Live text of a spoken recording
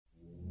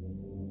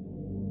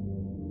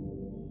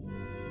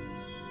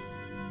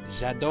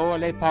J'adore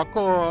les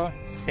parkours.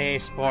 C'est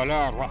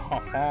spoiler.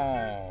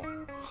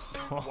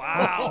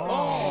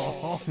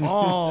 Wow.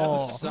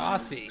 Oh,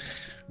 saucy.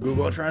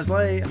 Google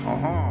Translate.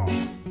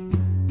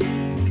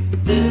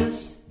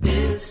 This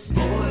is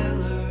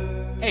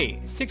spoiler. Hey,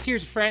 6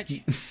 years of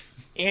French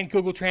and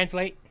Google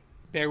Translate.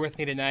 Bear with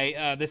me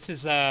tonight. This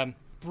is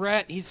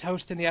Brett. He's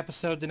hosting the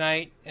episode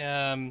tonight.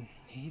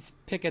 He's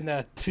picking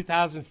the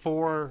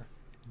 2004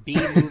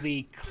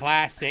 B-movie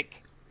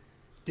classic,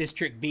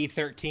 District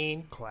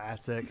B13.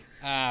 Classic.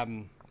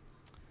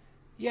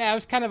 Yeah, it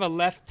was kind of a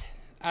left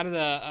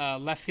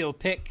field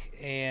pick,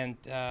 and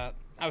I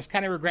was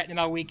kind of regretting it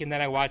all week, and then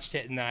I watched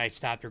it, and then I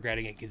stopped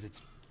regretting it because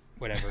it's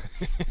whatever.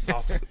 It's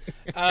awesome.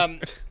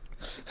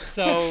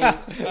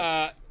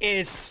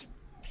 It's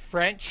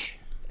French.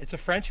 It's a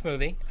French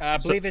movie. I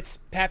believe it's,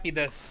 Pappy,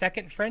 the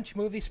second French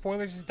movie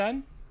Spoilers is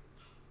done.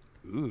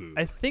 Ooh.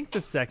 I think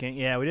the second.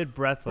 Yeah, we did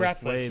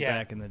Breathless way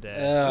back in the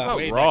day.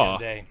 Way Raw?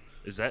 Back in the day.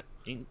 Is that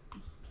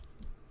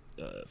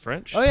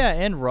French? Oh, yeah,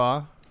 and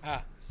Raw.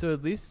 So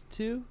at least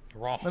 2?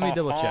 Raw. Let me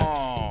double check.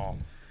 All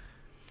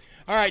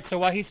right, so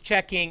while he's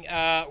checking,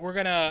 we're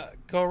going to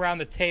go around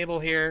the table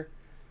here.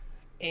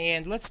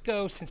 And let's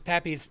go, since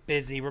Pappy's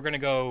busy, we're going to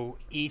go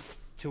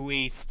east to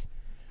east.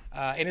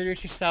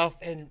 Introduce yourself,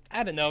 and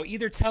I don't know,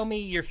 either tell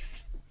me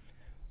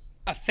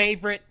a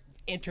favorite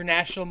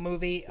international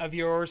movie of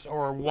yours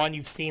or one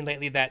you've seen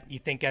lately that you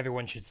think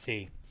everyone should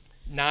see.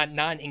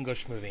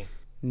 Non-English movie.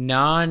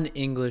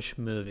 Non-English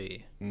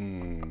movie.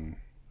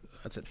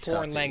 That's a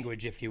foreign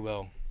language, if you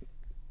will.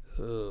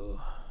 Ooh.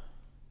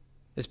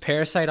 Is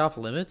Parasite off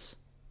limits?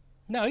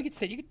 No, you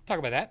could talk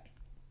about that.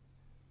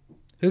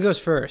 Who goes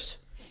first?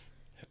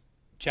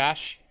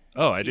 Josh.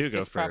 Oh, I do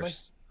go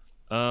first.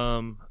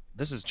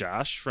 This is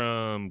Josh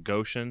from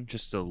Goshen,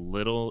 just a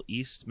little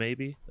east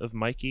maybe of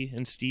Mikey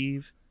and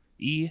Steve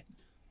E.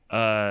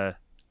 Hey,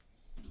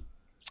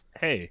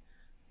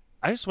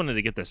 I just wanted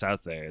to get this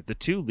out there. The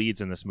 2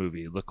 leads in this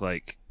movie look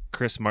like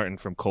Chris Martin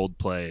from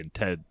Coldplay and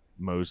Ted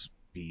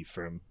Mosby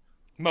from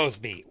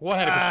Mosby,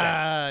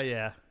 100%.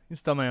 Yeah. You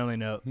stole my only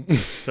note.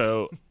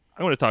 So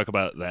I want to talk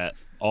about that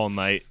all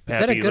night. Is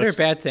that a good or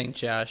bad thing,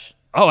 Josh?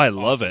 Oh, I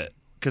love it,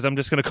 because I'm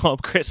just going to call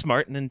them Chris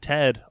Martin and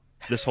Ted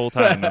this whole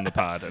time in the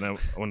pod, and I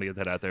want to get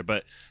that out there.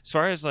 But as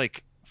far as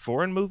like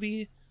foreign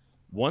movie,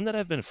 one that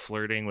I've been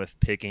flirting with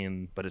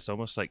picking, but it's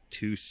almost like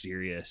too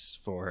serious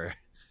for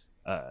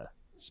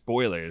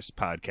Spoilers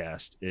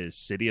podcast, is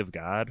City of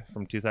God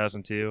from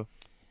 2002.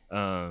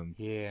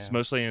 It's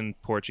mostly in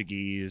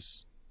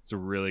Portuguese. It's a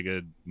really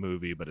good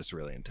movie, but it's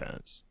really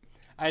intense.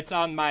 It's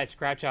on my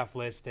scratch-off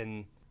list,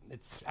 and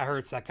I heard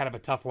it's kind of a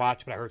tough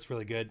watch, but I heard it's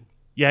really good.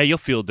 Yeah, you'll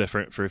feel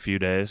different for a few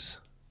days.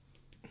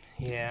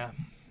 Yeah.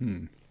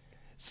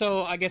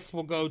 So I guess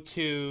we'll go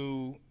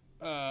to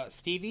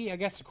Stevie. I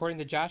guess according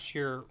to Josh,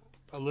 you're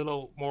a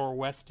little more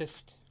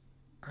westist.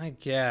 I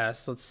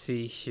guess. Let's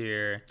see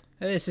here.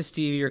 This is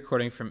Stevie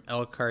recording from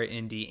Elkhart,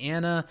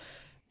 Indiana.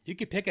 You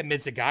could pick a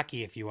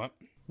Mizugaki if you want.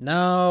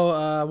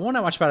 No, one I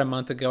watched about a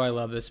month ago. I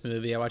love this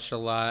movie. I watched it a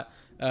lot.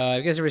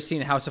 You guys ever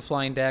seen House of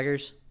Flying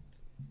Daggers?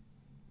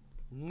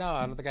 No,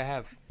 I don't think I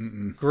have.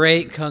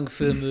 Great kung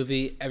fu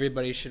movie.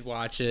 Everybody should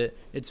watch it.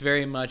 It's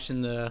very much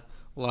in the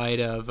light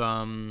of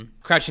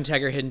Crouching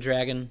Tiger, Hidden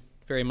Dragon.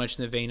 Very much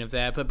in the vein of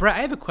that. But Brett,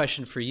 I have a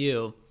question for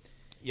you.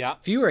 Yeah.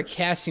 If you were a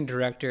casting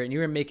director and you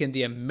were making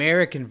the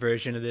American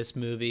version of this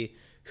movie,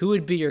 who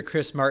would be your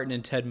Chris Martin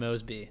and Ted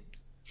Mosby?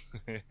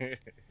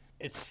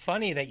 It's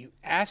funny that you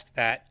asked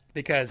that,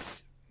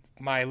 because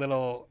my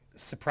little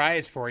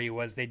surprise for you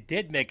was they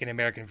did make an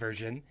American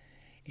version.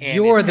 And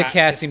you're the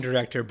casting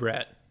director,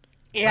 Brett.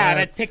 Yeah, and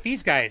I picked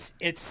these guys.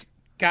 It's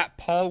got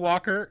Paul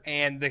Walker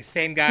and the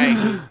same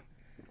guy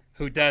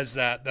who does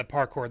the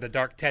parkour, the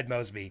dark Ted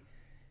Mosby.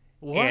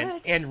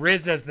 What? And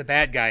RZA's the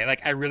bad guy.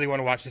 Like, I really want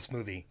to watch this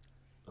movie.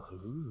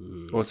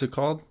 Ooh. What's it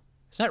called?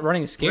 It's not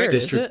Running Scared,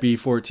 District is it?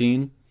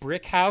 B14.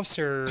 Brick House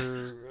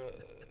or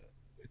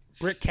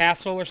Brick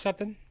Castle or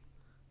something?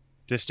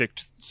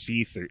 District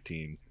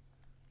C13.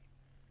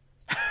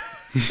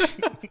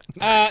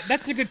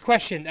 That's a good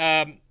question.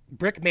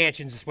 Brick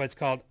Mansions is what it's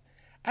called.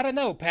 I don't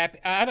know, Pap.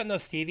 I don't know,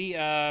 Stevie.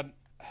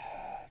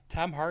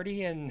 Tom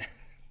Hardy and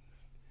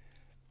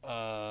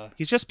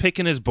he's just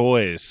picking his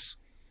boys.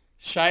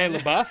 Shia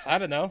LaBeouf. I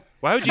don't know.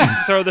 Why would you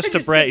throw this to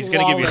Brett? He's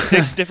going to give you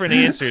 6 different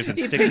answers and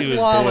stick to his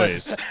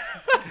boys.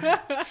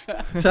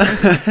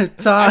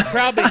 I'd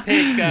probably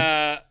pick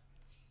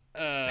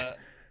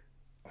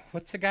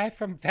what's the guy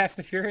from Fast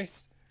and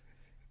Furious?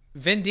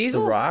 Vin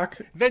Diesel? The Rock?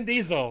 Vin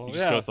Diesel. You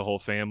just go with the whole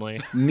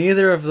family.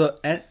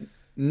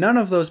 None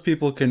of those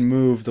people can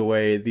move the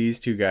way these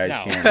 2 guys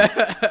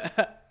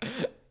can.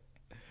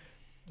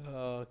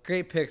 Oh,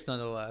 great picks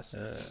nonetheless.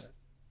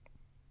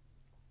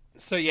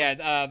 So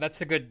yeah,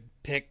 that's a good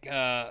pick.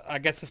 I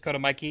guess let's go to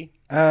Mikey.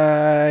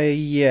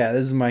 Yeah,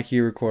 this is Mikey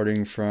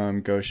recording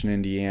from Goshen,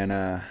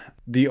 Indiana.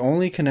 The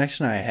only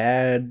connection I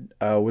had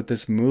with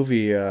this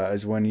movie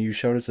is when you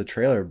showed us the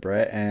trailer,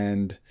 Brett,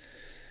 and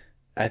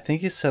I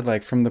think it said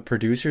like from the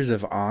producers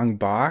of Ong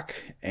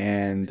Bak,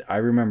 and I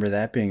remember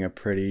that being a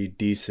pretty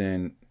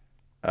decent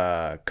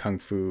kung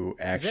fu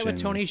action. Is that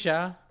with Tony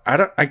Jaa?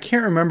 I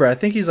can't remember. I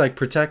think he's like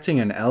protecting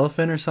an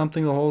elephant or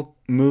something the whole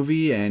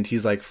movie, and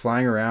he's like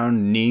flying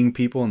around kneeing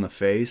people in the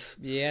face.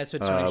 Yeah, it's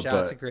with Tony Jaa.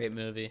 It's a great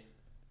movie.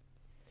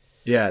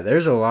 Yeah,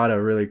 there's a lot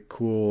of really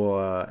cool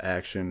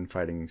action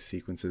fighting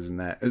sequences in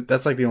that.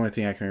 That's like the only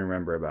thing I can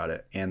remember about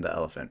it, and the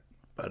elephant.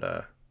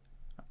 But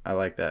I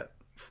like that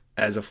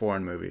as a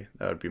foreign movie.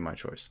 That would be my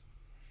choice.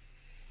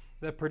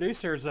 The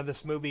producers of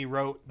this movie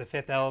wrote The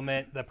Fifth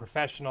Element, The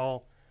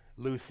Professional,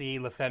 Lucy,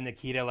 La Femme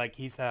Nikita. Like,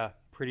 he's a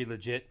pretty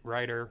legit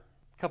writer.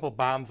 A couple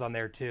bombs on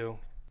there too.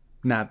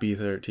 Not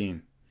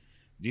B13.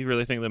 Do you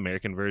really think the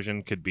American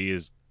version could be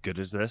as good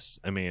as this?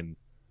 I mean,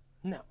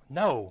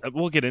 no.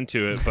 We'll get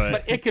into it,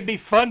 but it could be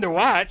fun to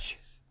watch.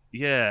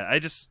 Yeah,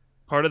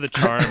 part of the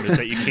charm is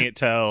that you can't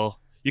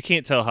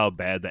tell how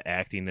bad the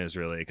acting is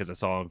really because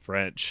it's all in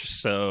French,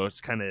 so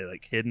it's kind of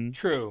like hidden,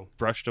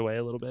 brushed away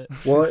a little bit.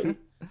 Well,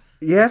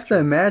 you have to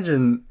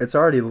imagine it's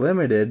already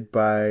limited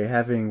by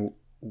having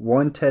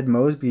one Ted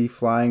Mosby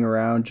flying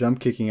around, jump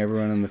kicking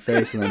everyone in the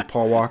face, and then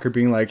Paul Walker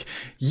being like,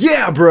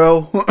 "Yeah,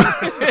 bro."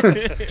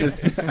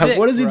 Sick,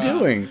 what is he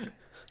doing?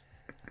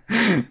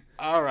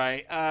 All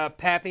right,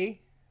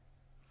 Pappy.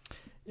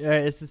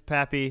 Yeah, this is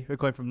Pappy,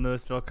 recording from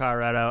Louisville,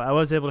 Colorado. I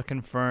was able to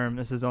confirm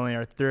this is only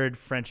our third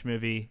French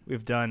movie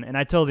we've done, and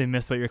I totally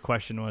missed what your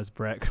question was,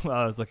 Brett, while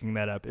I was looking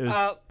that up. It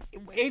was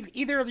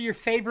either of your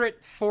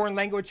favorite foreign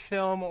language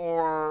film,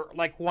 or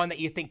like one that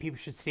you think people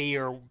should see,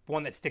 or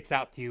one that sticks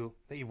out to you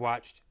that you've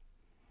watched.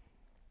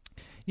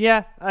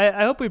 Yeah,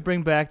 I hope we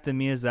bring back the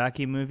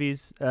Miyazaki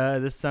movies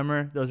this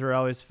summer. Those were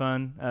always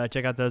fun.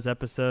 Check out those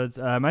episodes.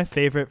 My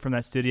favorite from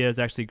that studio is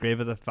actually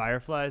Grave of the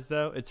Fireflies,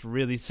 though. It's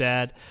really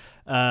sad,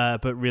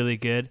 but really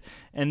good.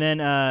 And then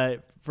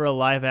for a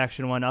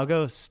live-action one, I'll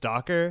go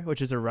Stalker,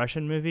 which is a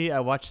Russian movie. I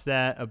watched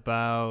that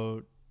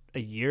about a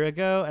year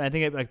ago, and I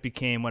think it like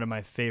became one of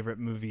my favorite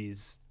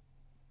movies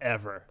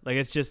ever. Like,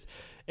 it's just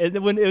it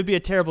would be a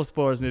terrible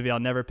spoilers movie. I'll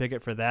never pick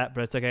it for that,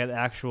 but it's like an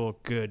actual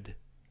good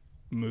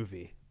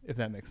movie, if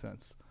that makes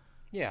sense.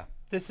 Yeah,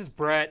 this is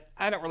Brett.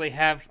 I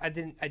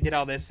did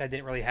all this. I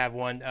didn't really have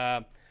one.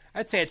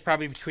 I'd say it's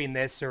probably between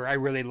this or I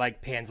really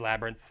like Pan's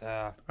Labyrinth.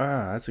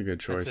 That's a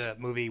good choice. That's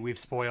a movie we've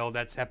spoiled.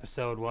 That's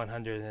episode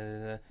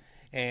 100,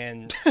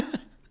 and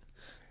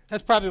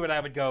that's probably what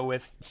I would go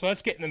with. So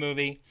let's get in the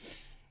movie.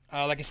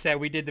 Like I said,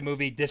 we did the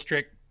movie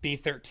District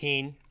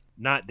B13.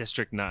 Not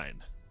District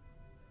 9.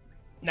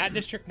 Not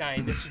District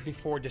 9. This is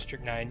before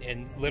District 9,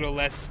 and little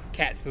less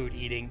cat food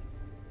eating.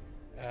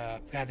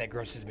 God, that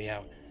grosses me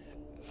out.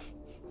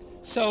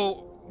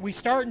 So we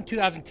start in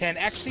 2010.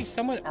 Actually,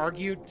 someone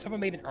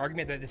made an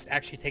argument that this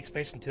actually takes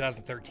place in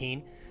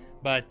 2013,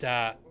 but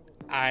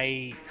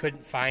I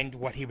couldn't find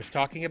what he was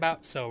talking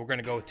about, so we're going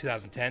to go with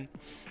 2010.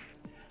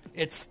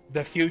 It's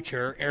the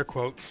future, air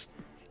quotes,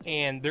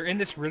 and they're in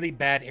this really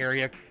bad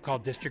area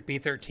called District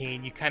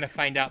B13. You kind of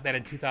find out that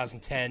in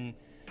 2010,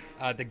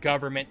 the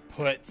government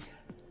put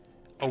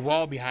a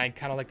wall behind,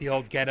 kind of like the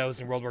old ghettos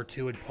in World War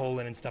II in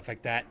Poland and stuff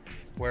like that,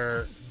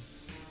 where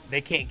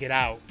they can't get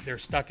out. They're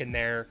stuck in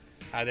there.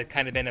 They've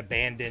kind of been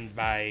abandoned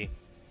by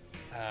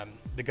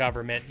the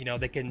government. You know,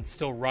 they can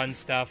still run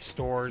stuff,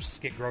 stores,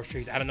 get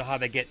groceries. I don't know how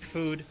they get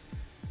food,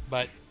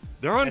 but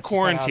they're on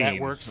quarantine. How that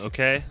works.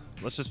 Okay,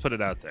 let's just put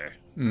it out there.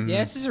 Mm-hmm. Yeah,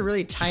 this is a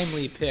really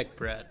timely pick,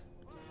 Brett.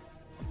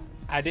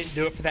 I didn't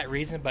do it for that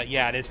reason, but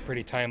yeah, it is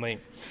pretty timely.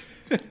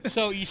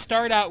 So you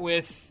start out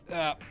with,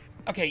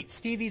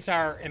 Stevie's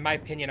in my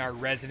opinion, our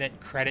resident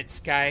credits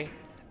guy.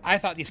 I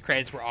thought these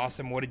credits were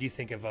awesome. What did you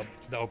think of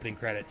the opening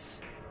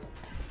credits?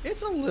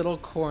 It's a little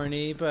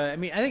corny, but I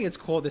mean, I think it's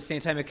cool at the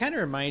same time. It kind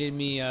of reminded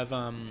me of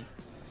a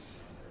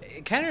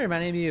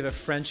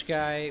French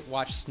guy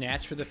watched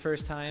Snatch for the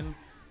first time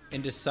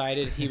and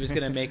decided he was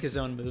going to make his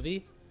own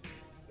movie.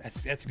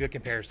 That's a good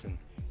comparison.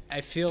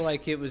 I feel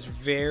like it was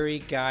very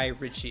Guy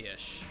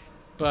Ritchie-ish,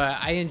 but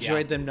I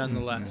enjoyed them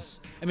nonetheless.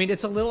 Mm-hmm. I mean,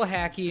 it's a little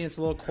hacky and it's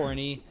a little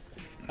corny.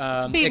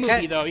 It's a B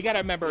movie, though. You got to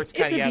remember, it's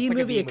a B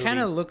movie. It kind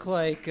of looked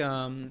like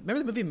remember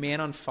the movie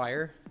Man on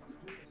Fire?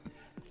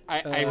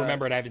 I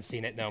remember it. I haven't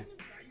seen it. No.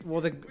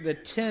 Well, the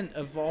tint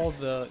of all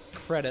the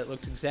credit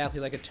looked exactly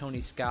like a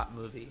Tony Scott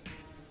movie.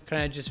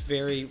 Kind of just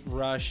very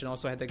rush, and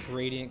also had that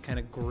gradient kind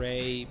of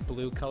gray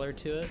blue color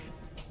to it.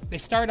 They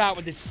start out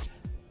with this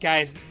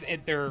guys.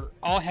 They're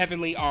all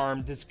heavily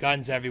armed. There's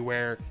guns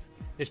everywhere.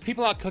 There's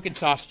people out cooking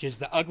sausages,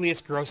 the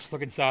ugliest, grossest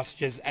looking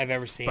sausages I've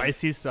ever seen.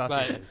 Spicy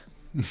sausages.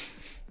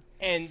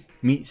 And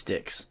meat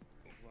sticks.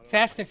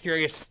 Fast and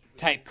Furious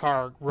type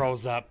car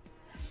rolls up,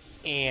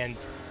 and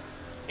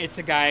it's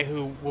a guy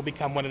who will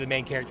become one of the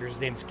main characters.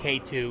 His name's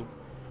K2,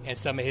 and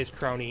some of his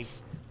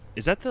cronies.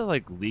 Is that the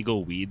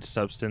legal weed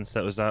substance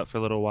that was out for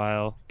a little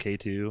while?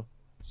 K2,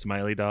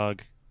 Smiley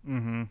Dog.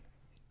 Mm-hmm.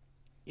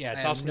 Yeah,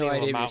 it's I also have no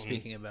idea what you're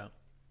speaking about.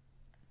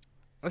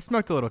 I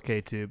smoked a little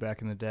K2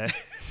 back in the day.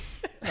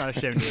 Not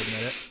ashamed to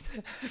admit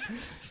it.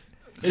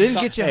 It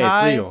didn't get you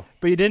high,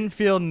 but you didn't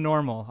feel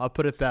normal. I'll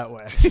put it that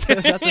way. So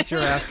that's what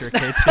you're after,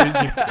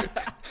 K2.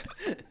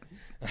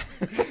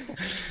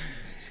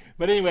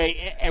 But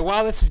anyway, and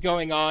while this is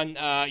going on,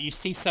 you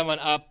see someone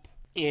up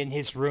in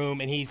his room,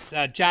 and he's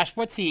Josh.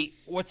 What's he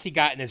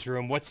got in his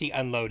room? What's he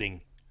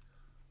unloading?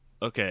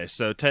 Okay,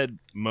 so Ted,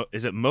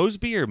 is it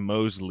Mosby or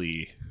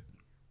Mosley?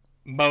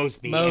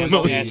 Mosby. Mosby.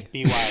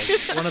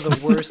 M-O-S-B-Y. One of the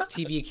worst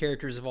TV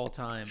characters of all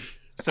time.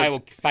 I will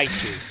fight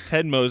you.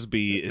 Ted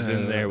Mosby is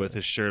in there with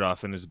his shirt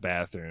off in his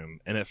bathroom,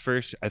 and at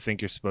first I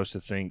think you're supposed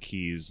to think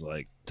he's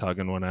like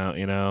tugging one out,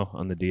 you know,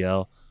 on the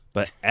DL,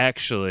 but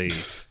actually,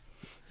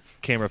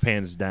 camera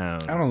pans down.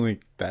 I don't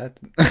think that.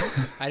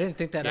 I didn't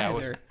think that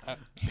either.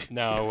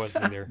 No, it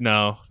wasn't either.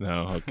 No,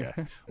 okay.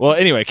 Well,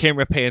 anyway,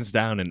 camera pans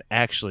down, and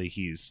actually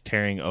he's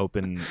tearing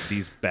open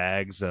these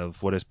bags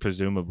of what is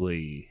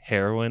presumably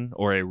heroin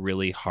or a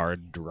really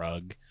hard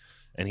drug,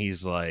 and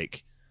he's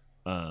like,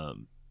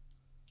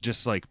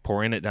 just like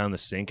pouring it down the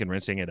sink and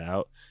rinsing it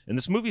out. And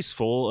this movie's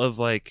full of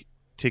like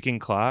ticking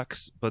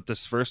clocks, but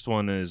this first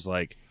one is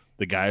like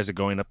the guys are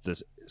going up the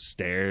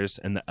stairs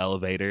and the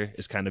elevator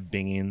is kind of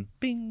binging,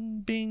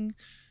 bing, bing.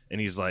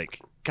 And he's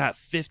like got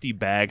 50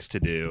 bags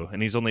to do,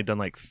 and he's only done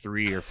like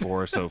 3 or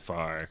 4 so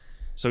far.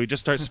 So he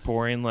just starts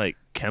pouring like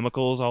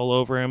chemicals all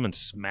over him and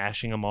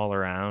smashing them all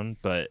around.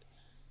 But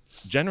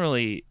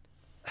generally,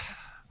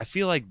 I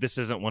feel like this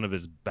isn't one of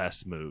his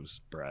best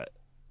moves, Brett.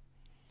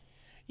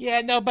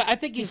 Yeah, no, but I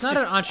think he's not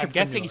just, an entrepreneur. I'm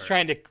guessing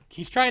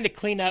he's trying to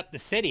clean up the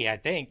city, I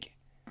think.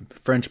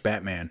 French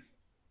Batman.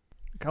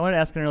 I want to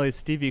ask an early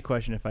Stevie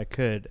question if I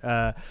could.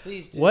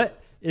 Please do.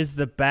 What is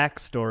the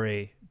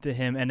backstory to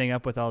him ending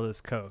up with all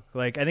this coke?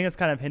 Like, I think it's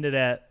kind of hinted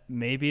at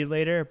maybe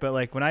later, but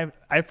like when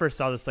I first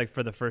saw this like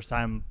for the first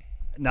time,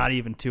 not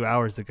even 2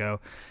 hours ago,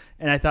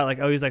 and I thought like,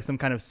 oh, he's like some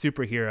kind of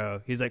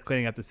superhero. He's like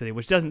cleaning up the city,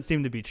 which doesn't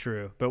seem to be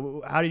true. But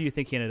how do you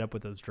think he ended up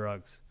with those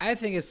drugs? I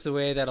think it's the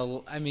way that,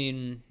 I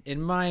mean,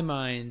 in my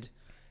mind,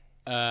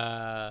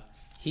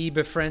 he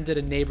befriended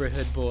a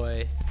neighborhood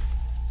boy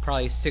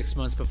probably 6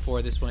 months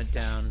before this went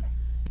down.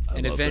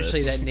 And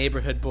eventually that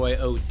neighborhood boy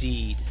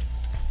OD'd.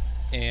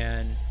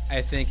 And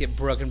I think it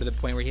broke him to the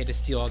point where he had to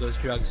steal all those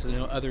drugs so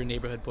no other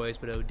neighborhood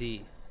boys would OD. Yeah,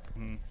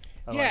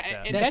 like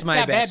that. and That's that's my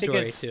not bad backstory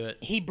because to it.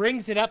 he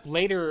brings it up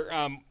later,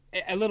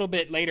 a little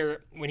bit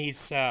later when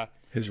he's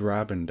His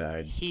Robin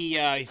died.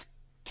 he's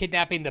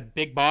kidnapping the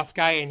big boss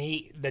guy, and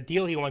the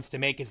deal he wants to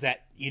make is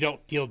that you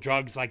don't deal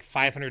drugs like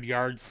 500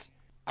 yards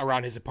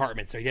around his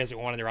apartment, so he doesn't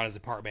want it around his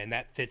apartment, and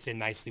that fits in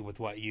nicely with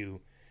what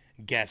you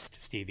guessed,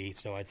 Stevie.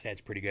 So I'd say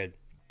it's pretty good.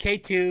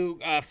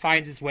 K2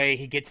 finds his way.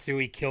 He gets through.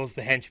 He kills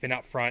the henchman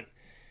out front,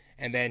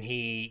 and then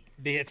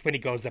that's when he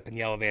goes up in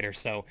the elevator.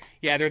 So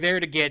yeah, they're there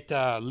to get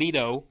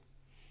Lido,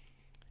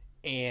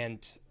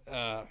 and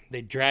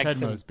they drag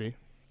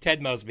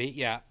Ted Mosby,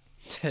 yeah.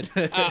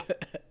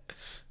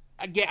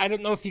 Again, I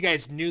don't know if you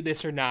guys knew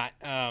this or not,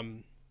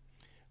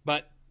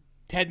 but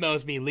Ted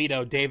Mosby,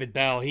 Lido, David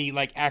Belle, he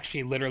like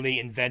actually literally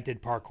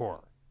invented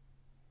parkour.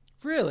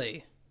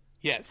 Really?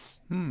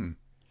 Yes.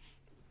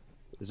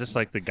 Is this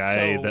like the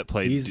guy that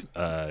played he's-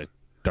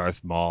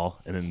 Darth Maul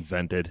and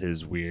invented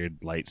his weird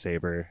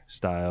lightsaber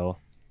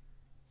style?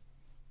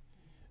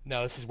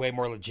 No, this is way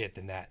more legit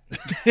than that.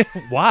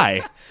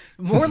 Why?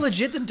 More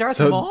legit than Darth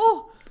So-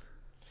 Maul?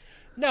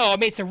 No, I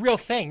mean, it's a real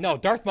thing. No,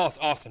 Darth Maul's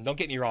awesome. Don't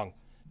get me wrong.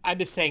 I'm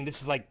just saying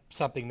this is like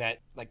something that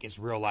like is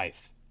real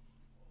life.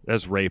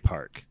 That's Ray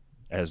Park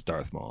as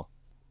Darth Maul.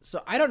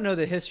 So I don't know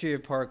the history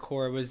of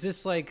parkour. Was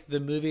this like the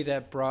movie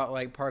that brought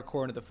like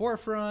parkour into the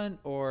forefront,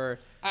 or?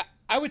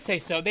 I would say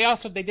so. They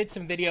did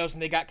some videos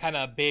and they got kind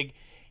of big.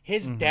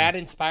 His dad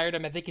inspired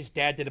him. I think his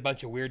dad did a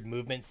bunch of weird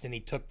movements, and he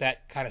took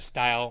that kind of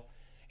style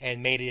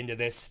and made it into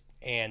this,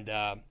 and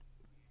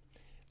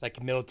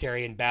like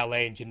military and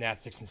ballet and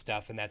gymnastics and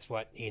stuff, and that's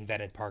what he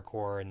invented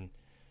parkour. And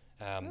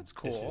That's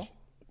cool. This is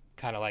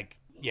kind of like,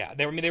 yeah.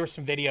 There were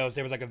some videos.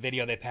 There was like a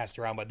video they passed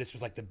around, but this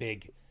was like the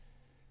big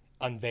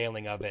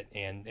unveiling of it,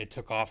 and it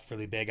took off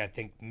really big. I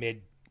think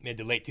mid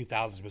to late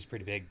 2000s was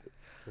pretty big.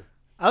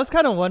 I was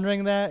kind of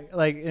wondering that,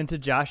 like, into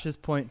Josh's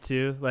point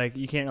too, like,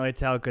 you can't really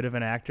tell how good of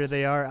an actor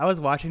they are. I was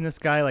watching this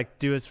guy, like,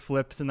 do his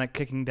flips and, like,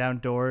 kicking down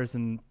doors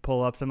and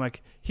pull-ups. I'm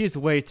like, he's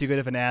way too good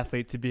of an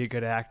athlete to be a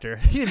good actor.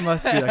 He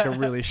must be, like, a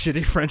really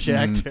shitty French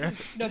actor.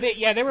 No,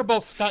 they were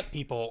both stunt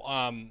people.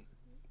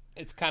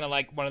 It's kind of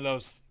like one of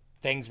those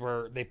things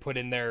where they put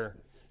in their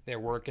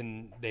work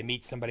and they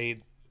meet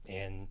somebody.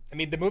 And, I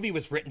mean, the movie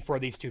was written for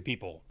these two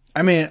people.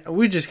 I mean,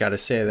 we just got to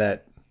say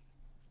that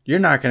you're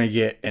not going to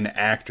get an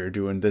actor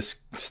doing this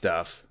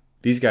stuff.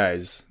 These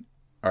guys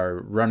are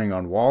running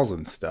on walls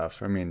and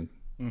stuff. I mean,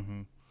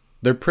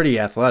 they're pretty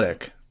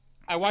athletic.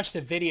 I watched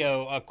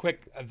a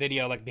quick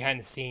video, like behind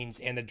the scenes,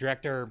 and the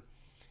director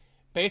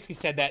basically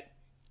said that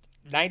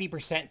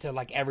 90% to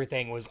like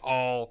everything was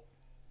all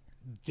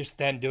just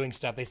them doing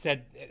stuff. They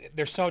said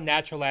they're so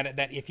natural at it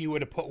that if you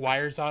would have put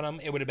wires on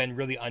them, it would have been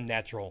really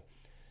unnatural.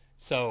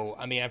 So,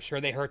 I mean, I'm sure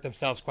they hurt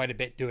themselves quite a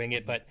bit doing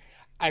it, but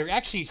I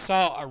actually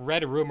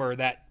read a rumor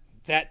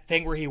that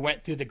thing where he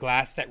went through the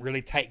glass, that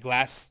really tight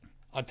glass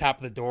on top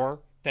of the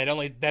door, that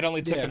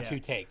only took him 2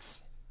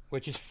 takes,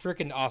 which is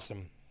freaking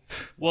awesome.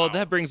 Well,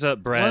 that brings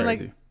up Brad. Well,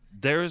 like-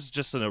 There's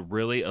just a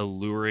really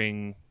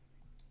alluring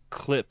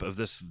clip of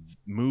this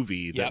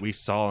movie that we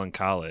saw in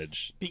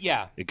college.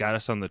 Yeah. It got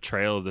us on the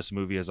trail of this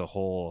movie as a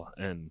whole,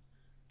 and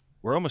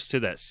we're almost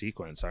to that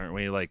sequence, aren't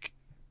we? Like,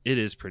 it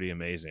is pretty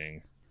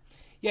amazing.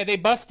 Yeah, they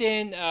bust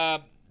in.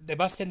 They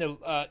bust into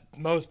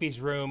Mosby's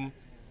room,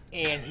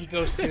 and he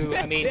goes through.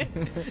 I mean,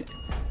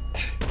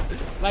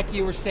 like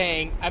you were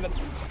saying,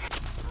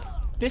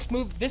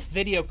 this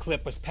video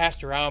clip was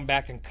passed around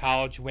back in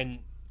college when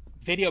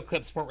video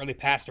clips weren't really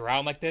passed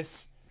around like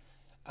this.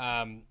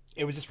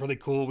 It was just really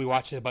cool. We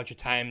watched it a bunch of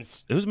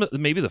times. It was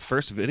maybe the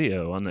first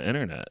video on the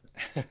internet.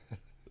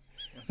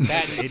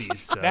 That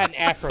 80s, that and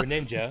Afro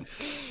Ninja.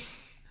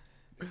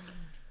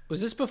 Was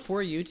this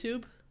before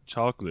YouTube?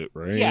 Chocolate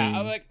Rain.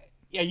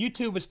 Yeah,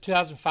 YouTube was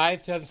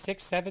 2005,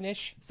 2006,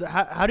 7-ish. So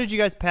how did you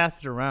guys pass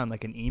it around?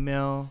 Like an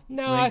email?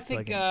 No, link? I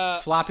think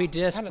floppy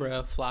disk,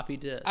 bro. Floppy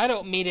disk. I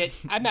don't mean it.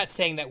 I'm not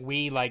saying that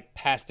we like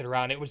passed it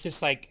around. It was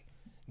just like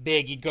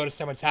big. You'd go to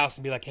someone's house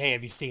and be like, "Hey,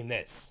 have you seen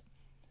this?"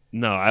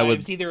 No, I would. It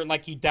was either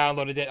like you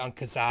downloaded it on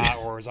Kazaa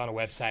or it was on a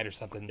website or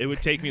something. It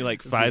would take me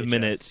like 5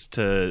 minutes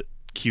to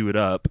queue it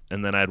up,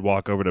 and then I'd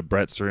walk over to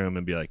Brett's room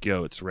and be like,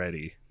 "Yo, it's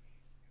ready."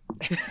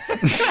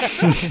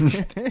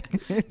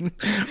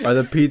 Are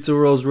the pizza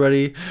rolls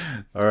ready?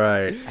 All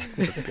right,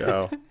 let's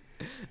go.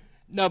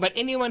 No, but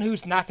anyone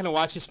who's not going to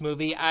watch this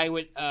movie, I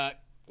would.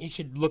 You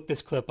should look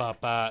this clip up.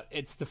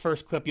 It's the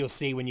first clip you'll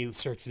see when you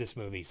search this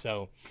movie.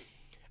 So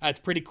it's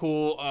pretty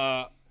cool.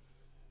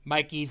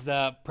 Mikey's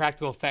the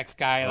practical effects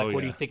guy. Like,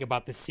 what do you think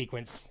about this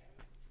sequence?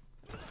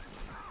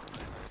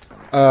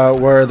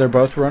 Where they're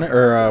both running,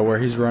 or where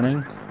he's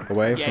running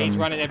away from... Yeah, he's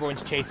running.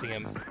 Everyone's chasing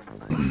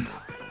him.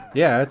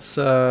 Yeah, it's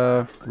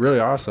really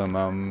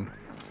awesome.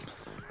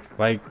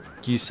 Like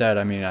you said,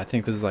 I mean, I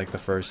think this is like the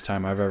first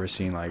time I've ever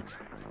seen like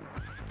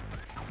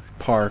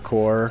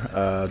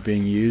parkour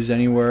being used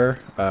anywhere.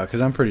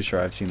 Because I'm pretty sure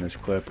I've seen this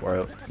clip,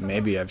 or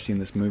maybe I've seen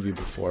this movie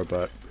before,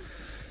 but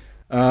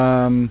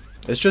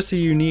it's just a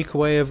unique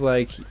way of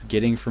like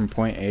getting from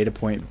point A to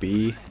point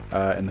B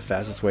in the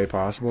fastest way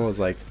possible. Is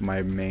like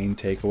my main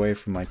takeaway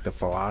from like the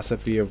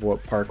philosophy of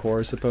what parkour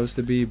is supposed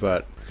to be.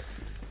 But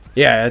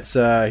yeah, it's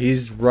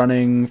he's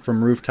running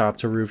from rooftop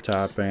to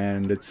rooftop,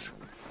 and it's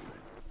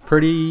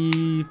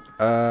pretty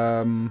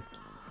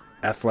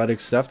athletic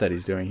stuff that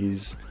he's doing.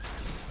 He's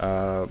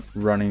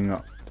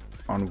running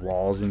on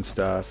walls and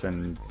stuff,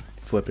 and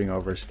flipping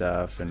over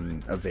stuff,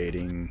 and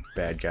evading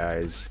bad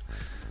guys.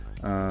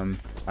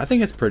 I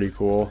think it's pretty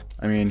cool.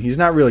 I mean, he's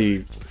not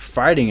really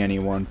fighting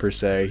anyone per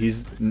se.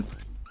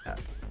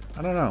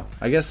 I don't know.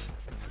 I guess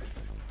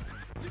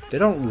they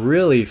don't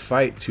really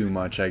fight too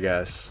much, I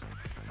guess.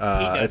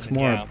 It's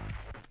more,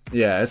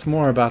 yeah, it's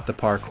more about the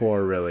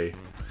parkour, really.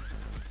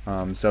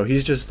 So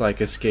he's just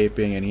like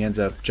escaping, and he ends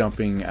up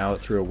jumping out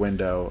through a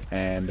window,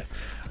 and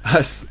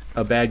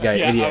a bad guy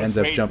idiot ends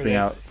up jumping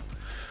out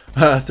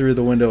through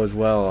the window as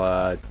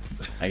well.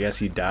 I guess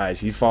he dies.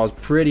 He falls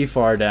pretty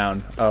far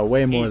down,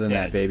 way more than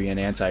that baby in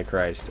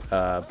Antichrist.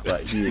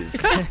 But he is.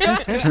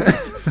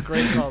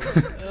 Great call.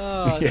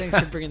 Oh, thanks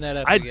for bringing that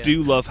up. I again.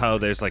 do love how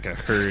there's like a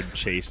herd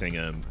chasing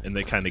him, and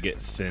they kind of get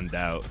thinned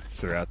out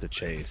throughout the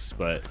chase.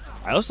 But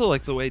I also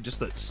like the way just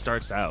that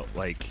starts out.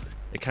 Like,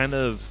 it kind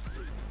of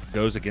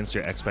goes against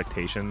your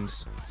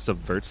expectations,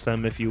 subverts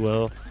them, if you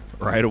will,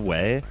 right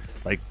away.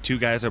 Like, two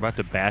guys are about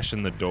to bash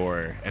in the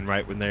door, and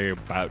right when they're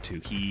about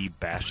to, he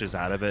bashes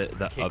out of it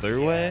the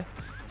other way.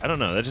 I don't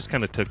know. That just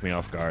kind of took me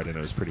off guard, and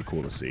it was pretty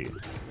cool to see.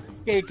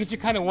 Yeah, because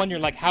you're kind of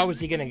wondering, like, how is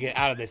he going to get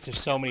out of this? There's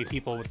so many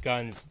people with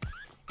guns,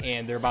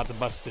 and they're about to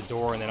bust the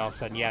door, and then all of a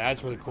sudden, yeah,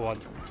 that's really cool.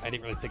 I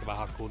didn't really think about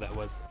how cool that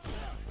was.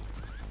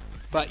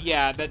 But,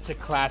 yeah, that's a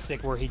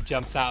classic where he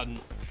jumps out and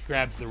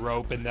grabs the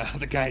rope, and the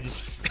other guy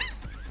just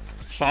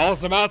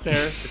follows him out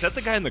there. Is that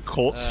the guy in the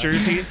Colts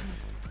jersey?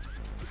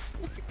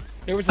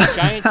 There was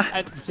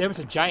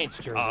a Giants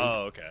jersey.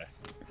 Oh, okay.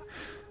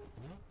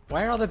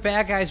 Why are all the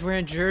bad guys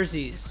wearing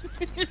jerseys?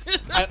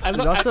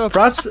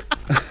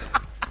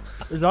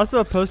 There's also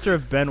a poster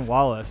of Ben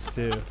Wallace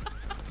too.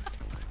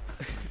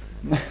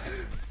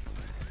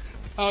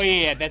 Oh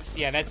yeah, that's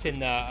in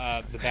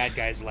the bad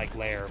guys like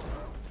lair.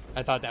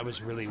 I thought that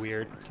was really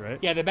weird. That's right.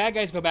 Yeah, the bad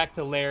guys go back to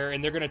the lair,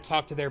 and they're gonna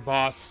talk to their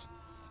boss,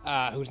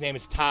 whose name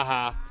is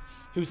Taha,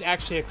 who's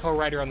actually a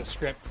co-writer on the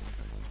script.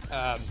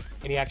 And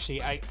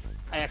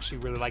I actually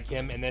really like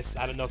him in this.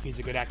 I don't know if he's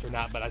a good actor or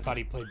not, but I thought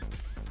he played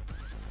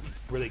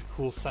really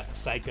cool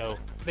psycho.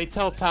 They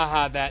tell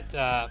Taha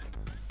that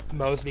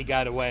Mosby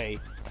got away,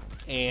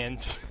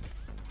 and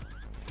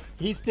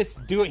he's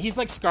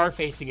like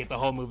Scarfacing it the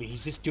whole movie.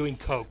 He's just doing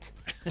coke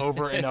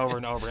over and over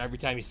and over. Every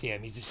time you see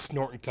him, he's just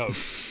snorting coke.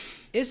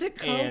 Is it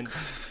coke? And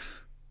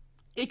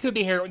it could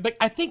be heroin. But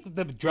I think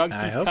the drugs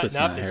he's cutting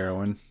up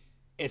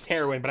is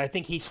heroin, but I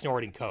think he's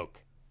snorting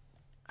coke.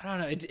 I don't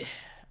know.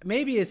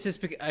 Maybe it's just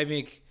because,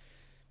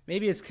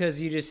 maybe it's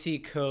because you just see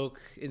coke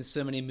in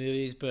so many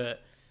movies,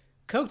 but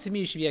Coke to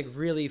me should be like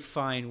really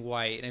fine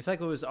white, and I feel like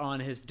what was on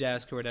his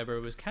desk or whatever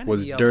it was kind of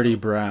Was yellow. dirty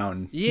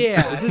brown.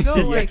 Yeah, I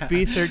feel like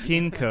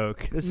B13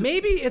 Coke.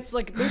 maybe it's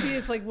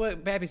like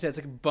what Babby said. It's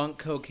like bunk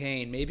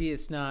cocaine. Maybe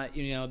it's not.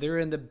 They're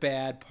in the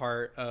bad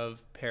part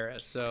of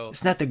Paris, so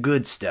It's not the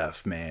good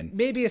stuff, man.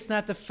 maybe it's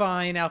not the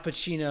fine Al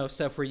Pacino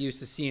stuff we're used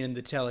to seeing in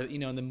the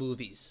in the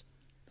movies.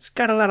 It's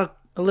got a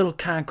little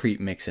concrete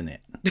mix in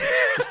it.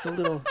 Just a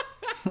little.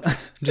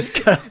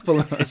 Just got a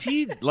little. Is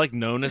he like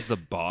known as the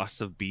boss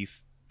of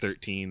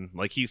B13?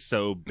 Like he's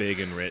so big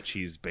and rich,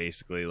 he's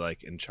basically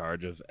like in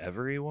charge of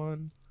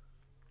everyone.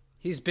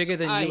 He's bigger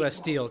than U.S.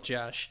 Steel,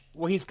 Josh.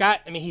 Well, he's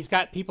got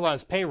people on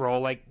his payroll.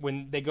 Like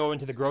when they go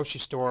into the grocery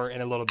store in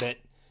a little bit,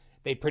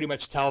 they pretty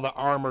much tell the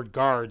armored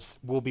guards,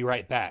 "We'll be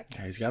right back."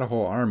 Yeah, he's got a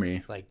whole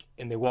army. Like,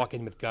 and they walk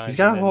in with guns. He's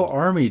got a whole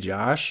army,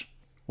 Josh.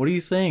 What do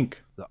you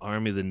think? The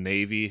army, the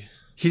navy.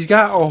 He's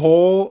got a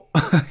whole.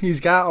 He's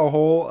got a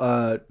whole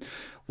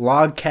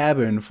log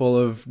cabin full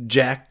of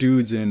jack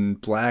dudes in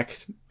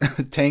black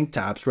tank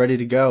tops ready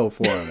to go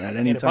for him at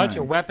any and a time. bunch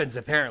of weapons,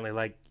 apparently,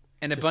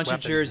 And a just bunch of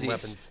weapons and jerseys.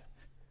 weapons.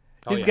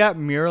 He's got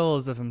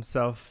murals of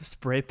himself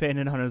spray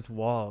painted on his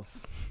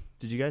walls.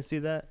 Did you guys see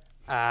that?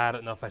 I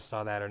don't know if I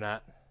saw that or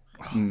not.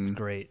 Oh, it's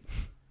great.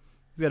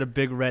 He's got a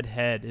big red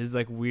head. His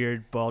like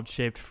weird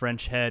bald-shaped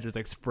French head is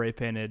like spray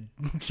painted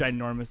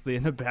ginormously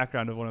in the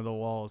background of one of the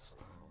walls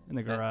in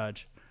the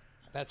garage.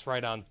 That's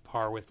right on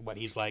par with what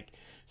he's like.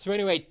 So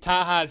anyway,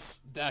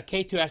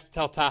 K2 has to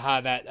tell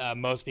Taha that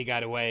Mosby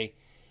got away,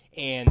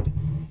 and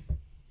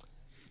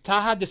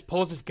Taha just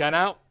pulls his gun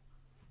out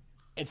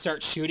and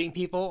starts shooting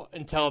people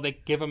until they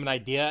give him an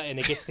idea, and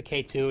it gets to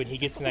K2 and he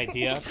gets an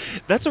idea.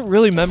 That's a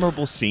really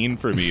memorable scene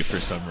for me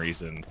for some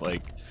reason.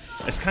 Like,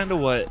 it's kind of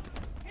what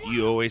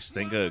you always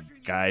think a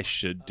guy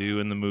should do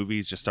in the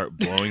movies, just start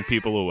blowing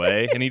people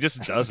away, and he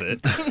just does it.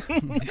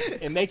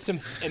 It makes him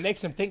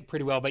think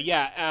pretty well. But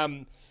yeah,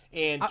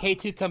 and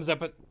K2 comes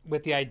up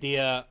with the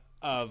idea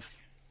of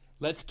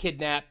let's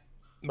kidnap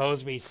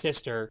Mosby's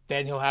sister,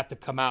 then he'll have to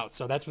come out.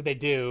 So that's what they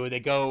do.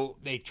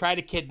 They try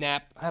to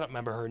kidnap, I don't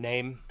remember her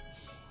name.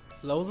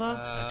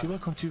 Lola?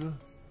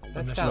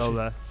 That sounds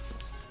Lola.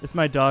 It's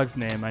my dog's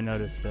name. I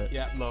noticed it.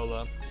 Yeah,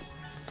 Lola.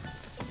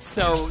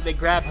 So they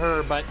grab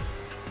her, but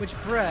Which,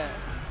 Brett,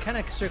 kind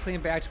of circling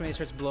back to when he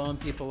starts blowing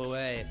people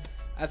away,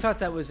 I thought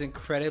that was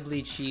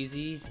incredibly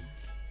cheesy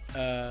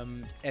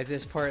at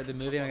this part of the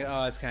movie. I'm like,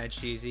 oh, it's kind of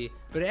cheesy.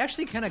 But it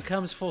actually kind of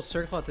comes full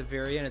circle at the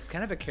very end. It's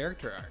kind of a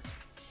character arc.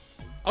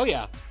 oh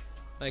yeah,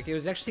 Like, it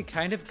was actually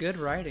kind of good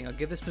writing. I'll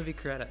give this movie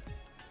credit.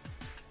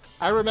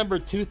 I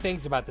remembered two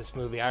things about this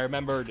movie. I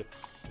remembered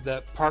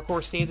the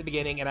parkour scene at the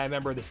beginning, and I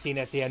remember the scene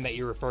at the end that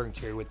you're referring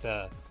to with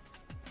the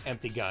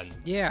empty gun.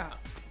 Yeah.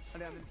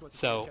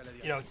 So,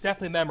 it's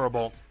definitely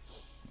memorable.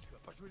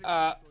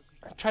 I'm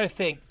trying to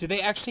think. Do they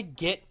actually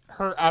get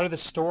her out of the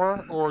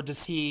store, or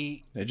does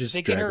he... They just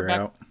get drag her her back?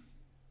 out.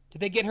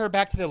 Did they get her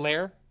back to the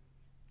lair?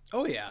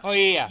 Oh, yeah. Oh,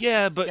 yeah.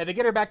 Yeah, but Yeah, they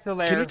get her back to the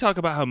lair. can you talk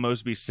about how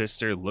Mosby's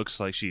sister looks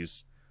like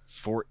she's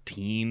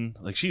 14?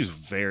 Like, she's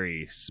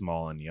very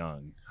small and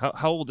young.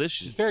 How old is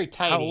she? She's very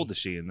tiny. How old is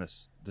she in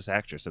this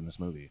actress in this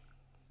movie?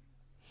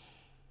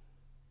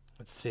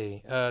 Let's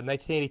see.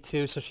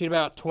 1982, so she's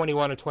about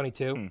 21 or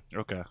 22.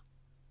 Okay.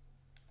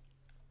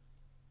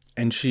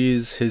 And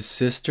she's his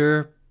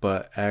sister,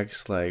 but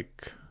acts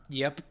like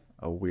Yep.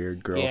 a weird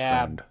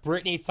Yeah, girlfriend.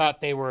 Brittany thought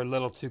they were a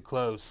little too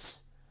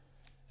close.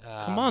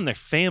 Come on, they're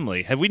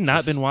family. Have we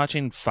not been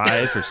watching 5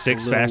 or 6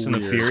 little Fast and the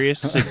weird.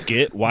 Furious to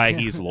get why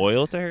he's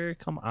loyal to her?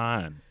 Come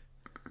on.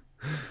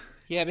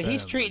 Yeah, but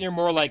he's treating her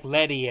more like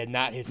Letty and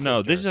not his sister.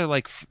 No, these are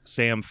like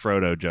Sam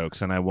Frodo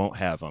jokes, and I won't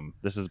have them.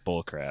 This is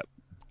bullcrap.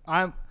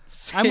 I'm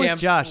Sam with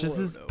Josh. This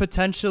is Frodo.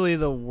 potentially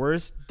the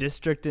worst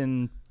district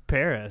in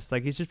Paris.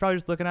 Like, he's just probably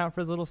just looking out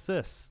for his little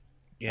sis.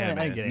 Yeah, I ain't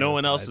man. getting No those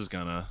one else vibes. is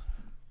gonna.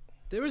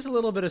 There was a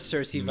little bit of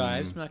Cersei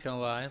vibes, I'm not going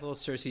to lie. A little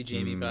Cersei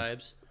Jamie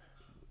vibes.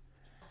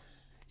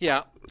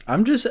 Yeah,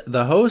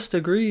 The host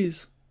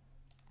agrees.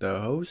 The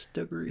host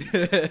agrees.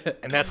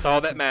 and that's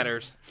all that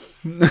matters.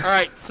 All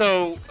right,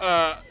 so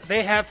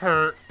they have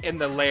her in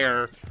the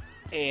lair,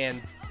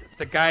 and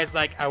the guy's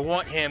like, I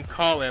want him,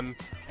 call him,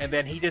 and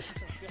then he just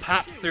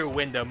pops through a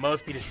window.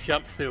 Mosby just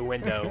jumps through a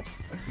window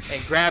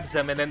and grabs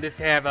him, and then they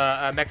have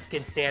a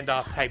Mexican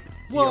standoff type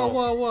deal. Whoa,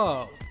 whoa,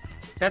 whoa.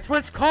 That's what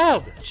it's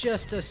called.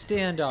 Just a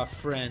standoff,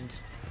 friend.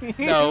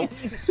 No.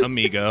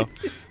 Amigo.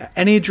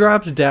 And he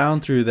drops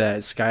down through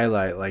that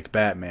skylight like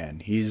Batman.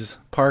 He's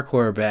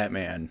parkour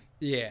Batman.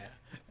 Yeah.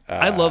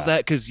 I love that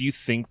because you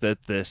think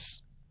that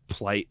this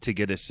plight to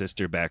get his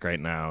sister back right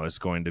now is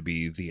going to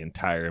be the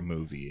entire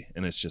movie,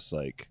 and it's just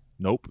like,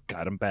 nope,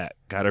 got him back,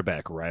 got her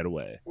back right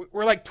away.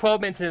 We're like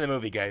 12 minutes into the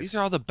movie, guys. These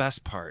are all the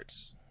best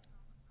parts.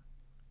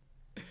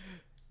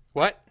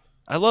 What?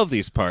 I love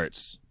these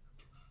parts.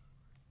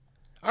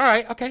 All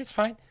right, okay, it's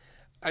fine.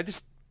 All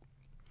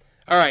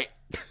right.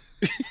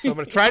 So I'm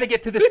going to try to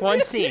get through this one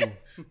scene.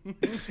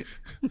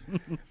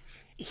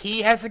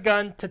 He has a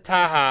gun to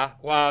Taha,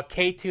 while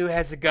K2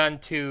 has a gun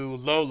to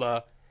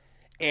Lola,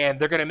 and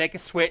they're going to make a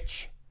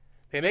switch.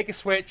 They make a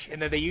switch,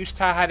 and then they use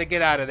Taha to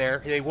get out of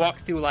there. They walk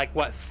through, like,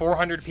 what,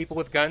 400 people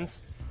with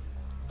guns?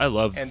 I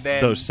love And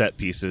then- those set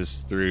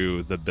pieces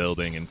through the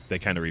building, and they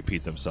kind of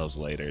repeat themselves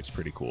later. It's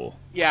pretty cool.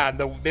 Yeah,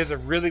 there's a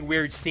really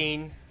weird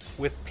scene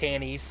with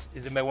panties.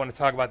 Does anybody want to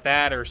talk about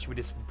that, or should we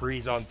just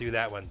breeze on through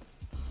that one?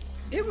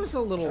 It was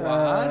a little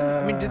odd.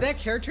 I mean, did that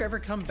character ever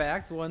come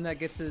back? The one that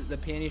gets the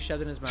panty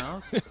shoved in his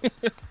mouth?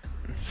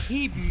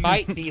 He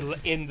might be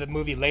in the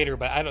movie later,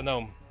 but I don't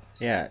know.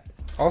 Yeah.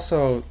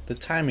 Also, the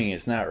timing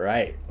is not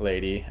right,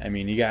 lady. I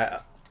mean, you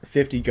got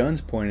 50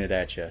 guns pointed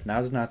at you.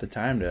 Now's not the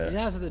time to...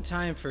 Now's the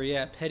time for,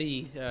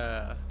 petty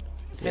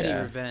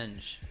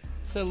revenge.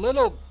 It's a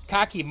little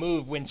cocky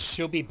move when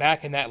she'll be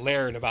back in that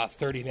lair in about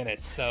 30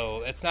 minutes,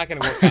 so it's not going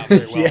to work out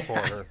very well for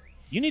her.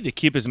 You need to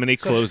keep as many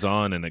clothes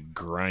on in a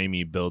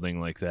grimy building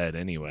like that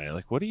anyway.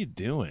 Like, what are you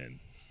doing?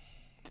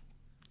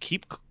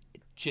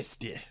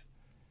 Just... Yeah.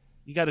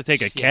 You got to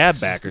take a cab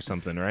back or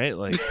something, right?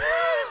 Like...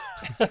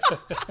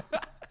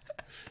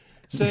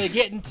 So they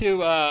get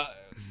into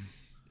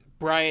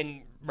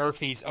Brian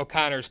Murphy's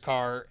O'Connor's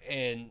car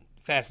in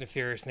Fast and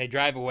Furious, and they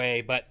drive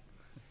away. But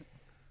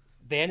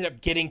they ended up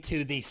getting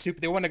to the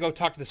They want to go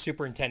talk to the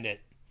superintendent.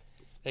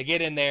 They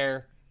get in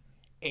there,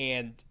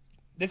 and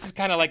this is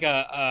kind of like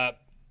a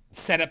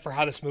setup for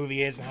how this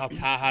movie is and how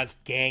Taha's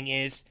gang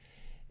is.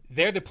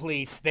 They're the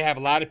police. They have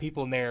a lot of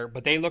people in there,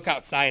 but they look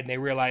outside and they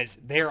realize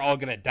they're all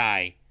gonna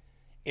die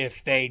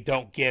if they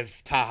don't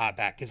give Taha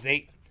back, because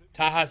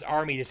Taha's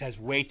army just has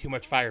way too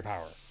much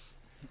firepower.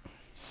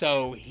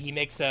 So he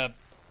makes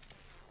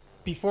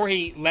before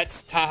he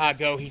lets Taha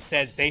go, he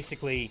says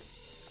basically,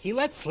 he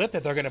lets slip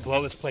that they're going to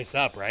blow this place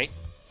up, right?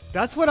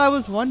 That's what I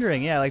was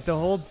wondering. Yeah, like the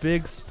whole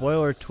big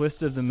spoiler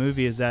twist of the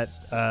movie is that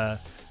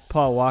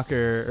Paul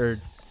Walker or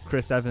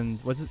Chris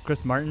Evans, was it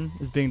Chris Martin,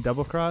 is being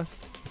double-crossed,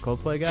 the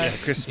Coldplay guy? Yeah,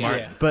 Chris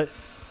Martin. Yeah.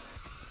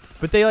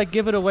 But they like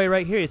give it away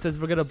right here. He says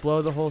we're gonna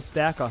blow the whole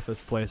stack off this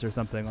place or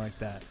something like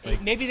that.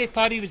 Like, maybe they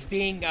thought he was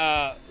being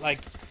like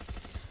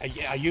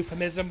a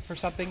euphemism for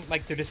something.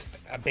 Like they're just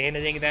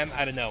abandoning them.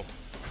 I don't know.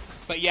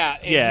 But yeah,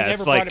 he never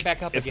it's brought like it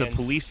back up if again. the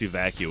police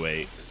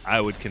evacuate, I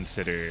would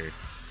consider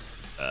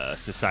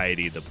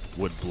society that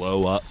would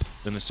blow up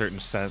in a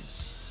certain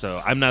sense.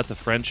 So I'm not the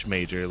French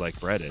major like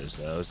Brett is,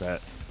 though. Is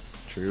that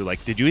true?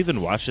 Like, did you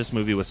even watch this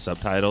movie with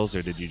subtitles,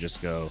 or did you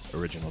just go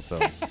original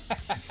film?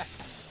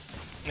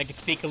 I could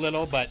speak a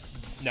little, but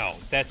no,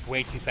 that's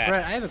way too fast.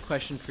 Brett, I have a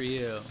question for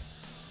you.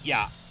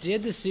 Yeah.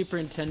 Did the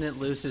superintendent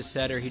lose his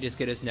head, or he just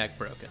get his neck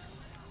broken?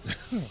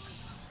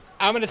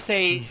 I'm going to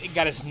say he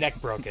got his neck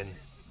broken.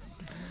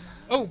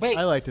 Oh, wait.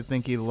 I like to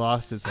think he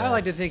lost his head. I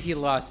like to think he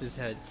lost his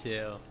head,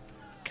 too.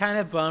 Kind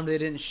of bummed they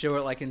didn't show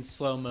it, like, in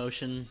slow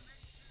motion.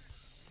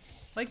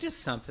 Like, just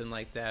something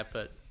like that,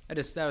 but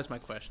that was my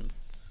question.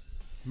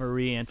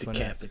 Marie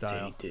Antoinette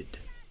style.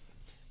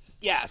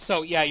 Yeah,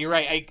 so, yeah, you're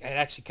right. I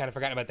actually kind of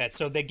forgot about that.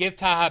 So they give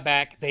Taha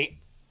back. They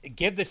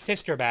give the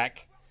sister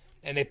back,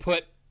 and they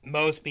put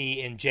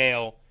Mosby in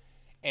jail.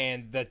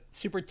 And the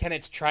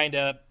superintendent's trying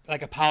to,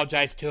 like,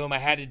 apologize to him. I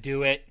had to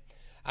do it.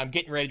 I'm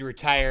getting ready to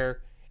retire.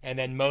 And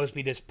then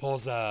Mosby just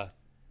pulls a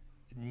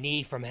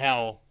knee from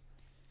hell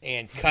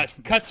and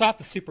cuts off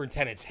the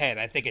superintendent's head.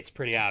 I think it's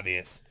pretty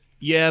obvious.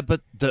 Yeah,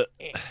 but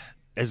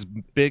as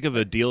big of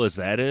a deal as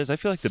that is, I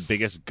feel like the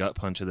biggest gut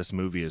punch of this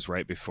movie is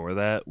right before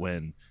that,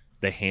 when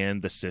they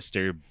hand the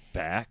sister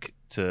back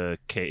to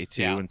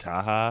K2 and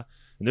Taha,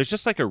 and there's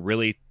just like a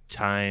really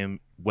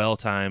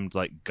well-timed,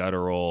 like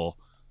guttural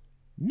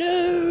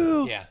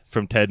 "no"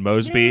 from Ted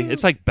Mosby. No.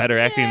 It's like better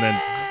acting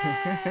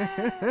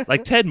than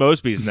like Ted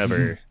Mosby's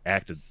never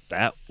acted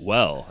that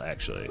well,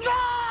 actually.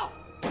 No!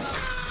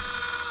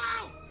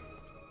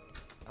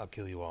 I'll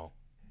kill you all.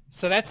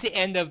 So that's the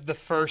end of the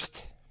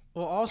first.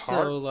 Well, also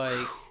part.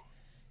 Like,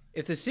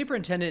 if the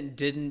superintendent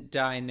didn't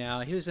die now,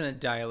 he was gonna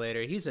die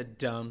later. He's a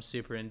dumb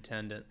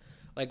superintendent.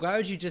 Like, why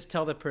would you just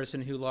tell the person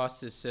who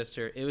lost his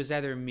sister it was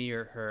either me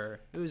or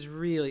her? It was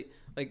really,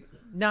 like,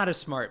 not a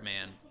smart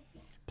man.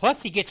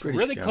 Plus, he gets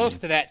really close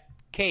to that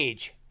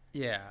cage.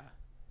 Yeah.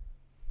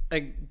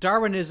 Like,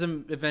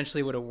 Darwinism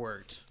eventually would have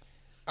worked.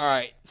 All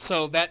right,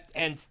 so that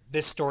ends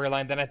this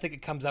storyline. Then I think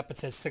it comes up and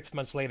says 6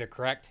 months later,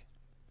 correct?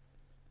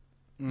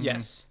 Mm-hmm.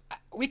 Yes.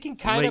 We can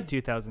kind of... Late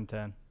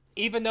 2010.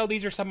 Even though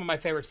these are some of my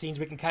favorite scenes,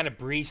 we can kind of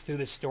breeze through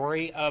the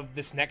story of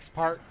this next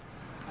part.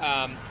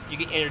 You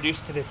get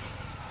introduced to this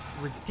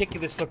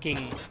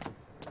ridiculous-looking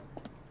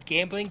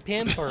gambling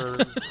pimp or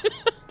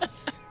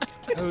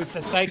who's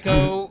a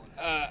psycho.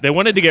 They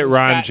wanted to get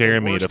Ron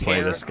Jeremy to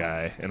play this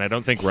guy, and I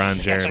don't think Ron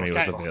Jeremy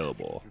was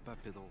available.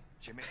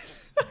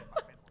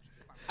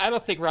 I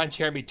don't think Ron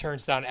Jeremy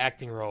turns down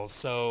acting roles,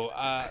 so...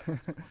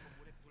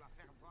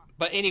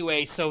 But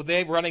anyway, so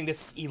they're running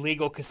this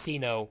illegal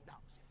casino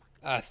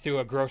through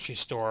a grocery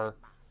store,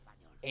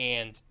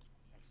 and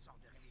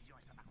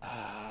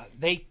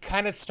they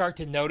kind of start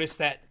to notice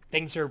that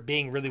things are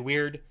being really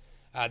weird.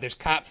 There's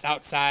cops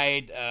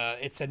outside.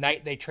 It's the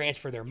night they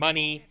transfer their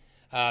money.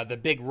 The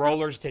big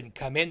rollers didn't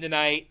come in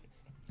tonight.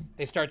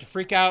 They start to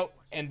freak out,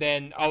 and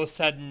then all of a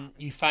sudden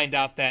you find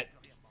out that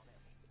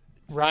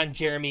Ron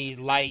Jeremy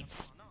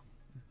Light's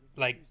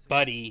like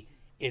buddy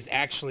is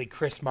actually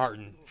Chris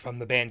Martin from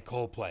the band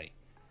Coldplay.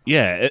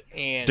 Yeah,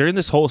 And during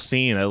this whole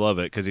scene, I love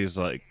it because he's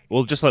like,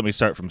 well, just let me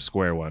start from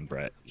square one,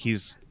 Brett.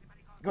 He's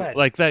go ahead.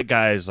 like, that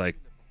guy's like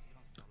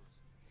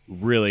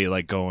really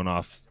like going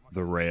off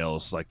the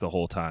rails like the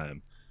whole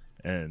time.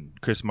 And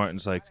Chris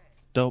Martin's like,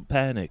 don't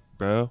panic,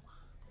 bro.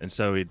 And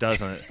so he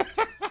doesn't.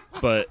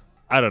 But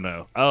I don't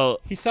know.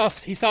 He saw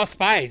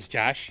spies,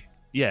 Josh.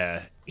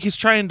 Yeah, he's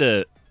trying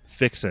to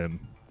fix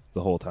him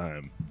the whole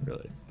time,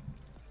 really.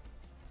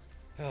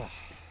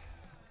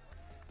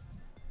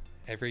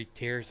 Every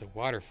tear is a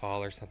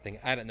waterfall or something.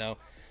 I don't know.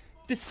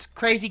 This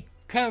crazy,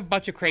 kind of a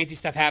bunch of crazy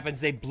stuff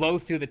happens. They blow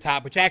through the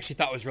top, which I actually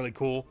thought was really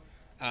cool.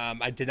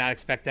 I did not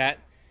expect that.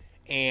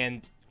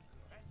 And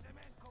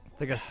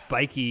Like a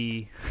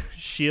spiky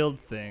shield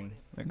thing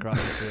across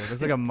the field.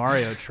 It's like a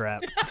Mario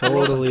trap.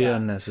 Totally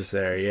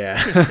unnecessary,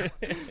 yeah.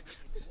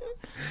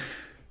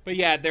 but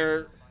yeah, I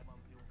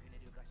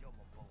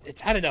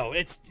don't know.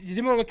 Does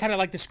anyone kind of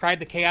like describe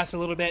the chaos a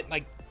little bit?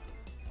 Like,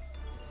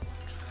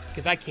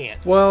 because I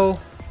can't. Well,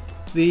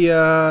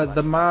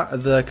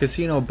 the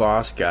casino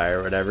boss guy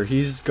or whatever,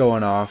 he's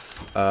going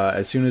off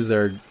as soon as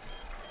they're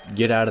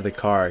get out of the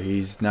car.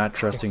 He's not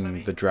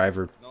trusting the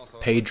driver.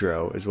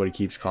 Pedro is what he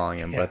keeps calling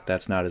him, but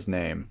that's not his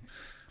name.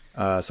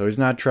 So he's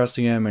not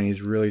trusting him, and he's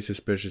really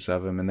suspicious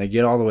of him. And they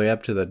get all the way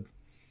up to the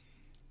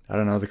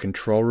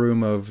control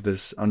room of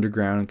this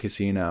underground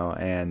casino,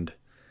 and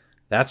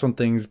that's when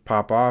things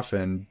pop off,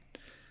 and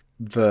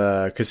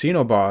the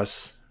casino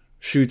boss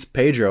shoots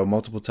Pedro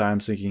multiple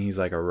times thinking he's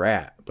like a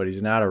rat, but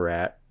he's not a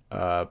rat,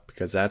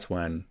 because that's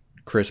when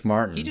Chris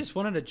Martin... He just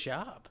wanted a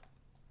job.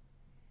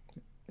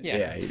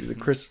 Yeah.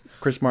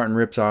 Chris Martin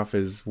rips off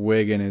his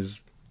wig and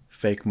his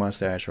fake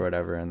mustache or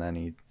whatever, and then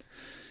he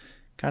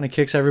kind of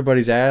kicks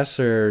everybody's ass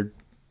or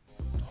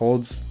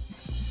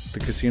holds the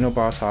casino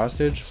boss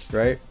hostage,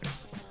 right?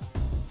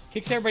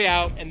 Kicks everybody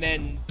out, and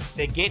then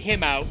they get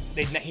him out.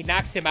 He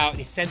knocks him out, and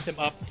he sends him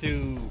up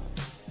to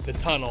the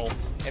tunnel,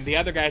 and the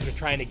other guys are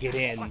trying to get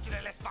in. And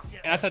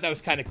I thought that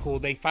was kind of cool.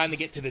 They finally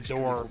get to the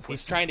door.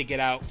 He's trying to get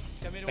out,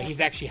 but he's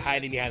actually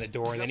hiding behind the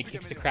door, and then he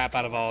kicks the crap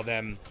out of all of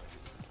them.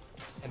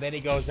 And then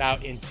he goes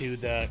out into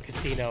the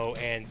casino,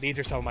 and these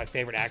are some of my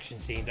favorite action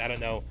scenes. I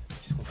don't know.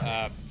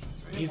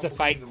 He's a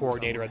fight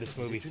coordinator of this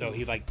movie, so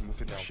he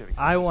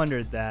I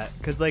wondered that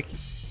because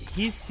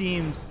he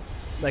seems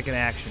like an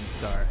action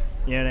star.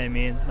 You know what I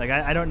mean?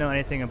 I don't know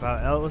anything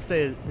about. I'll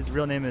say his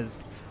real name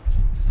is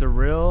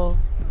Cyril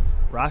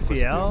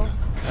Raffaelli. I don't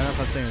know if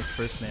I'm saying his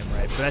first name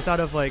right, but I thought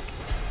of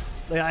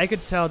I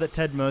could tell that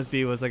Ted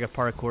Mosby was like a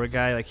parkour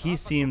guy. He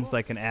seems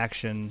like an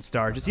action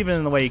star, just even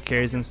in the way he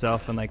carries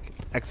himself and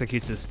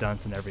executes his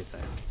stunts and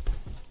everything.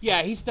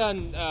 Yeah, he's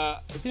done.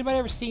 Has anybody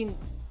ever seen?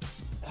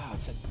 Oh,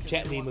 it's a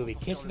Jet Li movie,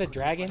 Kiss of the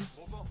Dragon.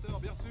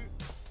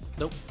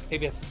 Nope.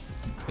 Maybe that's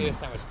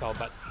not what it's called,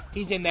 but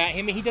he's in that.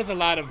 He does a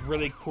lot of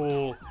really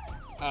cool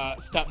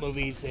stunt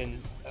movies,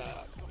 and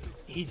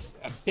he's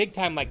a big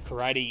time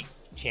karate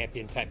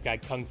champion type guy,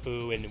 kung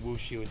fu and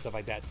wushu and stuff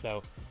like that.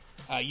 So.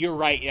 You're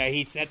right. Yeah,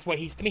 he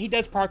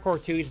does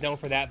parkour too. He's known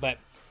for that, but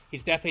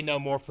he's definitely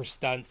known more for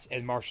stunts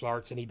and martial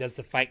arts, and he does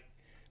the fight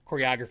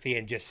choreography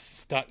and just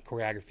stunt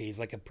choreography. He's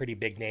like a pretty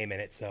big name in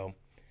it. So,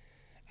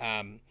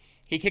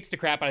 he kicks the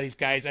crap out of these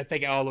guys. I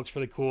think it all looks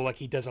really cool.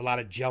 He does a lot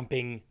of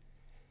jumping,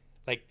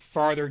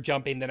 farther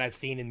jumping than I've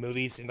seen in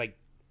movies, and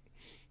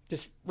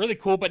just really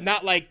cool, but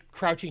not like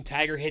Crouching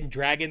Tiger, Hidden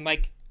Dragon,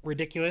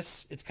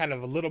 ridiculous. It's kind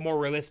of a little more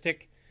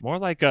realistic. More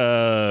like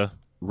a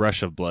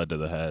rush of blood to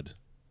the head.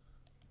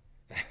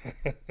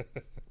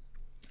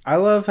 I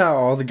love how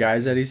all the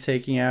guys that he's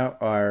taking out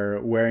are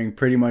wearing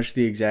pretty much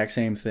the exact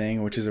same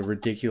thing, which is a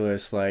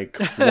ridiculous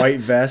white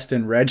vest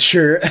and red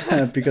shirt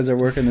because they're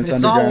working this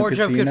underground casino. It's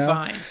all wardrobe could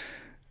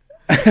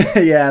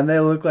find. Yeah, and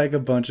they look like a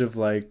bunch of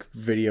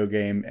video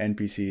game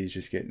NPCs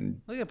just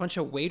getting... Look at a bunch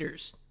of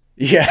waiters.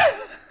 Yeah.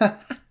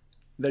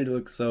 They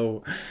look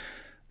so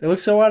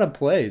out of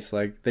place.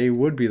 They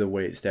would be the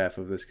wait staff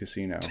of this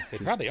casino. They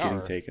probably are.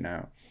 Getting taken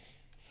out.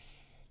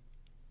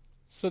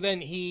 So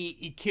then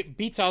he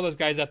beats all those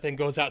guys up, then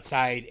goes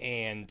outside,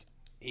 and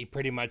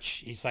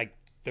he's like,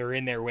 they're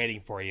in there waiting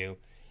for you.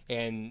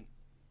 And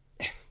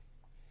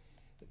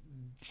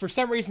for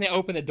some reason, they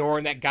open the door,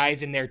 and that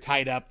guy's in there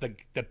tied up,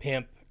 the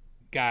pimp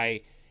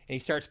guy, and he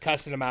starts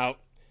cussing him out.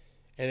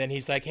 And then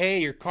he's like, hey,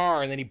 your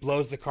car. And then he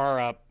blows the car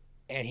up,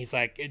 and he's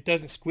like, it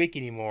doesn't squeak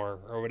anymore,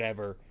 or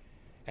whatever.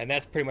 And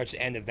that's pretty much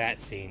the end of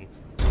that scene.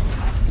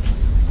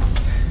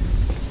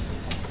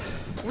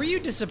 Were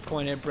you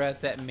disappointed, Brett,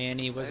 that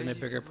Manny wasn't a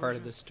bigger part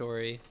of the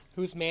story?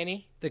 Who's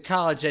Manny? The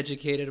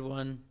college-educated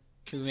one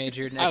who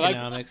majored in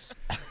economics.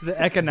 The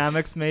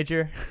economics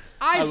major.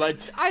 I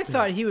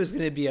thought he was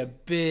going to be a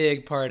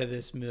big part of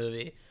this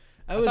movie.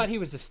 I thought he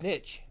was a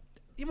snitch.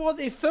 Well,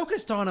 they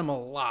focused on him a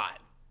lot.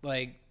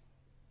 They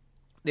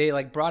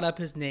brought up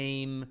his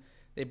name.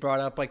 They brought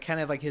up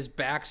his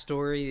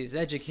backstory. He's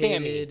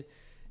educated.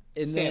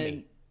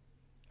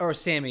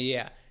 Sammy,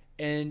 yeah.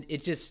 And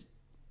it just...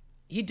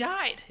 He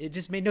died. It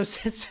just made no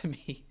sense to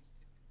me.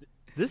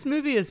 This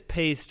movie is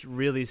paced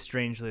really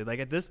strangely. Like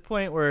at this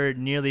point, we're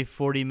nearly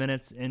 40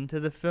 minutes into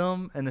the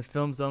film, and the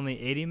film's only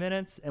 80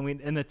 minutes,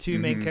 and the two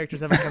main characters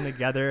haven't come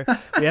together.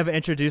 We haven't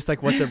introduced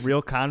like what the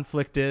real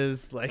conflict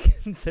is.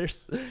 Like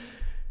there's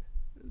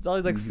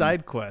always like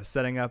side quests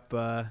setting up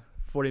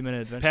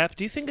 40-minute adventure. Pap,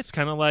 do you think it's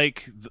kind of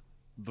like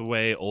the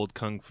way old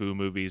kung fu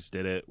movies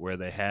did it, where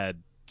they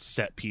had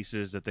set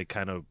pieces that they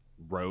kind of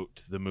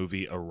wrote the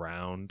movie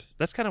around?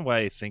 That's kind of why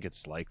I think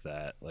it's like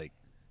that. Like,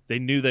 they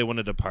knew they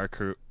wanted to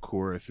parkour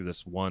through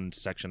this one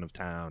section of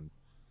town,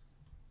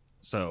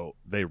 so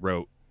they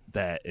wrote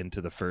that into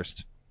the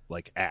first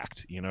like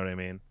act. You know what I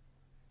mean?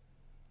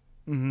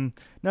 Mm-hmm.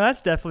 No,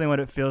 that's definitely what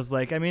it feels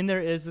like. I mean,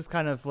 there is this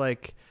kind of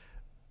like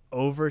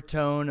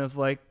overtone of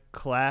like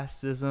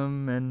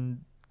classism and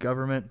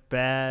government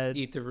bad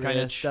Eat the kind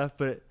of rich stuff,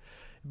 but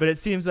it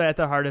seems like at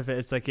the heart of it,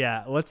 it's like,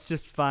 yeah, let's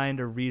just find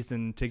a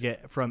reason to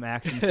get from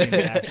action scene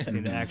to action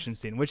scene to action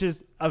scene, which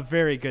is a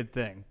very good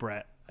thing,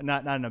 Brett.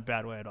 Not in a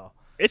bad way at all.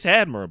 It's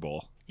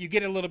admirable. You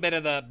get a little bit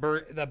of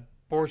the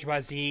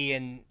bourgeoisie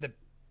and the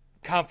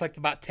conflict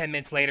about 10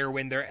 minutes later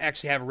when they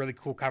actually have a really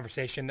cool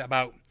conversation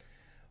about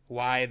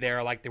why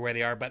they're like the way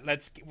they are. But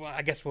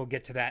I guess we'll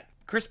get to that.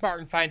 Chris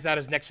Martin finds out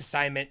his next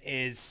assignment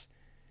is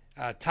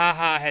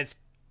Taha has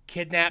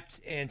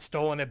kidnapped and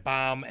stolen a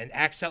bomb and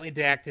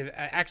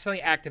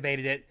accidentally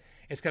activated it.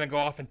 It's going to go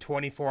off in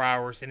 24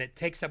 hours, and it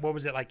takes up, what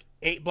was it, like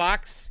 8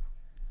 blocks?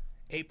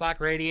 8-block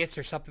radius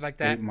or something like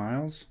that. 8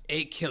 miles?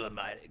 8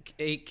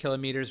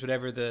 kilometers,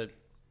 whatever the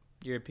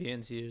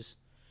Europeans use.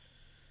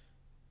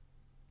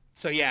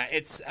 So yeah,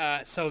 it's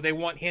so they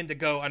want him to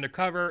go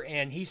undercover,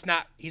 and he's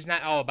not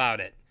all about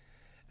it.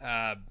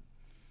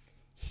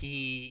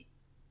 He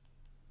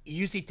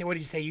usually, what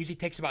did you say? Usually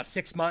takes about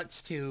 6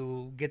 months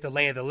to get the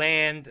lay of the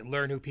land,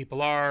 learn who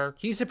people are.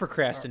 He's a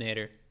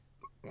procrastinator.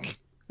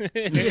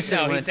 He just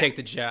doesn't want to take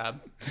the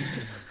job.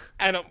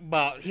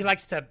 He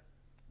likes to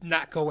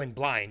not go in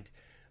blind.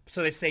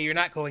 So they say, you're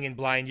not going in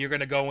blind. You're going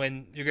to go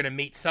in. You're going to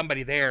meet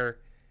somebody there,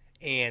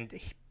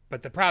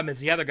 but the problem is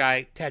the other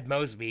guy, Ted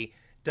Mosby,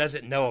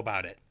 doesn't know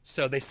about it.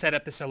 So they set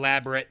up this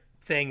elaborate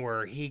thing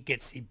where he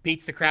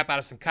beats the crap out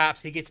of some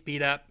cops. He gets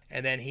beat up,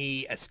 and then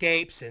he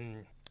escapes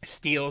and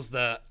steals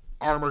the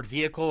armored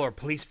vehicle or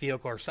police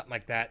vehicle or something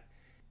like that.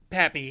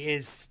 Pappy,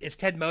 is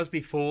Ted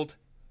Mosby fooled?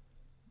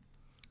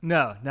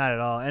 No, not at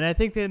all. And I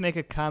think they make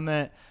a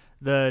comment,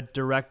 the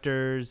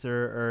directors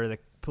or the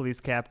police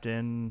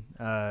captain,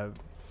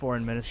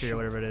 foreign ministry or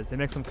whatever it is, they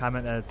make some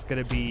comment that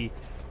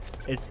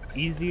it's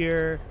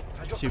easier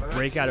to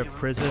break out of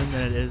prison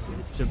than it is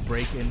to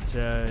break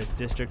into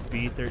District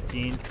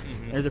B13.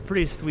 There's a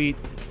pretty sweet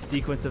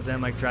sequence of them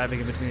like driving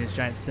in between these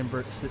giant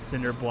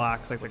cinder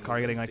blocks, like the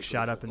car getting like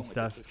shot up and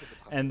stuff.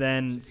 And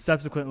then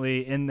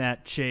subsequently in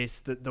that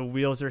chase, the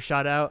wheels are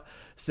shot out.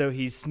 So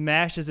he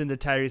smashes into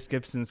Tyrese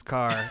Gibson's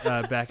car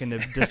back into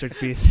District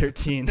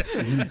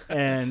B13,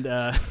 and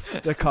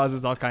that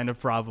causes all kind of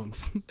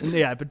problems.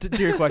 Yeah, but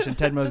to your question,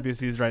 Ted Mosby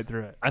sees right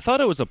through it. I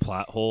thought it was a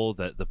plot hole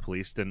that the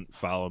police didn't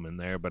follow him in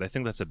there, but I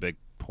think that's a big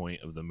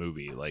point of the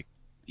movie. Like,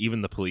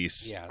 even the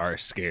police are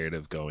scared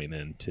of going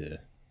into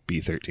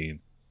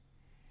B13.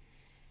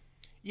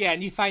 Yeah,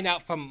 and you find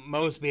out from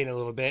Mosby in a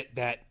little bit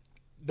that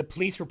the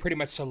police were pretty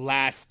much the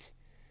last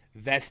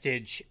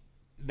vestige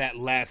that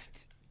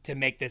left to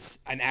make this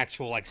an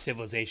actual like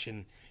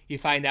civilization. You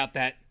find out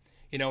that,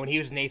 when he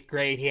was in 8th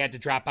grade, he had to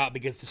drop out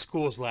because the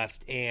schools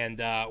left, and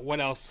what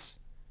else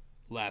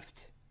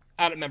left?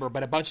 I don't remember,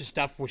 but a bunch of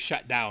stuff was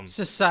shut down.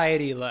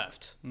 Society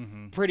left.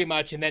 Pretty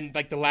much, and then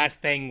like the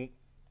last thing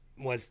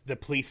was the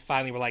police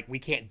finally were like, we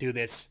can't do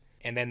this,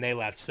 and then they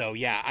left. So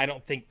yeah, I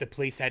don't think the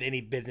police had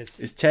any business.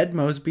 Is Ted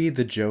Mosby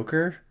the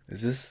Joker?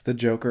 Is this the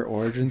Joker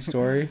origin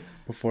story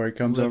before he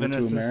comes over to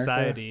America?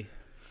 Society.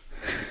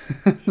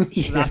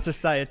 La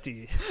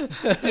society.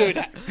 Dude,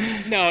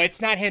 no,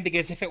 it's not him,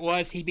 because if it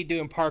was, he'd be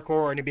doing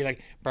parkour and he'd be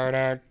like,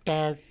 on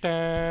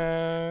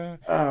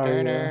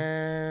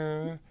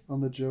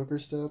the Joker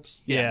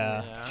steps.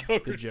 Yeah.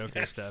 Joker the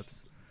Joker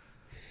steps.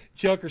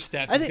 Joker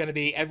steps is gonna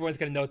be. Everyone's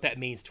gonna know what that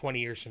means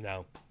 20 years from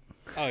now.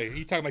 Oh,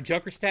 you talking about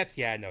Joker steps?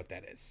 Yeah, I know what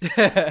that is.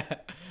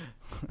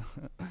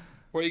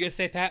 What are you gonna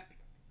say, Pat?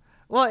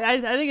 Well, I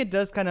think it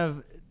does kind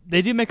of.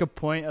 They do make a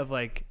point of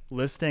like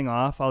listing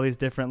off all these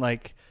different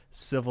like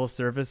civil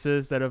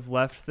services that have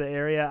left the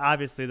area.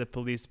 Obviously, the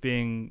police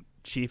being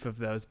chief of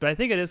those, but I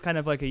think it is kind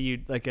of like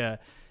an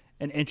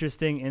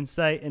interesting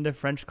insight into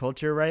French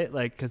culture, right?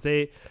 Like, because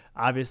they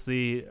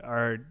obviously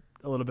are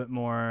a little bit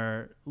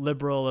more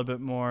liberal, a little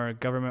bit more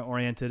government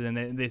oriented,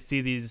 and they see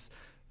these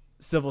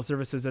civil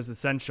services as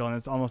essential, and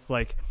it's almost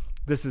like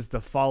this is the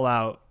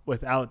fallout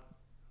without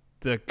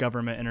the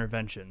government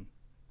intervention.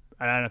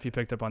 I don't know if you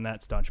picked up on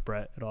that, Staunch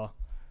Brett, at all.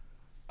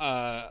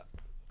 Are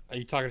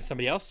you talking to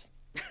somebody else?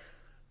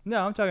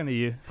 No, I'm talking to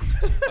you.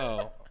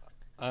 Oh,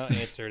 I'll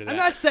answer to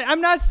that.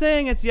 I'm not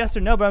saying it's yes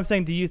or no, but I'm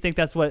saying, do you think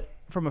that's what,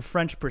 from a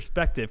French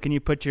perspective, can you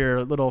put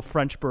your little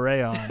French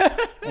beret on?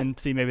 and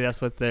see maybe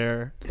that's what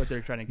they're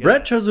trying to get.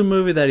 Brett chose a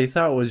movie that he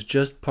thought was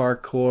just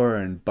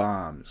parkour and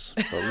bombs.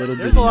 But little did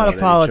There's he a lot know of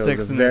that politics he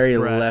chose a in this, very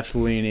Brett.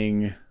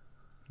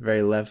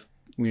 very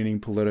left-leaning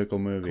political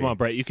movie. Come on,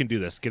 Brett, you can do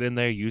this. Get in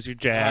there, use your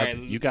jab. All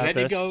right, You got let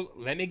this.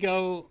 Let me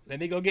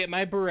go get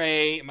my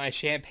beret, my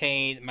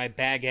champagne, my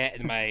baguette,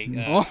 and my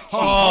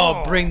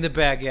Oh, bring the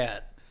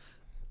baguette.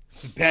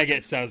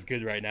 baguette sounds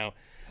good right now.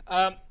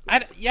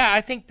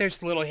 I think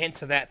there's little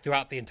hints of that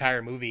throughout the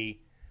entire movie,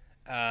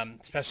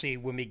 especially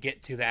when we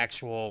get to the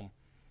actual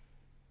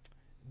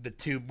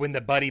when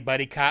the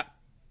buddy cop,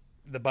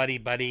 the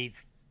buddy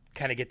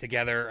kind of get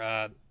together.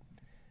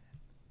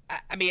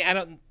 I mean, I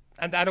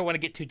don't want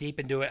to get too deep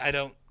into it.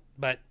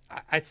 But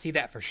I see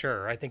that for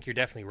sure. I think you're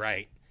definitely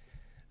right.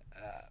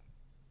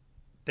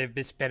 They've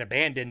just been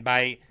abandoned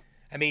by,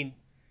 I mean,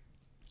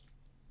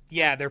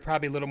 yeah, they're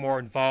probably a little more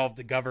involved,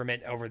 the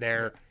government over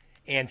there,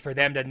 and for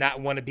them to not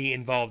want to be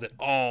involved at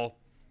all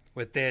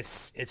with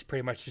this, it's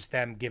pretty much just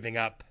them giving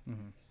up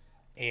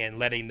and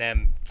letting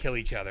them kill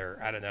each other.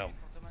 I don't know.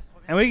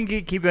 And we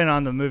can keep going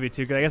on the movie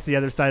too, because I guess the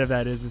other side of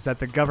that is that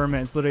the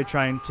government is literally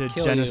trying to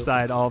Kill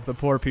genocide all of the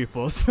poor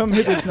people. So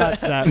maybe it's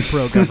not that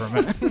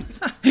pro-government.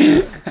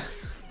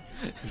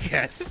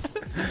 Yes.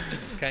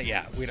 Okay,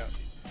 yeah, we don't.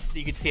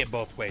 You can see it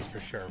both ways for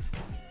sure.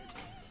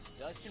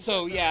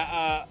 So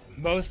yeah,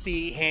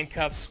 Mosby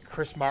handcuffs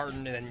Chris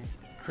Martin, and then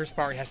Chris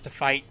Martin has to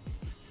fight,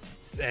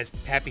 as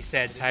Pappy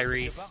said,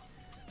 Tyrese,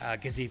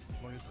 because he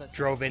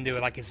drove into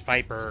like his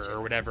Viper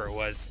or whatever it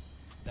was,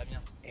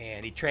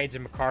 and he trades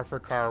him car for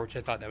car, which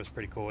I thought that was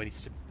pretty cool. He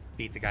used to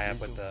beat the guy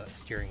up with the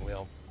steering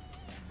wheel.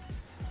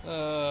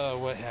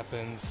 What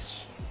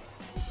happens?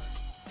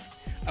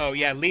 Oh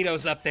yeah,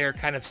 Leto's up there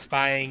kind of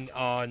spying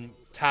on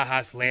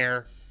Taha's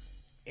lair,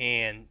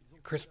 and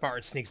Chris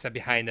Martin sneaks up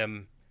behind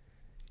him,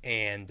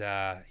 and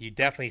you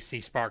definitely see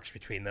sparks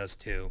between those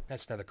two.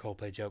 That's another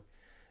Coldplay joke.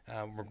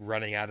 We're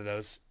running out of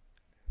those.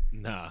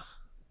 Nah.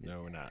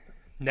 No, we're not.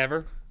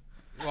 Never?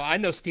 Well, I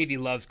know Stevie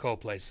loves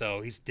Coldplay,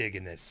 so he's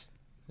digging this.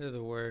 They're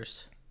the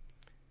worst.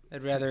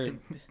 I'd rather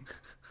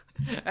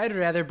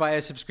buy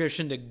a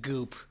subscription to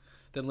Goop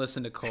than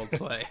listen to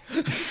Coldplay.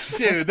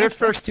 Dude, their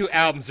first two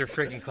albums are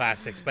freaking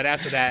classics, but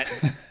after that...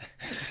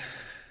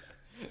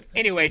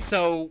 Anyway,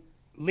 so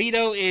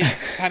Leto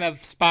is kind of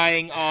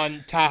spying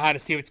on Taha to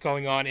see what's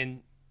going on,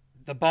 and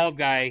the bald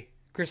guy,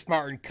 Chris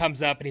Martin,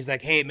 comes up and he's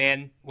like, "Hey,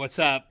 man, what's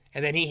up?"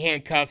 And then he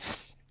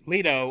handcuffs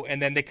Leto,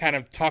 and then they kind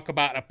of talk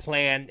about a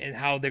plan and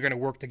how they're going to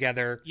work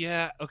together.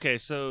 Yeah, okay,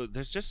 so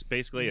there's just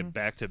basically a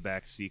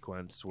back-to-back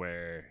sequence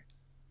where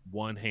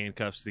one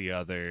handcuffs the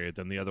other,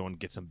 then the other one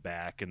gets him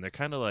back, and they're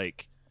kind of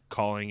like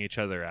calling each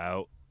other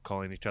out,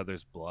 calling each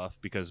other's bluff,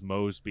 because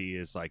Mosby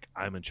is like,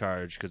 "I'm in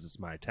charge because it's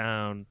my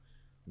town,"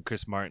 and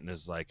Chris Martin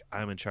is like,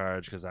 "I'm in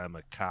charge because I'm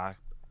a cop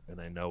and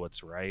I know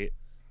what's right."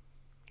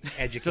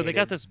 Educated. So they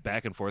got this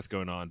back and forth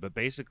going on, but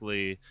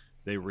basically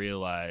they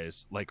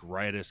realize, like,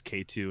 right as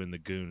K2 and the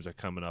goons are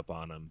coming up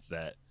on them,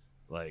 that,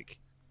 like,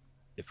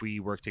 if we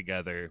work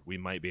together, we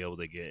might be able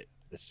to get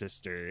the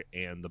sister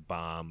and the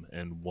bomb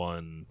in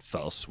one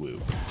fell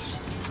swoop.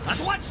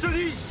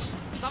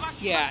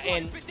 Yeah,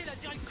 and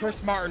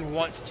Chris Martin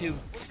wants to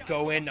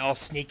go in all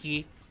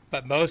sneaky,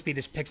 but Mosby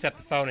just picks up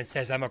the phone and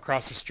says, "I'm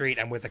across the street.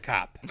 I'm with a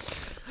cop."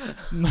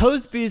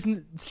 Mosby's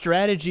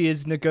strategy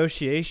is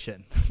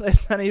negotiation.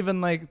 It's not even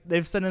like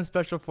they've sent in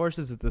special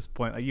forces at this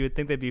point. Like, you would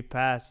think they'd be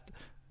past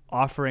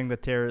offering the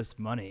terrorists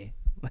money.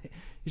 Like,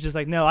 he's just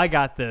like, "No, I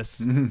got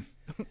this.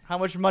 How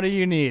much money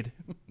you need?"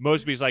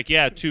 Mosby's like,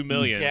 "Yeah, $2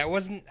 million." Yeah, it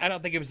wasn't. I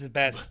don't think it was his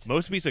best.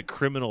 Mosby's a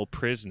criminal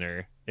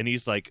prisoner, and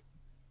he's like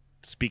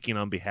speaking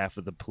on behalf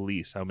of the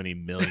police. How many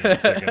millions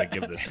they're going to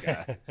give this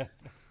guy?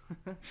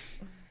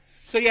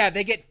 So yeah,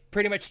 they get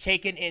pretty much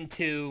taken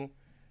into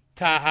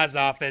Taha's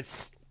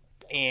office,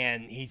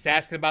 and he's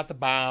asking about the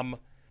bomb.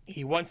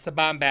 He wants the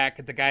bomb back,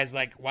 and the guy's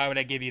like, "Why would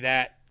I give you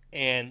that?"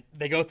 And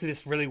they go through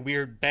this really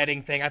weird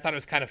betting thing. I thought it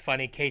was kind of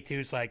funny.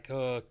 K2's like,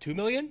 $2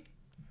 million?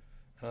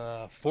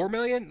 $4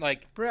 million?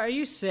 Like, Bro, are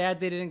you sad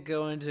they didn't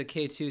go into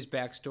K2's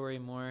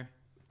backstory more?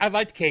 I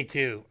liked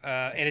K2,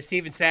 and it's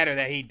even sadder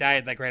that he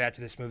died like right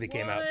after this movie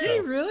came out. Did So he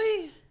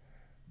really?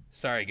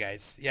 sorry,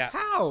 guys. Yeah,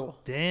 How?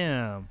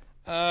 Damn.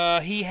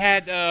 he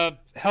had a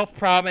health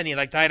problem, and he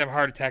like died of a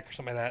heart attack or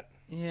something like that.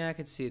 Yeah, I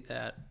could see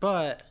that.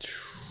 But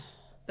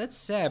that's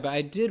sad. But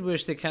I did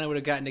wish they kind of would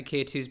have gotten to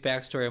K2's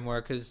backstory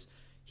more, because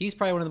he's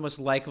probably one of the most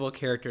likable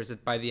characters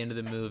by the end of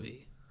the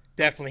movie.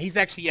 Definitely. He's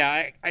actually,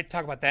 yeah, I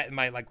talk about that in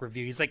my like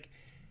review.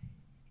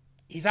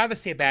 He's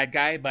obviously a bad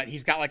guy, but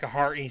he's got like a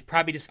heart, and he's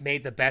probably just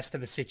made the best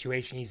of the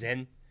situation he's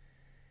in.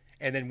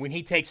 And then when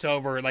he takes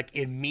over, like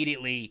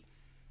immediately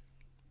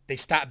they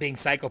stop being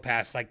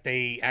psychopaths. Like,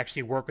 they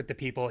actually work with the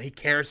people. He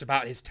cares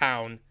about his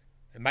town.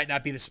 It might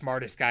not be the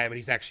smartest guy, but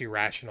he's actually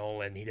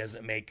rational, and he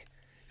doesn't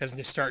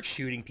just start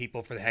shooting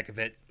people for the heck of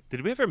it.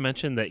 Did we ever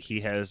mention that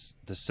he has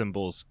the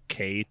symbols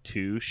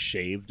K2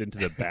 shaved into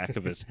the back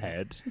of his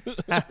head?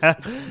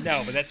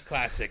 No, but that's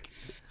classic.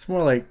 It's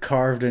more like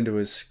carved into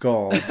his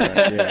skull,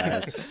 but yeah,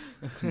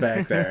 it's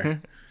back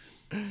there.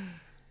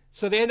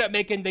 So they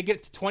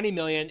get to 20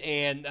 million,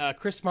 and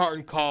Chris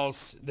Martin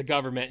calls the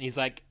government, and he's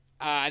like,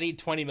 I need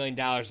 $20 million.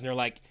 And they're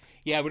like,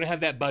 yeah, we don't have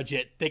that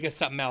budget. Think of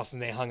something else.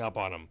 And they hung up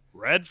on him.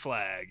 Red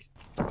flag.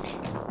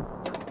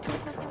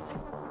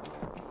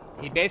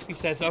 He basically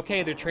says,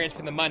 okay, they're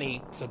transferring the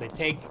money. So they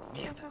take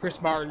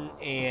Chris Martin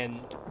and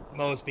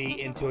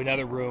Mosby into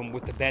another room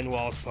with the Ben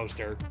Wallace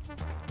poster.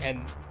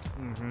 And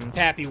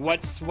Pappy,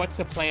 what's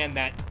the plan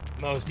that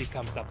Mosby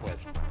comes up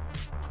with?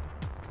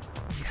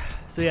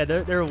 So yeah,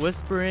 they're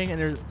whispering,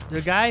 and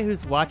the guy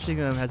who's watching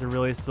them has a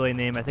really silly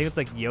name. I think it's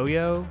like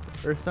Yo-Yo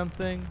or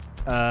something.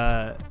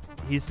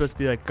 He's supposed to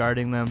be like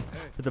guarding them,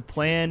 but the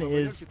plan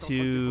is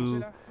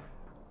to.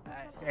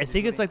 I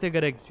think it's like they're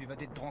gonna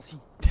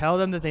tell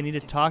them that they need to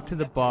talk to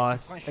the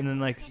boss, and then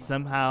like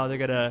somehow they're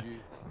gonna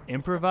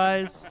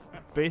improvise,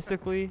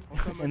 basically,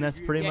 and that's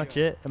pretty much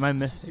it. Am I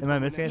missing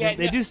anything? Yeah,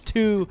 They do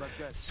 2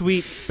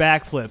 sweet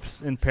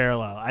backflips in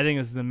parallel. I think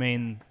is the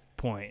main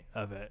point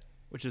of it,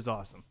 which is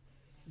awesome.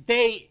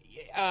 They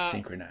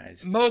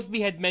Synchronized.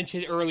 Mosby had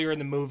mentioned earlier in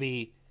the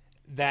movie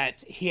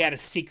that he had a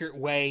secret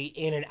way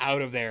in and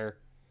out of there,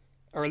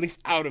 or at least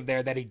out of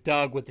there, that he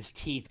dug with his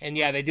teeth. And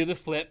yeah, they do the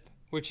flip,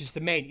 which is the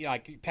main,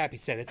 like Pappy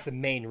said, it's the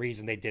main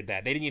reason they did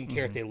that. They didn't even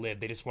care if they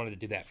lived; they just wanted to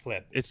do that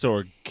flip. It's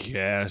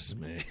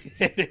orgasmic.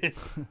 It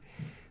is.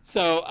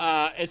 So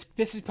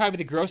this is probably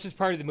the grossest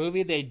part of the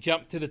movie. They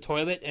jump through the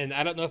toilet, and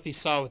I don't know if you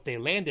saw what they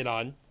landed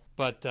on,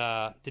 but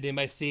did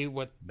anybody see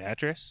what?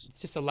 Mattress?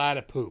 It's just a lot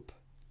of poop.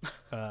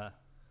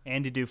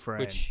 Andy Dufresne.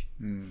 Which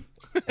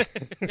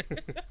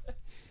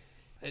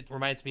it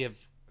reminds me of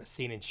a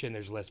scene in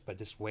Schindler's List, but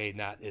this way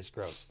not as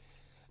gross.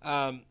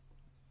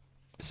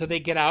 So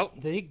they get out.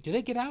 Do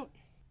they get out?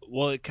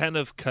 Well, it kind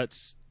of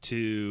cuts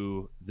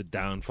to the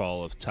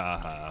downfall of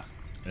Taha,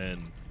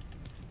 and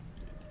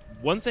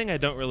one thing I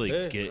don't really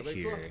get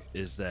here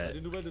is that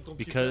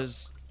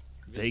because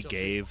they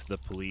gave the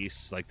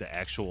police like the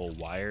actual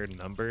wire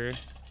number,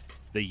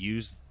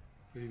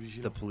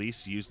 the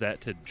police use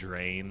that to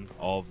drain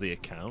all of the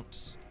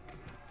accounts.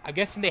 I'm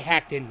guessing they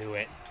hacked into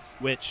it.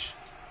 Which,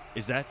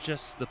 is that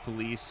just the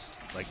police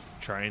like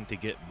trying to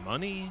get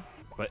money?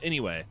 But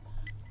anyway,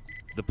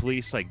 the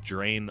police like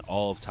drain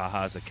all of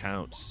Taha's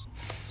accounts.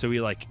 So he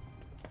like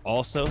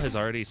also has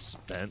already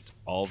spent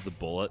all of the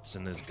bullets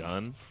in his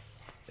gun.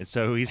 And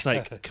so he's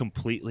like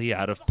completely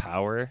out of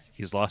power.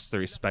 He's lost the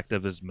respect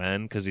of his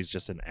men because he's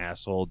just an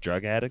asshole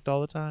drug addict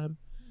all the time.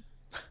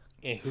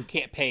 And who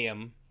can't pay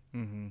him.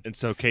 And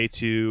so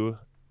K2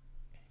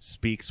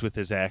 speaks with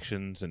his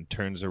actions and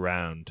turns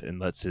around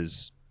and lets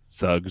his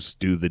thugs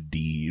do the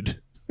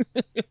deed.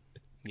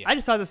 Yeah. I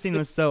just thought the scene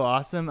was so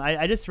awesome.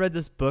 I just read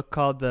this book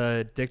called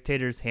The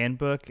Dictator's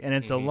Handbook, and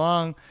it's a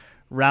long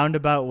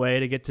roundabout way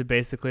to get to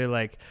basically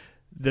like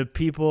the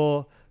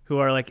people who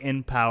are like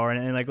in power,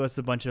 and like lists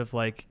a bunch of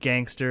like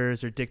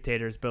gangsters or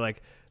dictators, but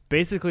like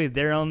basically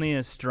they're only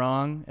as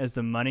strong as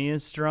the money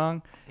is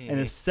strong. And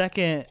the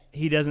second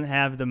he doesn't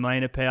have the money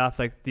to pay off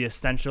like the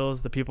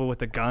essentials, the people with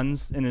the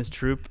guns in his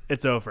troop,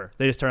 it's over.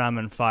 They just turn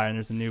on fire, and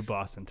there's a new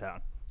boss in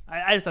town.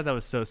 I just thought that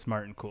was so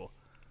smart and cool.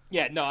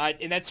 Yeah, no,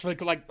 and that's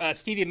like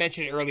Stevie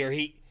mentioned earlier.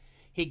 He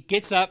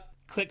gets up,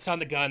 clicks on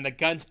the gun. The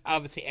gun's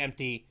obviously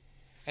empty,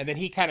 and then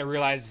he kind of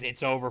realizes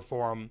it's over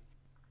for him.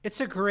 It's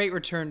a great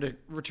return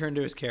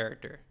to his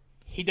character.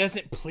 He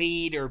doesn't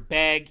plead or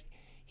beg.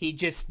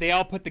 They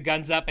all put the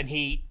guns up, and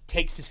he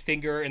takes his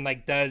finger and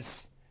like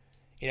does,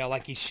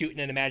 like he's shooting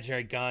an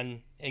imaginary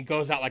gun, and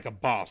goes out like a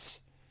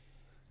boss,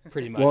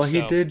 pretty much. Well,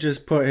 he did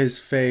just put his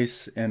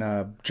face in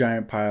a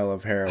giant pile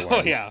of heroin.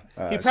 Oh yeah,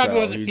 he probably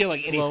wasn't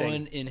feeling anything.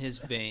 Flowing in his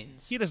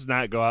veins. He does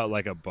not go out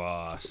like a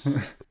boss.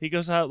 He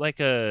goes out like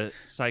a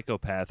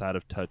psychopath out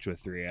of touch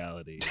with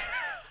reality.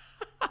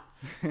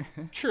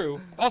 True.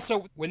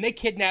 Also, when they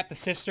kidnapped the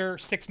sister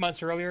 6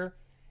 months earlier,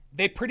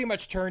 they pretty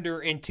much turned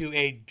her into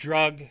a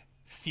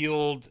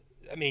drug-fueled.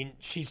 I mean,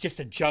 she's just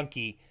a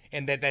junkie,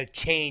 and they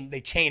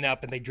chain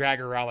up and they drag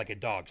her around like a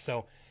dog.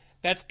 So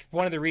that's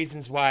one of the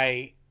reasons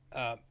why.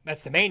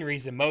 That's the main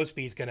reason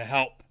Mosby is going to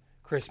help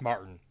Chris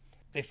Martin.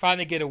 They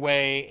finally get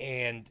away,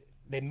 and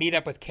they meet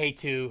up with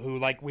K2, who,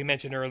 like we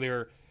mentioned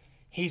earlier,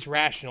 he's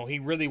rational. He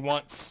really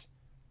wants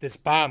this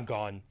bomb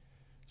gone.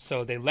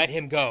 So they let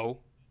him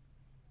go.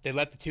 They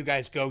let the 2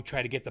 guys go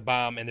try to get the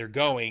bomb, and they're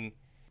going.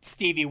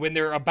 Stevie, when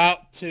they're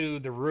about to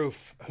the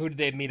roof, who did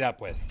they meet up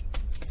with?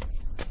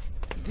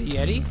 The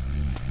Yeti?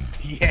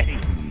 The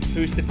Yeti,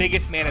 who's the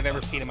biggest man I've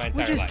ever seen in my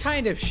entire life. Which is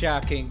kind of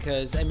shocking,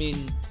 because, I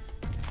mean...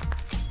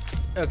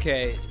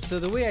 Okay, so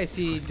the way I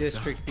see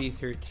District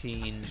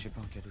B13,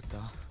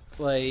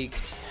 like,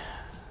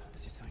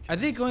 are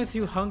they going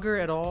through hunger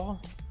at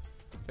all?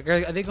 Like,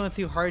 are they going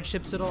through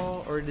hardships at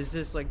all? Or does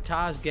this, like,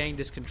 Taha's gang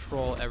just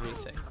control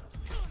everything?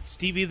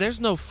 Stevie, there's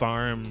no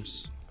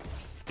farms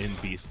in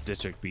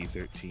District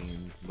B13.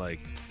 Like,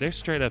 they're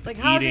straight up Like,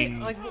 how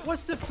eating. like,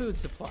 what's the food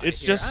supply? It's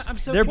here? just- I'm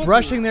so They're confused,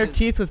 brushing their 'cause-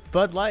 teeth with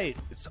Bud Light.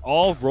 It's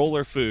all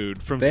roller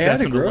food from They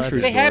had a 7-Eleven.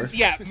 grocery They store. have,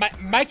 yeah,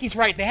 Mikey's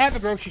right. They have a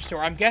grocery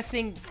store. I'm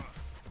guessing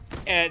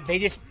they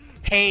just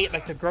pay,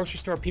 like the grocery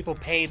store people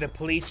pay the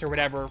police or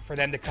whatever for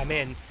them to come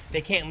in.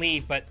 They can't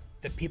leave, but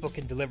the people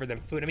can deliver them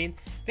food. I mean,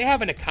 they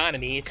have an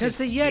economy. Because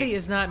the Yeti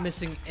is not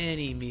missing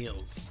any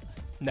meals.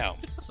 No.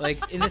 Like,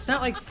 and it's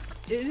not like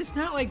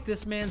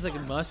this man's like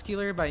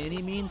muscular by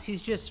any means.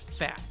 He's just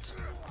fat.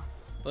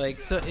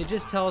 Like, so it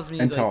just tells me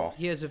And like tall.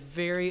 he has a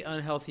very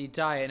unhealthy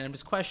diet, and I'm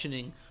just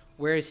questioning,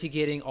 where is he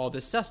getting all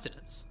this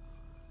sustenance?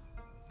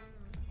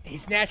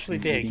 He's naturally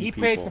big. eating He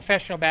played people.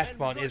 professional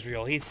basketball in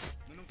Israel. He's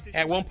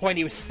at one point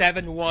he was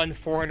 7'1",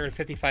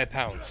 455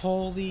 pounds.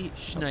 Holy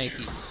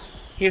shnikes.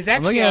 He was I'm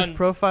actually looking at his on.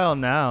 profile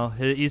now.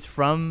 He's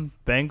from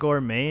Bangor,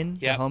 Maine,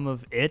 Yep. the home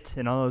of It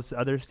and all those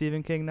other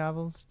Stephen King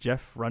novels.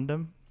 Jeff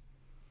Rundum.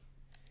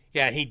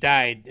 Yeah, he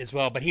died as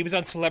well, but he was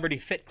on Celebrity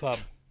Fit Club.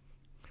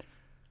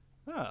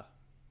 Oh.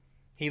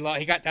 He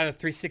got down to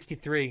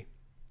 363.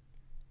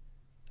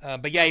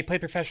 But yeah, he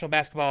played professional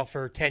basketball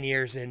for 10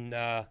 years in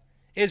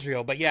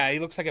Israel. But yeah, he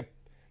looks like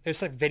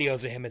there's like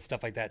videos of him and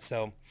stuff like that.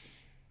 So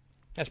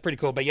that's pretty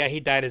cool. But yeah, he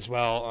died as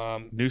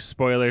well. New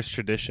spoilers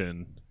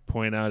tradition.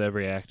 Point out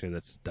every actor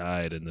that's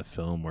died in the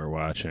film we're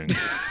watching.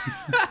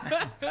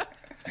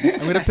 I'm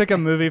going to pick a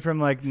movie from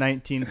like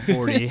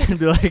 1940 and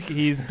be like,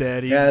 he's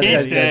dead. He's Yeah, dead.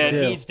 He's Yeah, dead.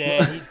 yeah. He's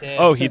dead. He's dead.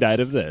 Oh, he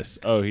died of this.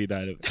 Oh, he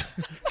died of.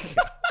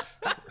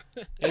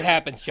 It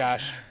happens,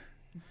 Josh.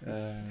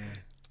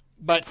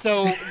 But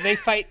so they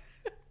fight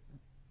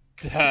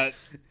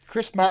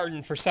Chris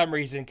Martin for some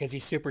reason because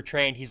he's super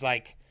trained. He's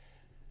like,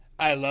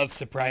 I love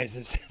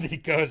surprises. He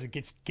goes and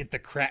get the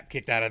crap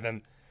kicked out of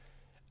him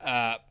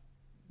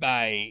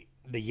by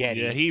the Yeti.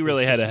 Yeah, he who's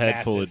really had just a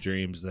head full of massive.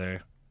 dreams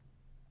there.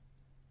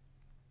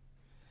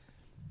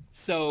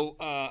 So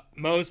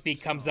Mosby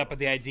comes up with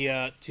the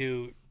idea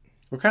to,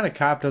 What kind of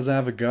cop doesn't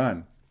have a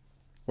gun?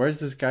 Where's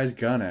this guy's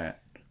gun at?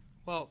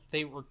 well,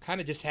 they were kind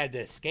of just had to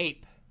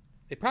escape.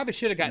 They probably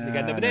should have gotten the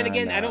gun, No, but then no,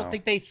 again, I no. don't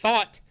think they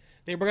thought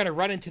they were going to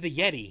run into the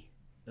Yeti.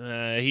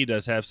 He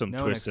does have some No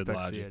one twisted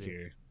expects the logic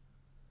Yeti.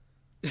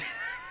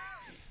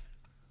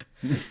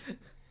 here.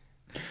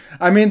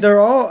 I mean, they're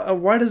all.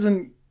 Why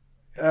doesn't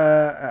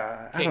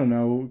I don't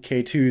know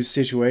K2's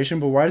situation,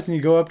 but why doesn't he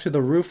go up to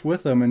the roof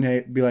with them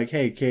and be like,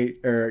 "Hey, K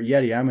or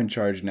Yeti, I'm in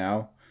charge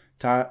now.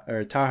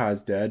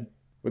 Taha's dead.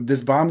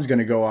 This bomb's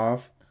gonna go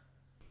off."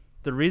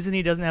 The reason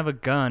he doesn't have a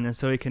gun is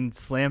so he can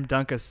slam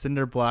dunk a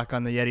cinder block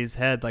on the Yeti's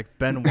head like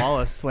Ben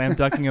Wallace slam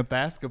dunking a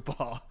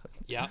basketball.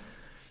 Yeah,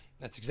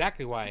 that's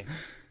exactly why.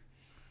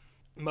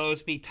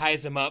 Mosby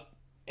ties him up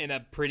in a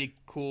pretty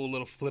cool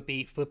little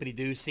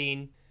flippity-doo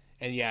scene.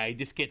 And yeah, he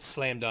just gets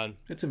slammed on.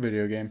 It's a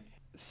video game.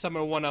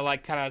 Someone want to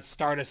like kind of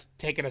start us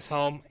taking us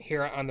home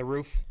here on the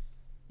roof?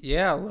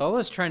 Yeah,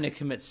 Lola's trying to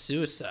commit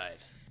suicide.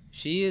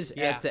 She is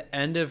Yeah. at the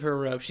end of her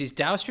rope. She's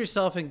doused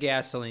herself in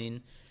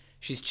gasoline.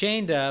 She's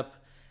chained up.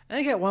 I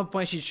think at one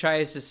point she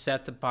tries to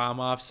set the bomb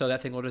off so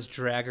that thing will just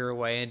drag her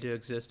away into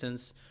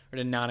existence or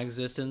to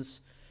non-existence.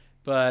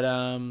 But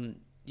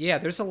yeah,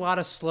 there's a lot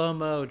of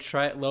slow-mo.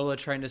 Lola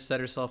trying to set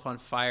herself on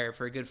fire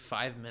for a good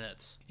 5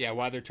 minutes. Yeah,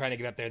 while they're trying to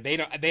get up there,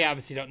 they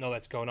obviously don't know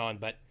that's going on,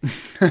 but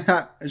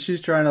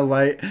She's trying to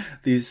light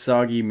these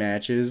soggy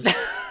matches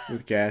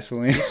with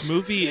gasoline. This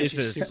movie Yeah, is she's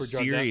a super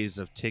drugged up. series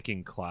of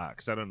ticking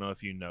clocks. I don't know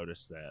if you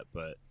noticed that,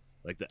 but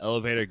like the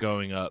elevator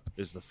going up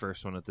is the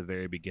first one at the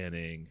very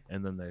beginning,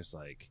 and then there's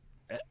like,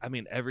 I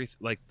mean,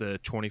 like the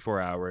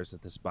 24 hours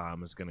that this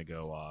bomb is going to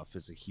go off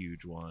is a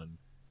huge one,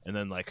 and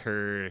then like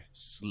her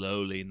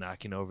slowly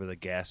knocking over the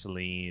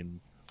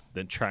gasoline,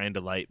 then trying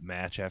to light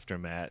match after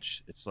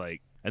match. It's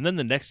like, and then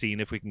the next scene,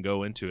 if we can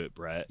go into it,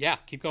 Brett. yeah,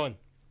 keep going.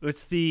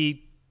 It's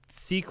the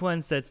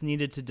sequence that's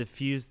needed to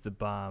defuse the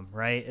bomb,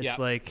 right? It's Yeah.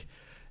 like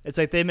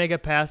they make a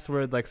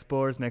password, like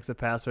Spores makes a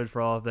password for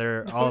all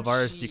of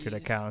our secret jeez.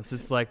 accounts.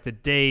 It's like the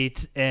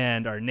date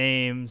and our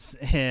names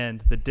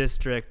and the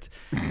district.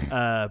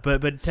 But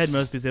Ted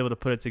Mosby's able to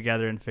put it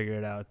together and figure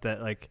it out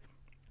that like,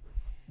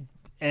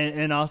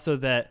 and also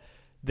that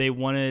they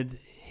wanted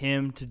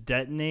him to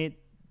detonate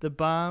the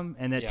bomb,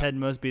 and that Yeah. Ted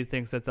Mosby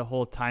thinks that the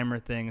whole timer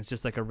thing is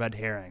just like a red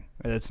herring.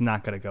 It's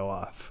not going to go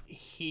off.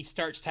 He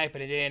starts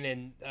typing it in,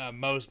 and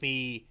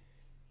Mosby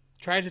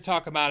tries to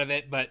talk him out of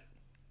it, but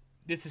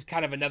this is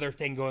kind of another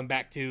thing going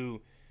back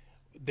to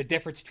the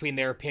difference between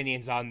their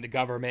opinions on the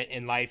government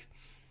and life.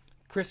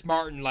 Chris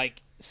Martin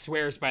like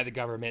swears by the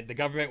government. The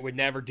government would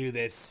never do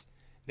this.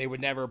 They would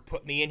never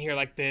put me in here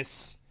like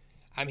this.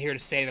 I'm here to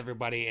save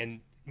everybody.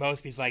 And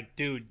Mosby's like,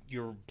 dude,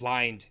 you're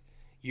blind.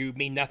 You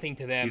mean nothing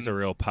to them. He's a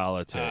real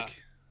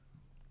politic.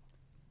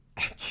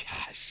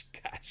 Gosh,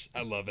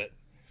 I love it.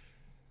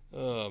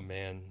 Oh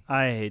man.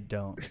 I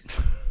don't.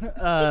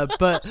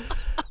 But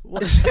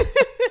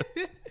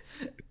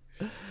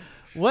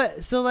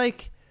what? So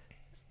like,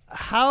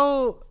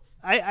 how?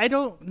 I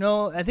don't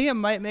know. I think it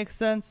might make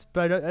sense,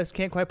 but I just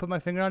can't quite put my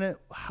finger on it.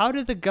 How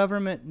did the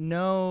government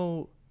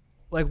know?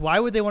 Like, why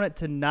would they want it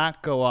to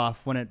not go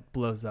off when it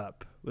blows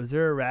up? Was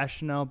there a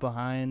rationale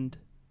behind?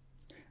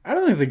 I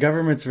don't think the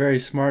government's very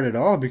smart at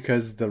all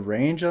because the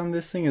range on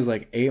this thing is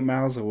like 8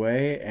 miles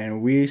away,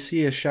 and we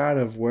see a shot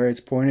of where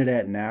it's pointed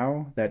at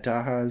now that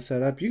Taha has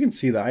set up. You can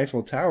see the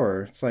Eiffel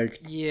Tower. It's like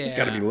it's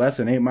got to be less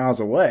than 8 miles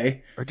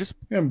away. Or just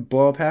you're gonna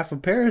blow up half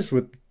of Paris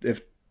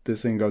if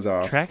this thing goes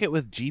off. track it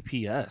with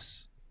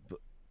GPS.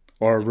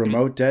 Or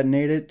remote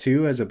detonate it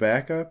too as a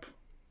backup.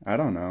 I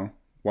don't know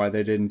why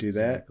they didn't do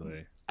that.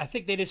 Exactly. I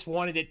think they just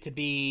wanted it to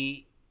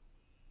be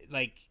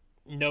like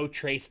no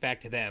trace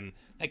back to them.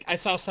 Like I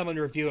saw someone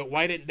review it.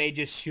 Why didn't they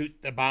just shoot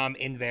the bomb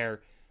in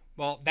there?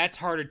 Well, that's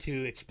harder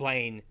to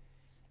explain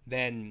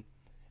than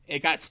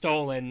it got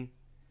stolen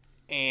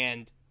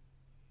and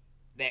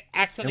they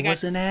accidentally It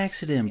was an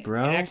accident,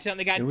 bro. It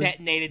accidentally got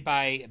detonated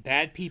by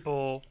bad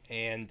people,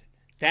 and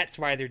that's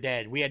why they're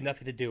dead. We had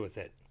nothing to do with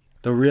it.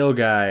 The real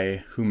guy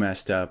who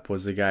messed up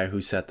was the guy who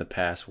set the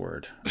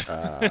password.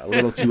 A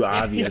little too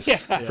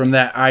obvious from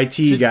that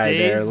IT guy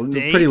there.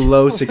 Today's Pretty date.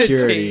 low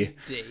security.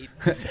 Today's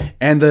date.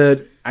 And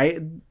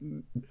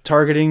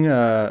targeting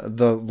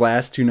the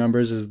last two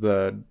numbers is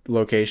the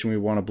location we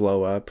want to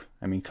blow up.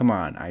 I mean, come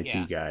on,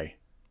 IT guy.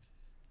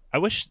 I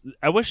wish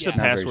the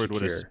password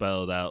would have secure.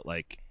 spelled out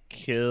like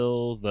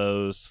kill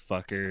those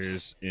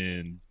fuckers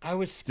in I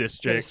was going to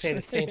districts. say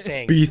the same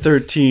thing.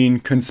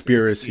 B13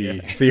 conspiracy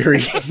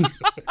theory.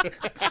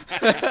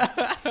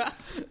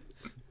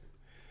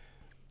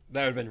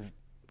 That would have been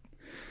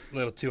a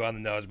little too on the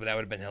nose, but that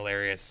would have been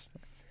hilarious.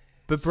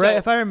 But Brett, So-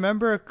 if I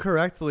remember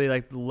correctly,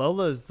 like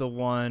Lola's the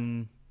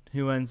one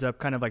who ends up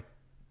kind of like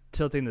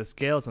tilting the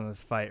scales on this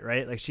fight,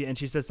 right? Like she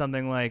says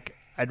something like,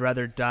 "I'd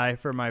rather die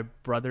for my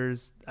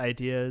brother's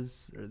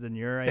ideas than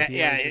your ideas."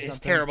 Yeah, or it's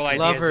something. terrible ideas.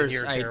 Lovers' and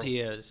you're terrible.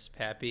 ideas,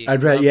 Pappy.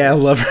 I'd rather,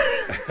 love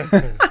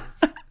her.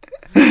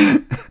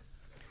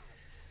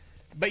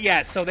 But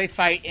yeah, so they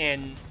fight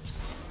and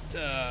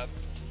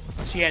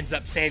she ends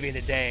up saving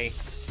the day,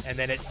 and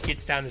then it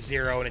gets down to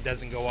 0 and it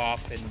doesn't go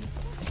off, and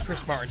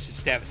Chris Martin's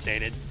just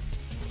devastated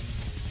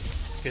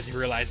because he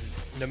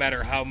realizes no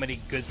matter how many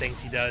good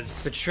things he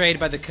does, Betrayed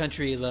by the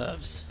country he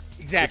loves.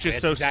 exactly, Which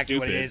is that's so exactly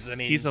stupid. what it is. I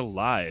mean, He's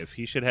alive.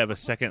 He should have a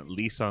second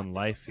lease on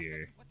life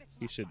here.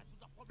 He should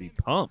be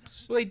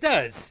pumped. well, he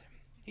does.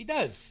 He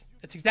does.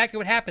 That's exactly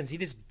what happens. He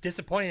just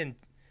disappointed in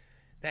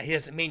that he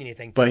doesn't mean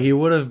anything to But him. he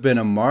would have been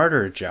a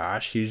martyr,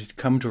 Josh. He's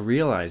come to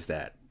realize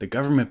that. The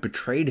government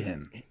betrayed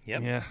him.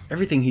 Yep. Yeah.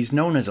 Everything he's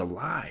known is a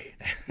lie.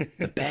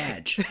 The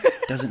badge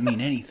doesn't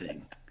mean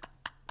anything.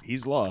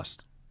 He's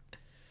lost.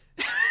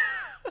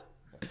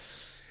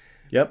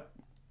 Yep.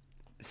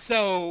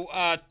 So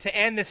to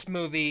end this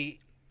movie,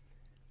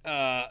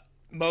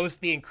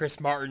 Mosby and Chris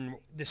Martin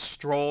just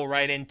stroll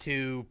right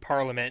into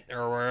Parliament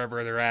or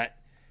wherever they're at,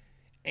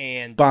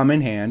 and Bomb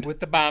in hand. with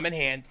the bomb in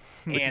hand,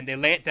 and they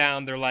lay it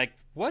down. They're like,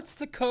 "What's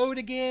the code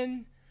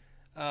again?"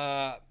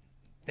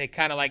 They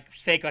kind of like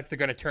fake like they're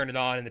gonna turn it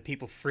on, and the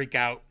people freak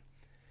out.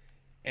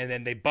 And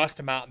then they bust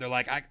them out, and they're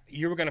like,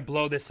 "You were gonna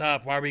blow this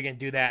up. Why were you gonna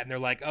do that?" And they're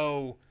like,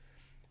 "Oh,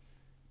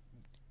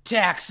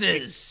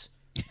 Taxes.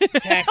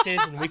 taxes,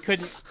 and we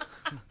couldn't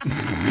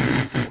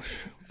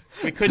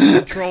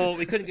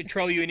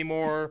control you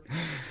anymore.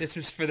 This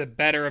was for the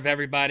better of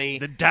everybody."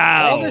 The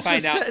Dow. All this find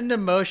was out- set into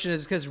motion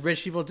is because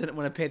rich people didn't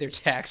want to pay their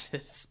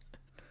taxes.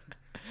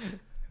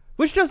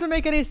 Which doesn't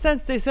make any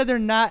sense. They said they're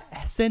not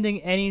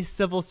sending any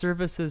civil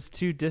services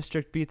to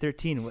District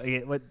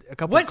B13. What a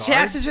couple What guards?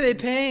 taxes are they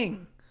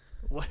paying?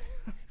 What?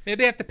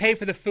 Maybe they have to pay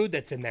for the food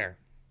that's in there.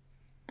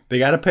 They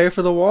got to pay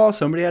for the wall.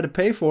 Somebody had to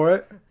pay for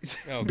it.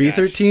 Oh,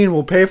 B13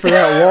 will pay for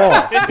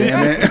that wall.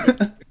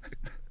 Damn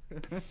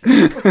it.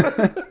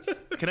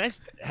 Can I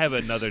have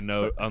another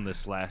note on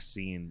this last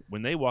scene?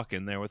 When they walk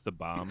in there with the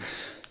bomb,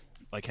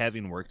 like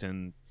having worked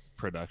in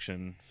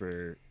production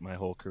for my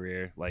whole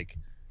career, like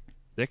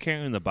they're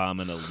carrying the bomb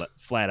in a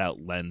flat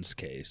out lens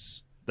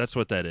case. That's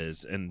what that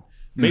is. And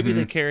maybe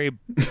they carry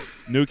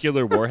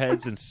nuclear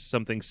warheads and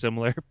something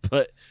similar,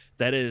 but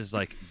that is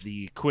like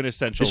the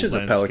quintessential It's just a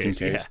lens Pelican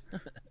case.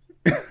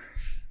 Yeah.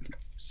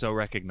 So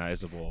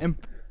recognizable.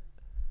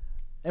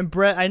 And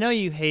Brett, I know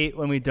you hate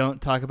when we don't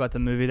talk about the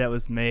movie that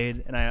was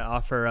made, and I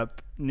offer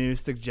up new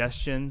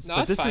suggestions. No,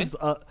 but that's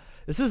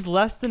this is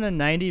less than a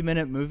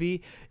 90-minute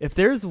movie. If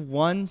there's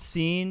one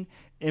scene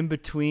in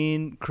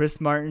between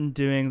Chris Martin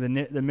doing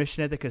the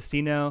mission at the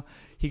casino,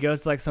 he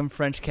goes to like some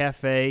French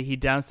cafe, he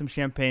downs some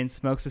champagne,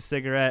 smokes a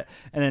cigarette,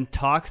 and then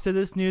talks to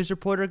this news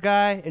reporter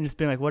guy and just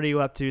being like, "What are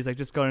you up to?" He's like,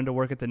 "Just going to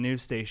work at the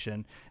news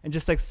station," and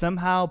just like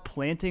somehow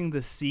planting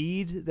the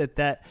seed that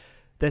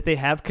they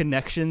have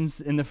connections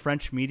in the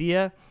French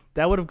media.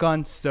 That would have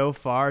gone so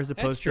far, as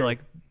opposed to like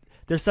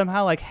they're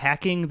somehow like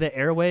hacking the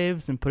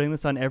airwaves and putting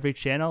this on every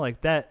channel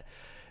like that.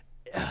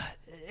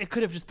 It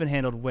could have just been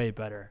handled way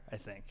better, I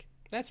think.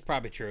 That's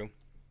probably true.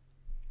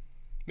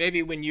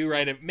 Maybe when you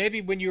write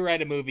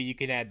a movie, you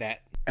can add that.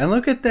 And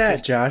look at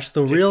that, Josh.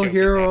 The real joking,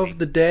 hero Patty. of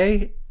the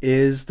day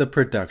is the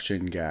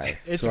production guy.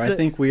 It's I the-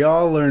 think we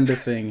all learned a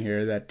thing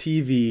here that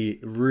TV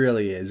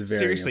really is very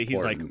Seriously,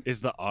 important. he's like,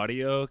 "Is the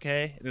audio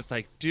okay?" And it's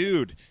like,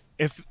 dude,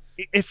 if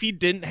if he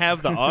didn't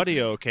have the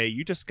audio, okay,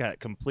 you just got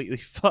completely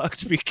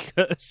fucked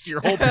because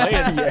your whole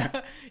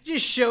plan.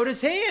 Just showed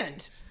his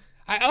hand.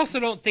 I also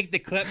don't think the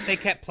clip they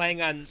kept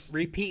playing on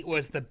repeat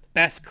was the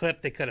best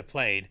clip they could have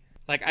played.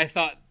 Like, I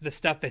thought the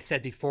stuff they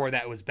said before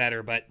that was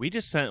better, but... We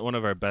just sent one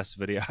of our best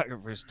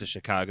videographers to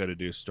Chicago to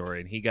do a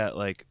story, and he got,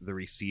 like, the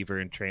receiver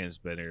and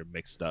transmitter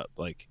mixed up.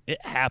 Like,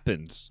 it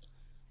happens.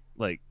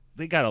 Like,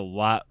 they got a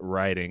lot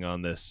riding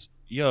on this.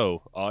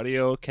 Yo,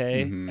 audio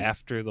okay?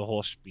 After the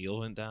whole spiel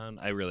went down,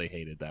 I really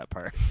hated that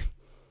part.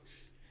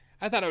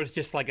 I thought it was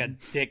just like a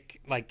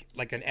dick, like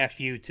an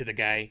FU to the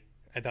guy.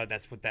 I thought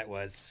that's what that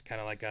was. Kind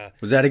of like a...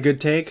 Was that a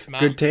good take?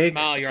 Good take?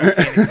 Smile, you're on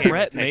camera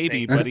Brett,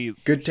 maybe, thing. but he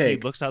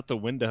take. looks out the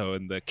window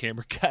and the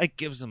camera guy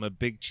gives him a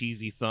big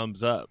cheesy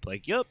thumbs up.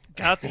 Like, yep,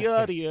 got the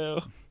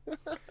audio.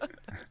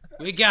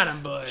 We got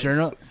him, boys.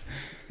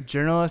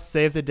 Journalists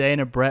saved the day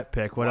in a Brett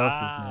pick. What else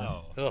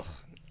is new? Ugh.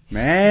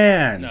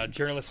 Man. No,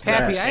 journalists Pappy,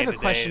 never I save have a the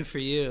question day. for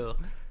you.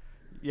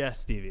 Yes,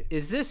 Stevie.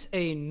 Is this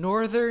a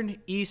northern,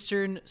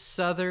 eastern,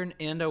 southern,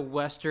 and a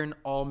western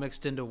all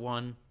mixed into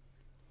one?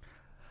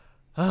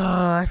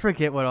 I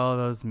forget what all of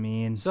those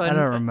mean. So I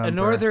don't remember. A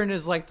northern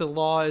is like the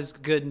law is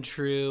good and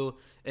true.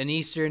 An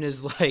eastern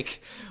is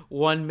like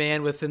one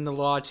man within the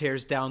law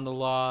tears down the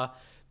law.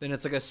 Then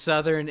it's like a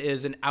southern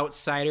is an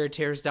outsider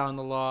tears down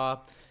the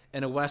law.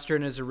 And a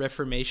western is a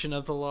reformation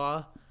of the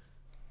law.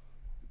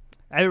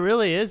 It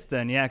really is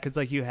then, yeah, because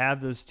like you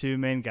have those two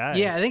main guys.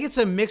 Yeah, I think it's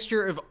a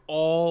mixture of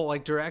all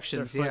like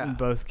directions. They're in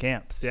both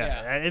camps. Yeah.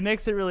 Yeah. It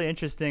makes it really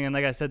interesting. And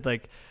like I said,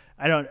 like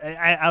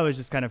I was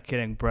just kind of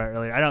kidding Brett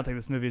earlier. I don't think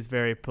this movie is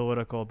very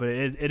political, but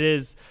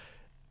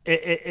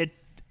it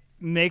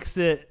makes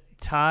it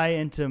tie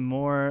into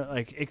more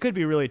like it could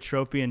be really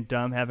tropey and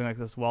dumb having like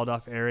this walled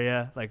off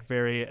area, like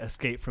very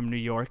Escape from New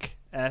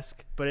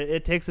York-esque, but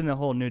it takes it in a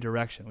whole new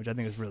direction, which I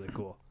think is really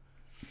cool.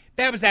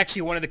 That was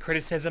actually one of the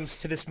criticisms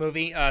to this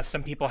movie.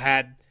 Some people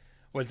had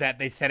was that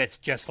they said it's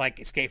just like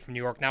Escape from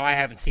New York. Now I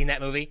haven't seen that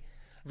movie.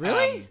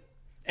 Really?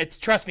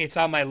 Trust me, it's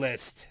on my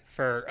list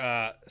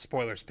for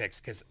spoilers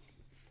picks because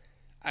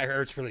I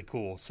heard it's really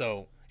cool.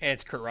 So, and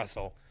it's Kurt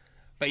Russell,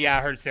 but yeah,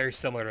 I heard it's very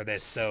similar to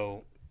this.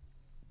 So,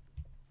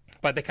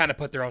 but they kind of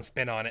put their own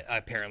spin on it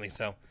apparently.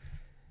 So,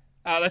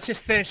 let's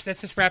just finish.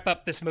 Let's just wrap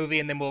up this movie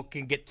and then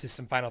can get to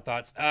some final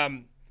thoughts.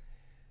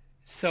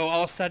 So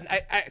all of a sudden,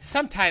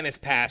 some time has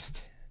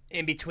passed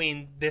in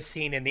between this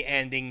scene and the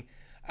ending.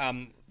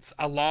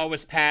 A law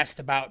was passed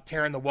about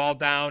tearing the wall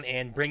down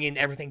and bringing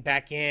everything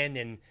back in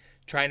and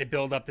trying to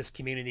build up this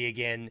community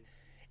again.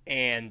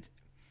 And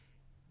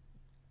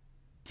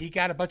he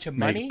got a bunch of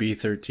money. Make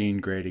B13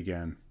 great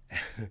again.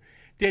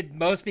 Did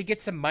Mosby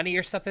get some money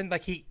or something?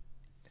 Like he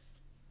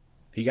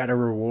got a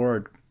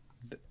reward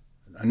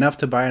enough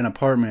to buy an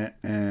apartment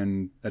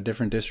in a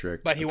different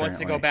district. But he wants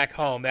to go back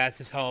home. That's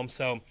his home.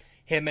 So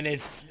him and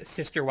his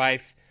sister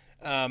wife,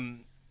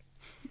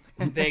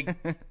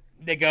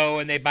 they go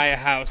and they buy a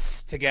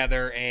house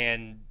together,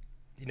 and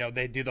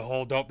they do the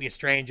whole "don't be a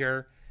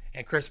stranger."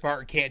 And Chris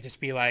Martin can't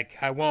just be like,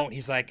 "I won't."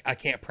 He's like, "I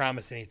can't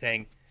promise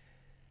anything."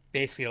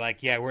 Basically,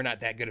 like, "Yeah, we're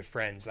not that good of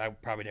friends. I'll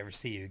probably never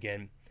see you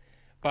again."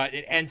 But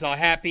it ends all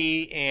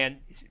happy, and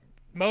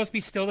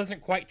Mosby still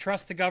doesn't quite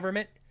trust the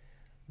government.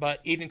 But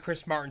even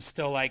Chris Martin's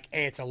still like,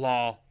 "Hey, it's a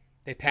law.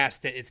 They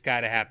passed it. It's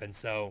got to happen."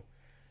 So,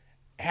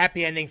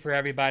 happy ending for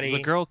everybody.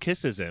 The girl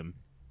kisses him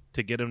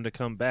to get him to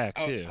come back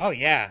too. Oh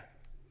yeah,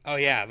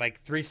 like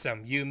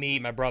threesome. You, me,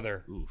 my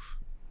brother. Oof.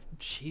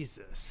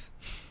 Jesus.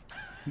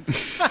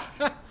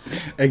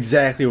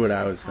 Exactly what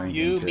I was thinking.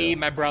 You, too. me,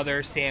 my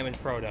brother, Sam, and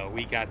Frodo.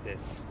 We got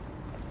this.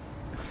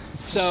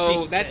 So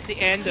Jesus. that's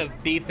the end of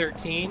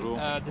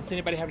B13. Does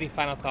anybody have any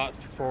final thoughts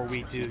before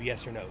we do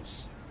yes or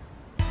no's?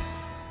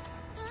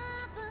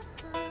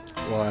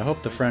 Well, I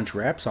hope the French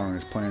rap song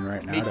is playing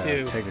right now Me too.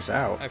 to take us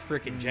out. I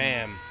freaking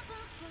jam.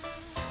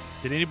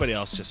 Did anybody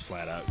else just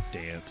flat out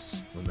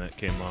dance when that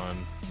came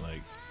on,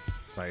 like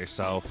by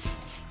yourself?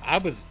 I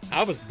was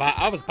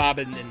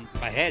bobbing in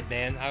my head,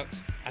 man.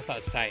 I thought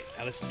it's tight.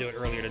 I listened to it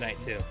earlier tonight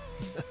too.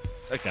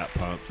 I got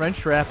pumped.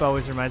 French rap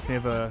always reminds me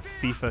of a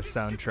FIFA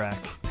soundtrack.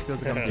 It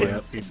feels like I'm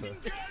playing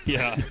FIFA.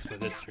 Yeah,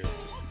 that's true.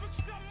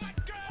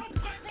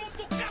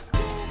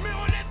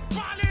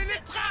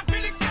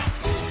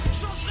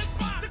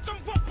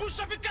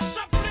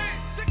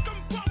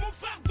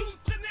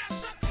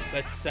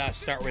 Let's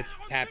start with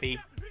Pappy.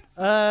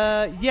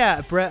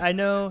 Yeah, Brett, I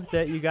know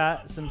that you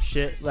got some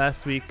shit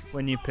last week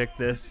when you picked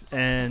this,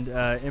 and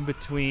in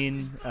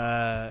between,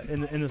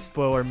 in the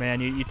spoiler, man,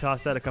 you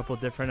tossed out a couple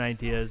different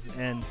ideas,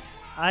 and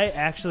I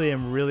actually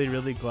am really,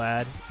 really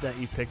glad that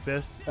you picked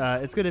this.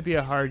 It's going to be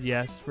a hard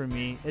yes for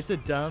me. It's a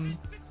dumb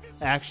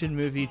action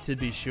movie, to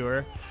be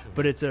sure,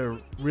 but it's a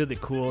really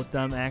cool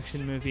dumb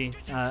action movie.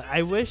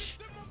 I wish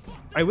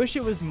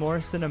it was more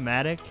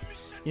cinematic.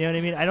 You know what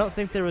I mean? I don't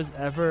think there was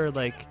ever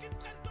like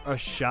a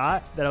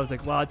shot that I was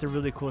like, wow, it's a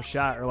really cool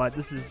shot, or like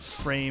this is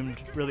framed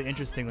really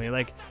interestingly.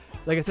 Like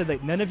I said,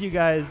 like none of you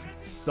guys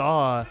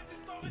saw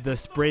the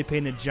spray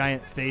painted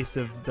giant face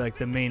of like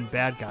the main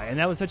bad guy, and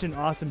that was such an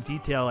awesome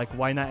detail. Like,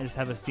 why not just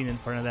have a scene in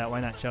front of that? Why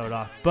not show it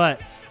off?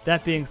 But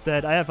that being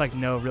said, I have like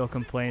no real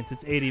complaints.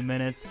 It's 80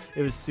 minutes.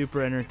 It was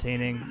super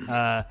entertaining.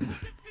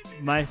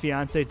 My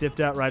fiance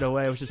dipped out right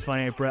away, which is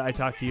funny. Brett, I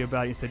talked to you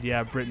about it. You said,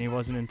 yeah, Brittany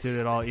wasn't into it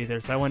at all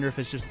either. So I wonder if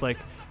it's just like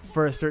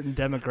for a certain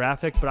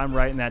demographic, but I'm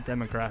right in that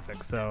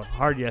demographic. So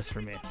hard yes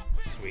for me.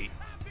 Sweet.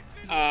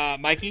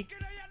 Mikey?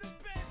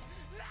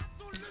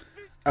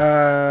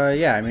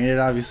 Yeah, I mean, it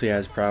obviously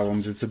has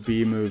problems. It's a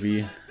B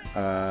movie,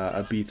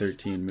 a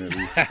B13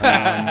 movie.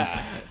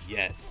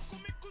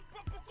 Yes.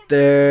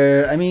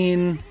 I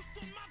mean,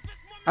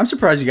 I'm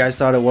surprised you guys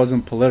thought it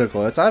wasn't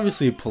political. It's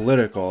obviously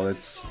political.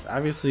 It's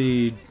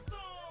obviously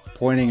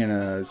pointing in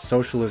a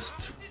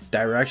socialist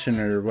direction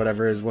or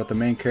whatever is what the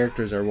main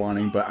characters are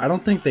wanting, but I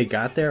don't think they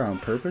got there on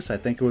purpose. I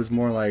think it was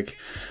more like,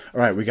 all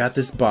right, we got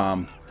this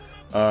bomb.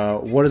 Why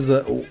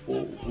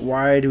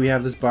do we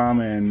have this bomb,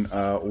 and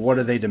what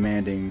are they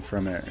demanding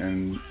from it?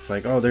 And it's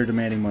like, oh, they're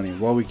demanding money.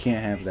 Well, we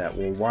can't have that.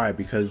 Well, why?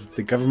 Because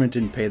the government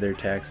didn't pay their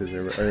taxes,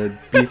 or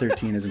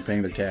B13 isn't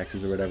paying their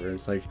taxes or whatever.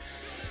 It's like,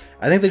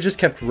 I think they just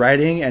kept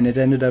writing, and it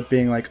ended up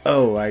being like,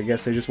 oh, I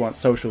guess they just want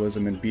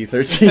socialism in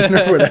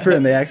B13 or whatever,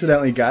 and they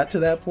accidentally got to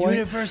that point.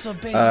 Universal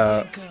basic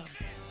income.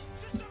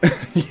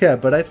 Yeah,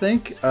 but I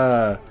think,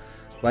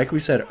 like we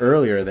said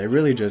earlier, they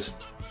really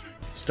just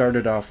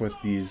started off with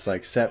these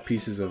like set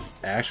pieces of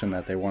action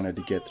that they wanted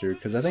to get through,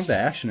 because I think the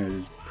action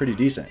is pretty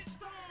decent,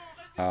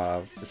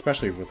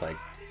 especially with like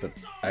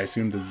I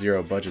assume the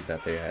zero budget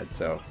that they had.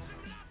 So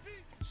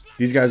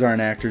these guys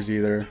aren't actors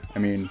either. I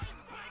mean,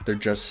 they're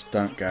just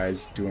stunt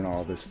guys doing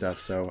all this stuff.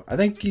 So I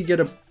think you get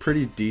a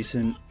pretty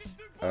decent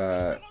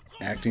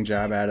acting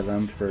job out of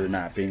them for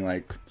not being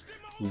like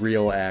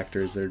real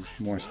actors. They're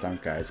more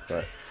stunt guys,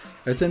 but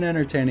it's an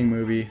entertaining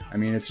movie. I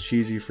mean, it's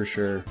cheesy for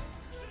sure,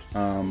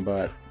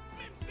 but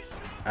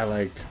I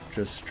like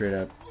just straight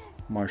up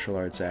martial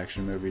arts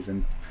action movies,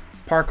 and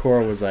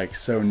parkour was like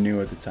so new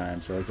at the time,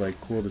 so it was like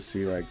cool to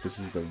see like this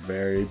is the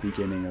very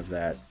beginning of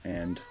that.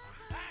 And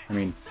I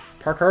mean,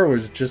 parkour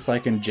was just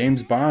like in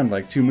James Bond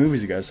like 2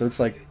 movies ago, so it's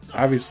like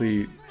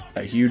obviously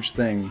a huge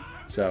thing,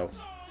 so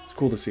it's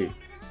cool to see.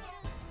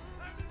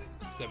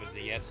 So that was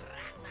a yes.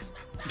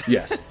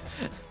 Yes.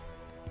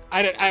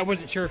 I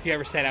wasn't sure if you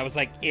ever said I was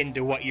like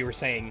into what you were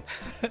saying.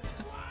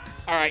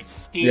 All right,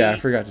 Steve. Yeah, I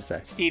forgot to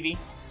say. Stevie.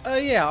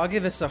 Yeah, I'll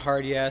give this a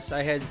hard yes.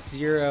 I had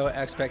zero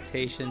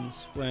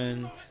expectations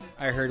when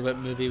I heard what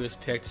movie was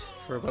picked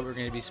for what we're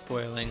going to be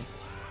spoiling.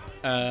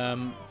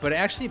 But it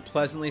actually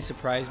pleasantly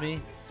surprised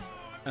me.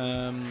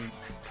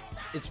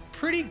 It's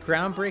pretty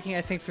groundbreaking,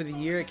 I think, for the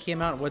year it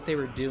came out and what they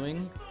were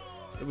doing.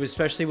 It was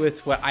especially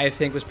with what I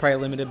think was probably a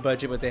limited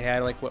budget, what they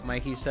had, like what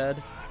Mikey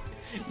said.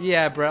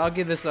 Yeah, bro, I'll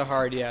give this a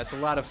hard yes. A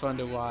lot of fun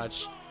to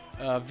watch.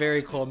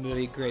 Very cool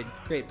movie. Great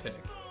pick.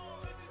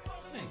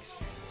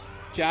 Thanks.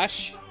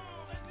 Josh?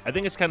 I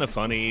think it's kind of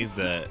funny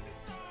that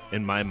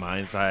in my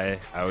mind's eye,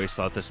 I always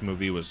thought this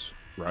movie was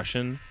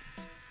Russian.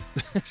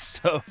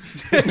 So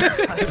it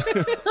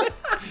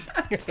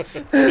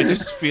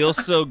just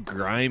feels so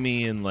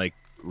grimy and like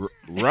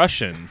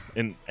Russian,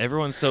 and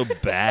everyone's so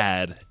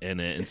bad in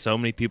it, and so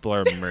many people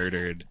are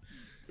murdered.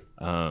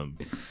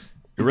 It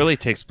really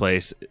takes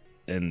place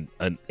in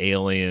an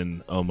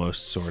alien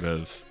almost sort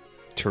of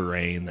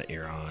terrain that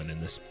you're on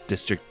in this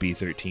District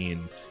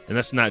B13, and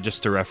that's not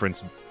just to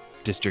reference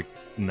District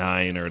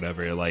 9 or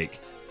whatever. Like,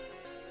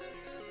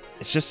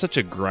 it's just such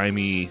a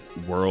grimy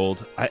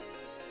world.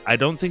 I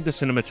don't think the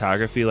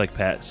cinematography,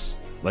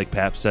 like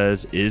Pap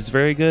says, is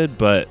very good,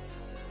 but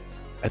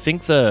I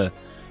think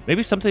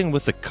maybe something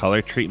with the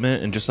color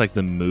treatment and just like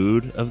the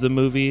mood of the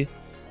movie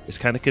is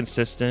kind of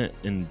consistent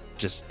and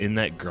just in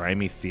that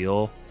grimy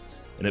feel,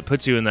 and it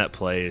puts you in that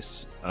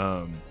place.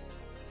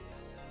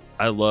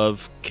 I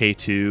love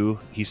K2.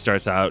 He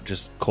starts out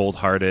just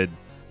cold-hearted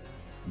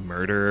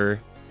murderer.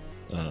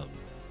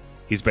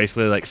 He's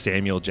basically like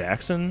Samuel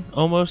Jackson,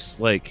 almost.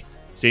 Like,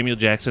 Samuel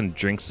Jackson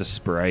drinks a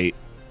Sprite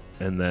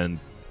and then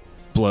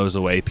blows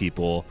away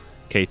people.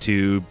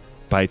 K2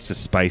 bites a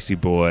spicy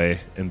boy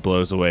and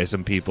blows away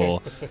some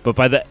people. but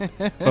by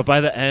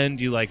the end,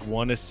 you like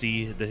want to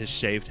see his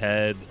shaved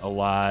head a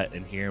lot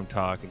and hear him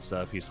talk and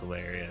stuff. He's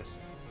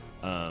hilarious.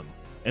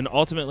 And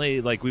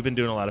ultimately, like, we've been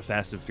doing a lot of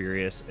Fast and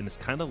Furious, and it's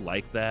kind of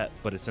like that,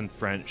 but it's in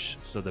French,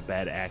 so the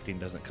bad acting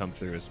doesn't come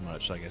through as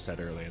much, like I said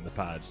earlier in the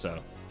pod. So,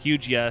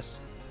 huge yes.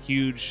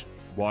 Huge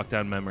walk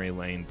down memory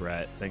lane,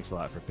 Brett. Thanks a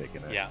lot for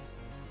picking it. Yeah.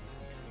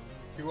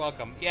 You're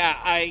welcome.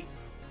 Yeah,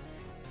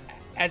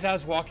 as I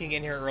was walking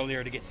in here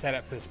earlier to get set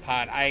up for this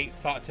pod, I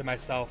thought to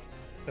myself,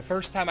 the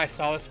first time I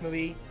saw this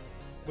movie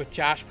with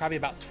Josh, probably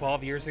about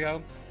 12 years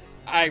ago,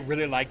 I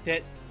really liked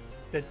it.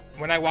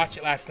 When I watched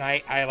it last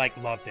night, I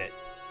loved it.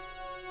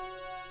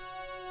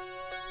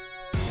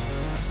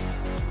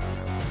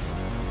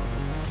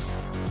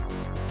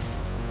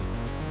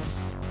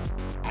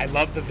 I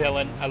love the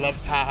villain. I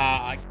love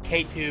Taha.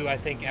 K2, I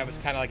think I was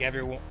kind of like a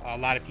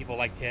lot of people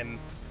liked him.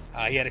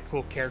 He had a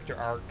cool character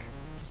arc.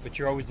 but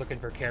you're always looking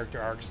for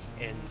character arcs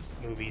in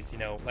movies. You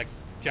know, like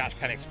Josh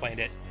kind of explained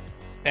it.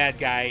 Bad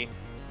guy,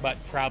 but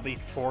probably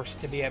forced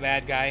to be a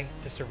bad guy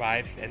to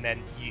survive, and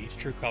then his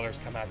true colors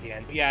come out at the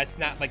end. But yeah, it's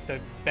not like the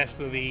best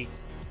movie.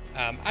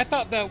 I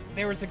thought though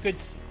there was a good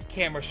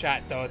camera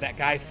shot though. That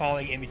guy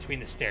falling in between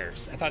the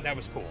stairs. I thought that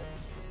was cool.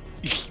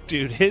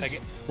 Dude,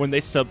 when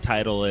they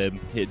subtitle him,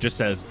 it just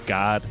says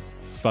 "God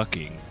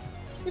fucking."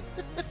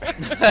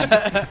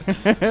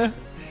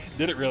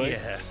 Did it really?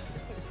 Yeah.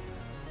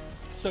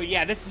 So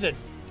yeah, this is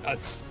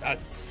a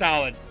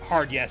solid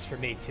hard yes for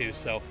me too.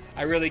 So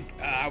I really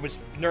I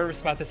was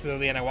nervous about this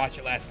movie, and I watched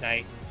it last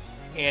night,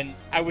 and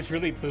I was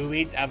really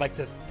buoyed. I'd like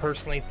to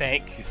personally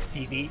thank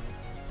Stevie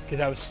because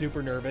I was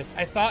super nervous.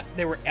 I thought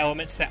there were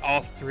elements that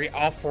all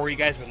four of you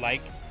guys would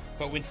like,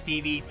 but when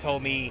Stevie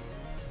told me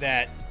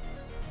that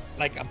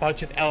like a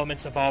bunch of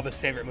elements of all of his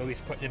favorite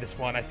movies put into this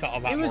one, I felt a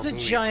lot more. It was a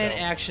buoyed,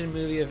 giant action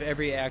movie of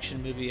every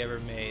action movie ever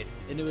made,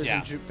 and it was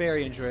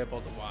very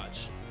enjoyable to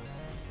watch.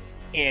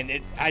 And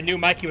I knew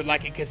Mikey would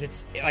like it because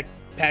it's, like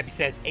Pappy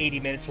said, it's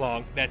 80 minutes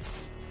long.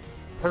 That's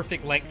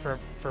perfect length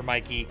for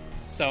Mikey.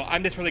 So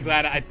I'm just really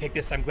glad I picked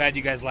this. I'm glad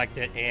you guys liked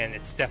it, and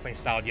it's definitely a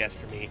solid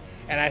yes for me.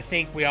 And I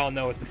think we all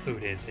know what the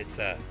food is. It's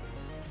a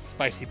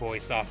spicy boy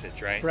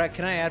sausage, right? Brett,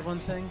 can I add one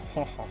thing?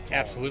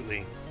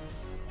 Absolutely.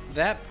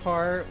 That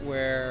part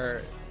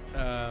where,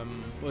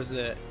 was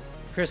it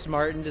Chris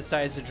Martin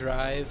decides to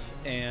drive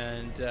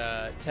and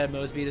Ted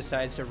Mosby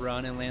decides to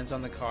run and lands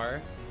on the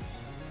car?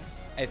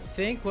 I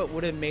think what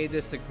would have made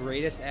this the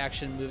greatest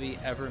action movie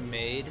ever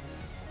made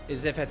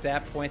is if at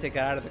that point they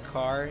got out of the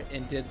car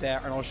and did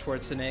that Arnold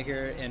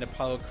Schwarzenegger and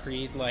Apollo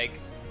Creed like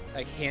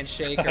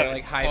handshake or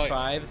like high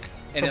five.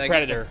 And from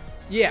Predator.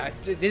 Yeah,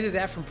 they did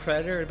that from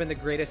Predator. It would have been the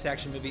greatest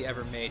action movie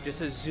ever made. Just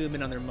to zoom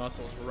in on their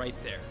muscles right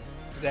there.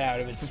 That would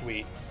have been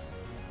sweet.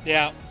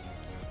 Yeah.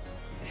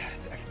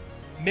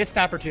 Missed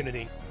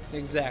opportunity.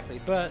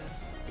 Exactly, but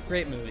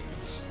great movie.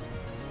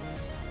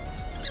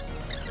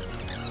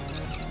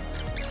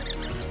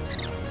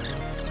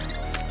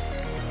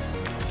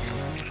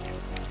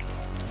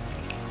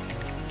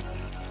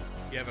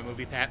 You have a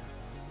movie, Pat?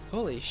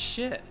 Holy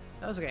shit.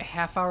 That was like a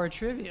half-hour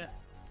trivia.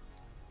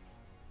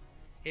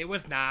 It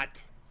was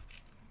not.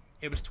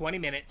 It was 20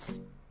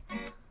 minutes.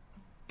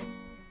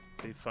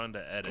 Be fun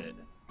to edit.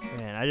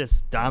 Man, I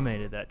just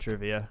dominated that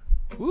trivia.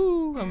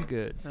 Woo, I'm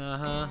good.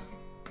 Uh-huh.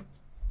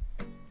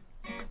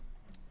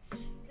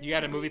 You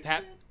got a movie,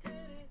 Pat?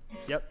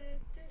 Yep.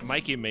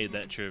 Mikey made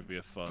that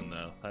trivia fun,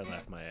 though. I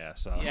laughed my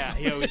ass off. Yeah,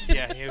 he always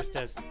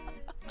does.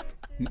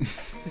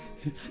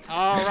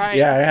 All right.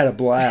 Yeah, I had a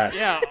blast.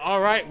 Yeah,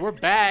 all right. We're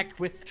back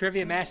with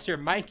Trivia Master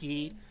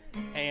Mikey,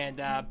 and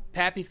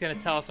Pappy's going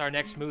to tell us our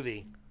next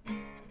movie.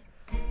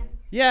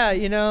 Yeah,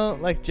 you know,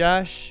 like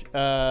Josh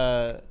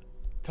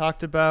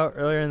talked about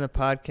earlier in the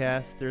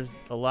podcast, there's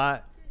a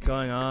lot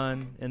going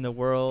on in the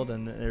world,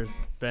 and there's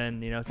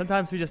been, you know,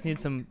 sometimes we just need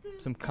some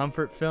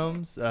comfort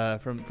films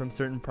from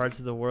certain parts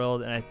of the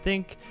world, and I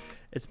think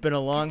it's been a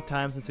long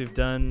time since we've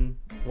done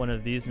one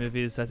of these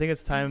movies, so I think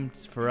it's time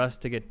for us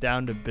to get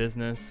down to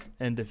business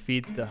and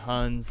defeat the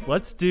Huns.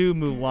 Let's do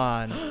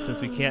Mulan, since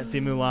we can't see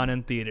Mulan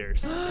in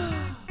theaters.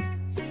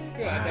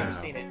 Good, I've never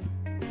seen it.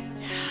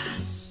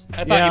 Yes.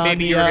 I thought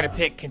maybe you were going to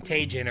pick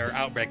Contagion or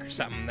Outbreak or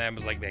something. That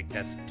was like,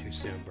 that's too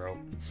soon, bro.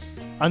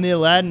 On the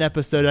Aladdin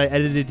episode, I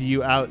edited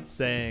you out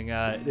saying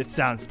it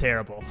sounds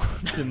terrible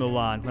to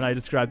Mulan when I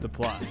described the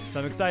plot. So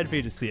I'm excited for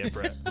you to see it,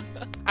 Brett.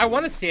 I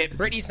want to see it.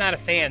 Brittany's not a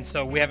fan,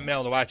 so we haven't been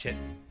able to watch it.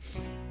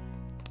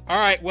 All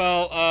right,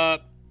 well,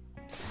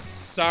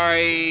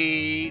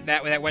 sorry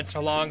that went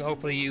so long.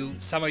 Hopefully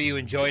some of you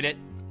enjoyed it.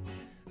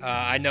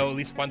 I know at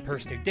least one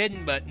person who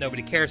didn't, but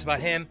nobody cares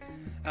about him.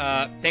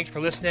 Thanks for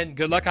listening.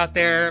 Good luck out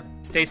there.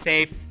 Stay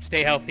safe,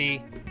 stay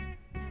healthy,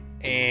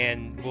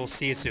 and we'll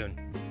see you soon.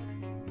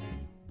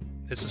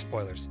 This is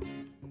Spoilers.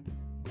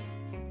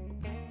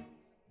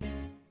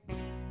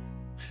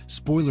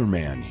 Spoiler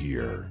Man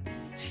here.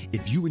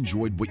 If you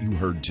enjoyed what you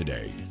heard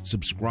today,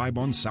 subscribe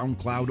on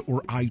SoundCloud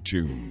or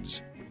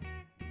iTunes.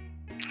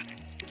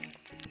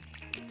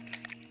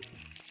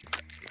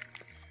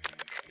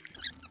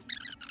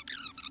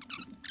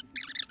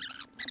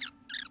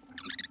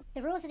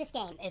 The rules of this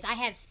game is I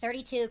have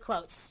 32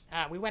 quotes.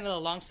 We went a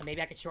little long, so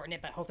maybe I could shorten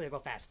it, but hopefully it'll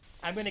go fast.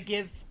 I'm going to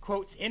give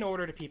quotes in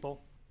order to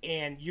people,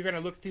 and you're going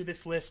to look through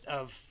this list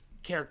of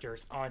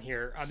characters on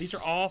here. These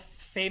are all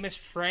famous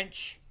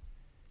French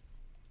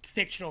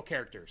fictional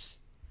characters.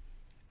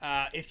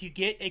 If you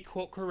get a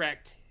quote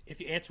correct,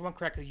 if you answer one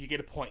correctly, you get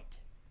a point.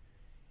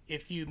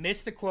 If you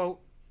miss the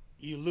quote,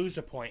 you lose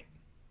a point.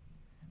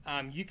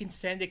 You can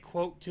send a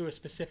quote to a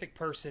specific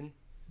person.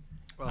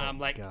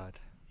 God.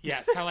 Yeah,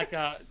 it's kind of like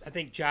I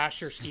think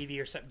Josh or Stevie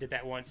or something did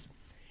that once.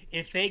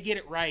 If they get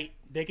it right,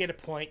 they get a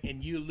point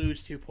and you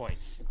lose 2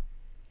 points.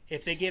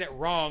 If they get it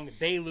wrong,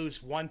 they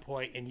lose 1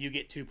 point and you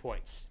get 2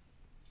 points.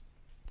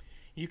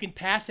 You can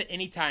pass at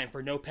any time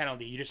for no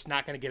penalty. You're just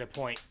not going to get a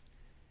point.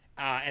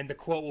 And the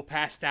quote will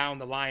pass down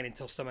the line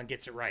until someone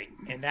gets it right.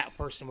 And that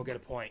person will get a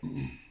point.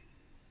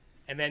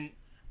 And then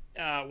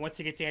once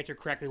it gets answered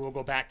correctly, we'll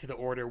go back to the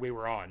order we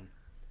were on.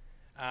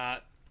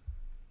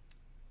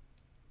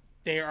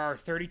 There are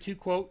 32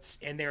 quotes,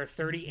 and there are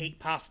 38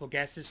 possible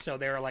guesses, so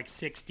there are like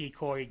 6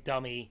 decoy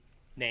dummy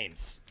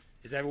names.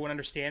 Does everyone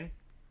understand?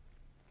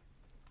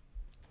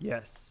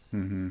 Yes.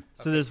 Mm-hmm.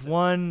 So there's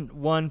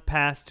one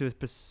pass to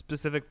a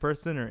specific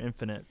person or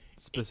infinite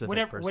specific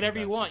person. Whatever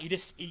you want. You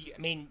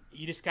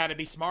just got to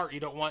be smart. You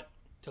don't want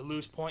to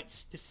lose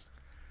points.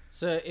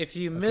 So if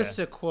you miss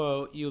a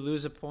quote, you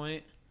lose a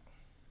point?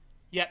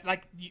 Yeah,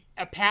 like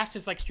a pass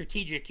is like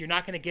strategic. You're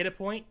not going to get a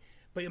point,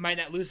 but you might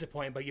not lose a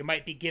point, but you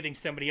might be giving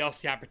somebody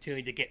else the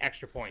opportunity to get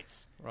extra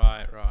points.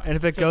 Right. And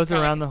if it So goes it's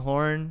around kinda- the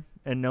horn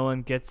and no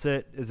one gets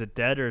it, is it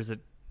dead or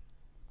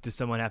does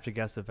someone have to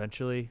guess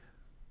eventually?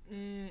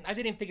 I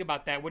didn't even think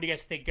about that. What do you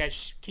guys think? You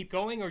guys keep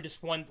going or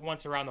just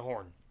once around the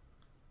horn?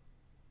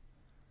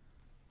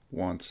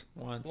 Once.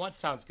 Once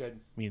sounds good.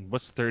 I mean,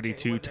 what's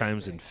 32 what did I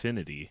times say?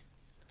 infinity?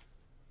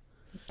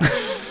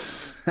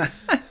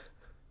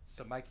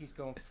 So Mikey's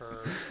going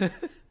first.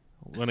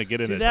 Want to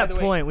get in To it? that the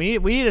way- point, we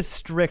need a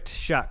strict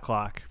shot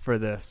clock for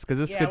this because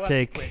this Yeah, could well,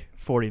 take wait.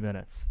 40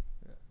 minutes.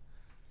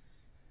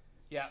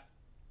 Yeah.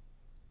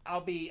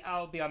 I'll be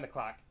on the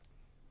clock.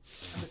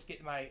 I'm just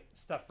getting my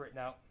stuff written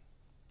out.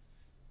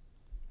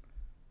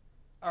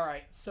 All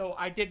right, so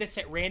I did this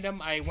at random.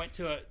 I went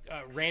to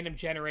a random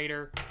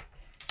generator,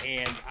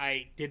 and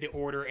I did the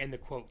order and the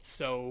quotes.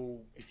 So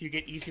if you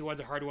get easy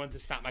ones or hard ones,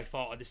 it's not my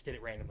fault. I just did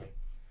it randomly.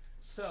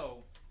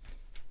 So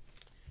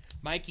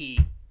Mikey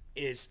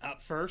is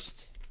up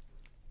first,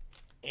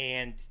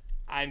 and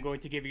I'm going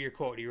to give you your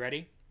quote. Are you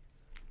ready?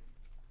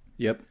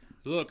 Yep.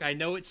 Look, I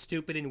know it's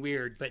stupid and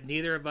weird, but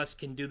neither of us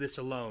can do this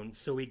alone,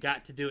 so we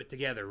got to do it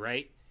together,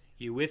 right?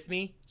 You with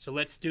me? So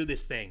let's do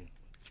this thing.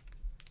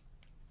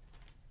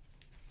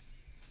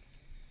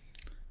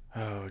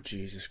 Oh,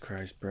 Jesus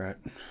Christ, Brett.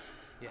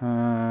 Yeah.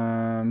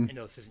 I I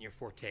know this isn't your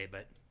forte,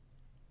 but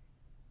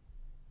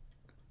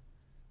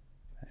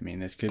mean,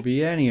 this could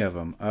be any of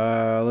them.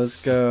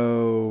 Let's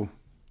go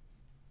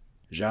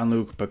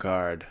Jean-Luc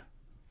Picard.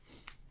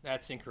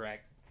 that's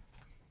incorrect.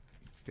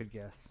 Good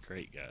guess.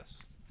 Great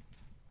guess.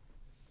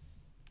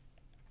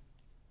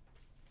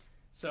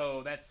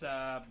 So that's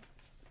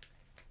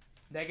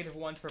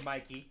 -1 for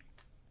Mikey.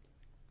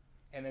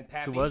 And then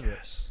Pappy. Who was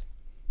it?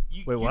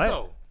 You, Wait, you what?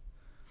 Go.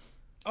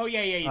 Oh,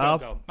 yeah, you I'll-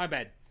 don't go. My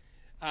bad.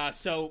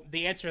 So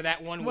the answer to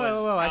that one Whoa,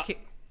 was... whoa, I can't.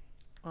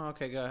 Oh,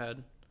 okay, go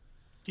ahead.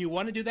 Do you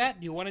want to do that?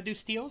 Do you want to do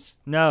steals?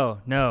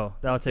 No, that'll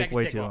That take could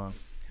way take too a while. long.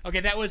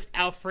 Okay, that was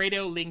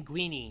Alfredo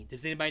Linguini.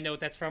 Does anybody know what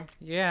that's from?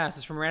 Yes,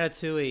 it's from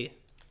Ratatouille.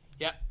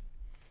 Yep.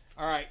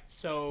 All right,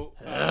 so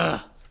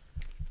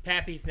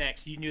Pappy's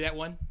next. You knew that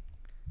one?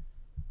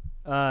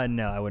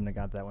 No, I wouldn't have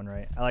got that one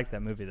right. I like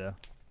that movie though.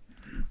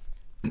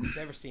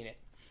 Never seen it.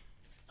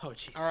 Oh,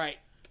 jeez. All right.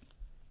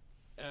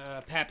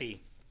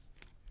 Pappy.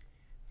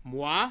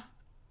 Moi,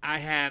 I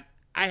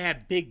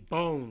have big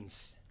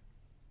bones.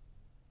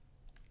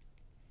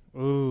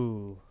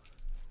 Ooh.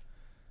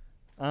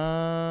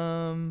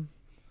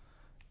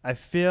 I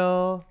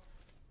feel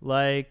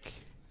like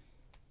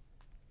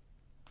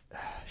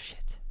shit.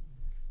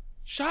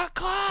 Shot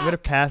clock. I'm gonna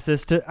pass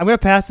this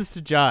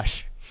to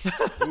Josh.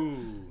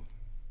 Ooh.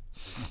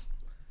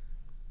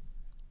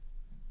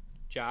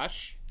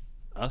 Josh?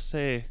 I'll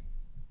say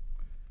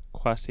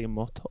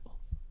Quasimodo.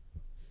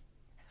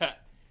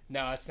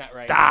 No, that's not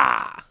right.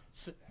 Ah!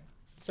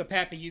 So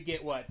Pappy, you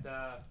get what?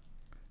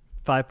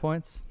 5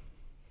 points.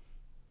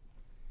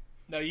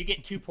 No, you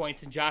get 2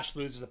 points, and Josh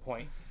loses a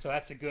point. So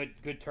that's a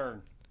good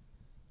turn.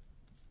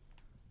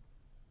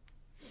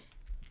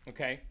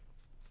 Okay.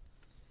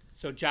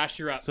 So Josh,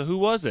 you're up. So who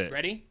was it?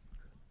 Ready?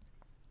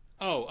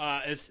 Oh,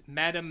 it's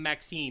Madame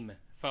Maxime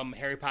from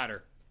Harry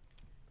Potter.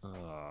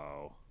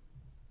 Oh.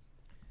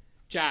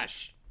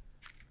 Josh.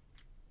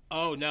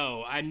 Oh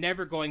no, I'm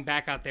never going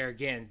back out there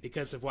again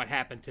because of what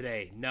happened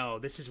today. No,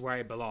 this is where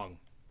I belong.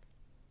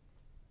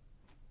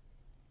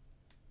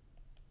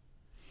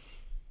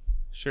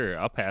 Sure,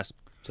 I'll pass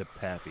to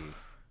Pappy.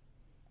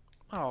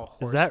 Oh, Is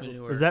horse that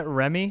manure. is that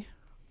Remy?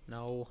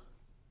 No.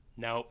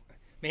 Nope.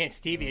 Man,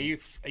 Stevie, are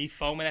you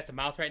foaming at the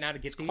mouth right now to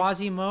get these?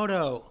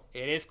 Quasimodo.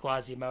 It is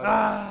Quasimodo.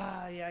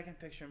 Ah, yeah, I can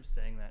picture him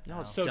saying that. No,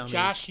 now. So dummies.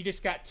 Josh, you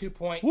just got 2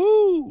 points,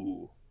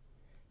 Woo!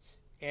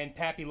 and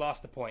Pappy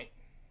lost a point.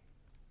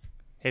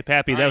 Hey,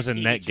 Pappy, All that right, was a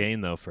Stevie, net it's-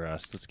 gain, though, for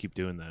us. Let's keep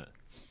doing that.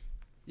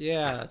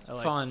 Yeah, it's I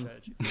like fun.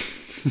 the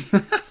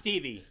strategy.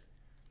 Stevie.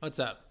 What's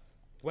up?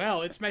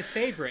 Well, it's my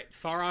favorite.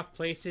 Far off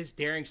places,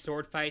 daring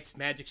sword fights,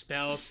 magic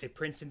spells, a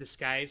prince in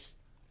disguise.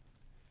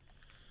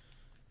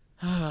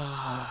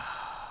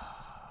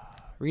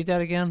 Read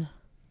that again.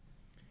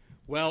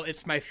 Well,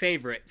 it's my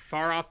favorite.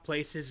 Far off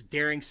places,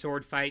 daring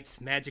sword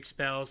fights, magic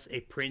spells,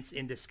 a prince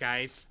in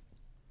disguise.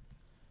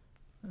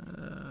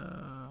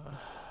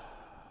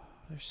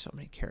 There's so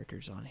many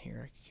characters on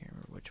here. I can't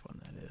remember which one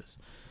that is.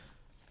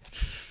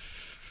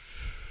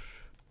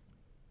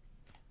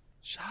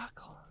 Shot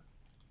clock.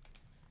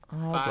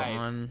 Hold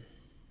 5.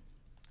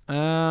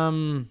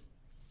 on.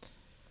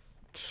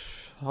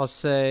 I'll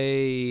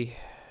say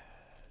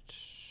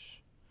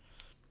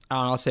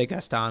I'll say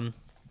Gaston.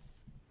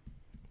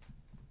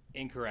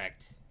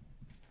 Incorrect.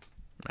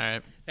 All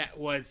right. That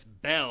was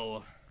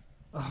Belle.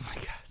 Oh my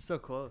god, so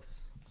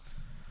close.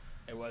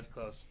 It was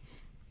close.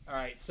 All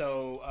right,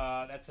 so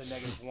that's a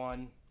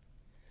 -1.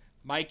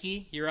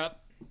 Mikey, you're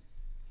up.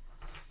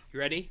 You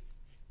ready?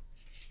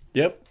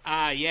 Yep.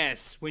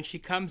 Yes. When she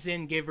comes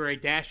in, give her a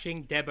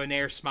dashing,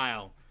 debonair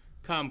smile.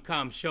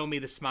 Come, show me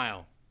the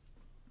smile.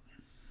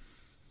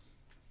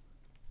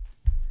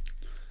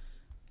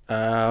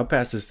 I'll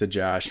pass this to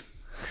Josh.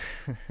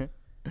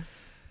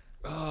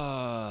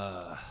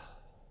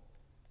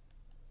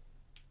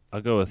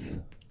 I'll go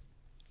with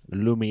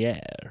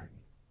Lumiere.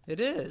 It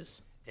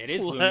is. It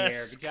is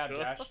Lumiere. Good job,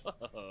 Josh.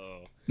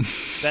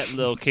 That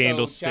little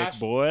candlestick Josh-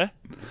 boy.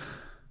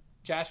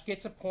 Josh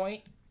gets a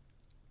point,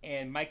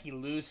 and Mikey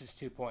loses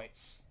 2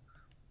 points.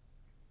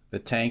 The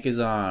tank is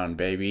on,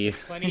 baby.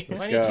 Plenty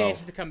Let's of go.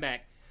 chances to come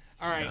back.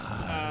 All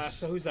right,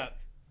 so who's up?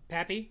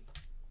 Pappy?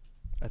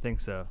 I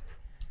think so.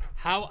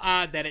 How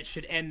odd that it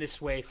should end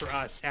this way for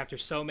us after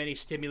so many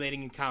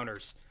stimulating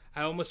encounters.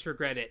 I almost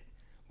regret it.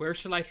 Where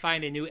shall I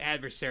find a new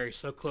adversary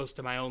so close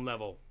to my own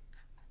level?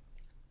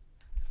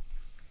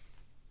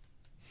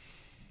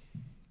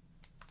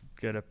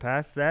 Gonna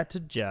pass that to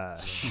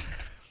Josh.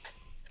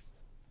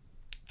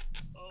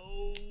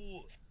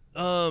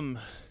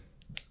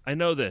 I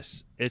know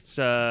this. It's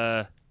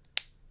the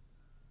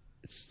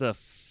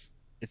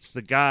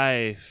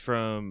guy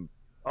from.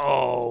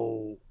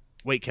 Oh,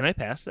 wait. Can I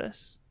pass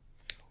this?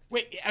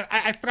 Wait,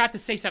 I forgot to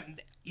say something.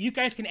 You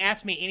guys can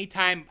ask me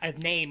anytime I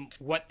name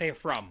what they're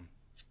from.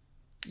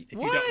 If you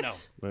don't know.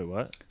 Wait,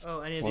 what? Oh,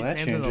 any of Well, these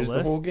that names on the changes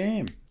list? the whole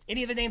game.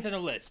 Any of the names on the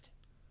list.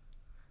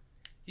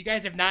 You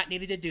guys have not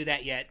needed to do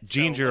that yet.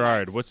 Gene so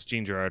Gerard. relax. What's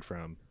Gene Gerard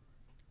from?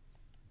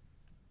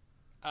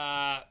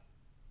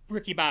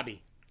 Ricky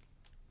Bobby.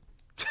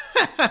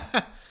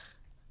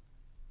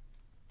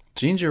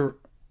 Ginger.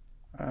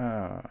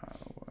 5,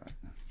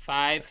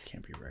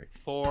 Can't be right.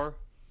 4.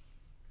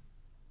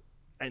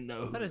 I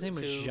know. I thought his name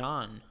was 2.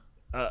 Jean.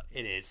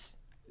 It is.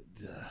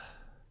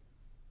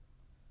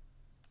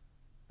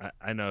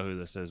 I know who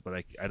this is, but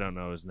I don't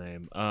know his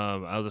name.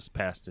 I'll just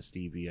pass to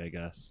Stevie, I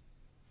guess.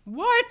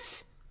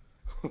 What?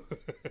 Was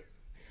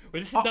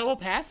this a double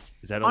pass?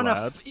 Is that On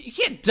allowed? you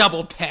can't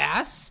double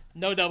pass.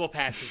 No double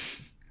passes.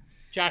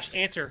 Josh,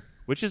 answer.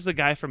 Which is the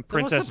guy from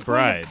Then what's Princess the point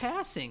Bride? of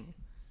passing.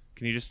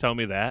 Can you just tell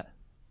me that?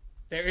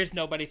 There is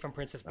nobody from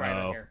Princess Bride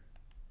on Oh. here.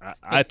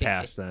 I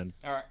pass then.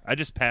 All right. I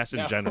just pass in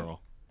No.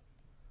 general.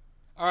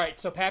 All right,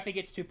 so Pappy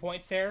gets 2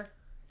 points there,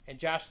 and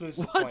Josh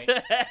loses a point.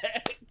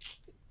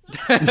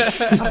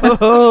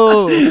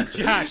 Oh,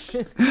 Josh,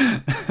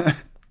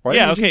 Why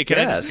Yeah, didn't you okay. Can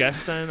I guess? just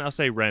guess then? I'll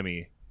say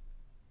Remy.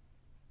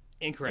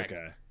 incorrect.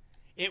 Okay.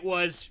 It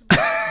was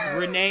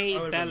Renee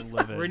been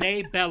livid.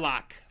 Renee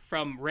Belloc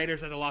from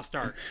Raiders of the Lost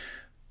Ark.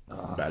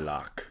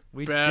 Belloc.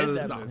 we Belle. did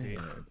that movie.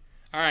 All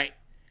right.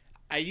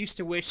 I used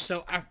to wish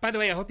so. By the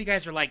way, I hope you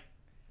guys are like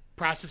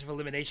process of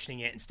eliminating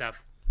it and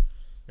stuff.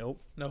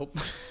 Nope. Nope.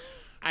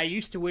 I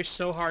used to wish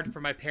so hard for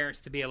my parents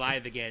to be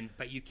alive again,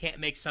 but you can't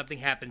make something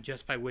happen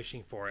just by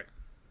wishing for it.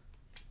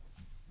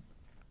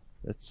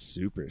 That's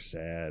super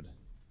sad.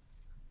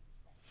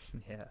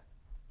 Yeah.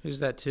 Who's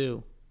that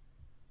to?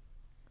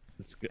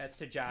 That's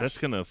to Josh. That's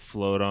gonna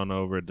float on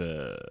over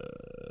to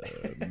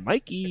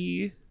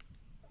Mikey.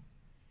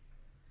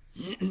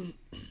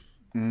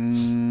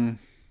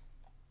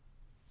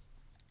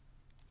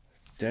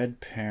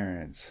 Dead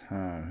parents,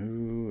 huh?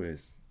 Who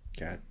is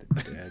got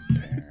the dead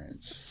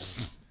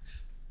parents?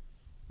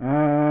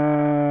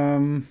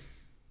 I'm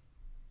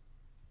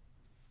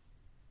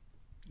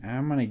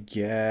gonna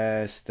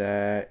guess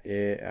that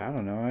I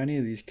don't know any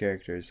of these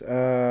characters.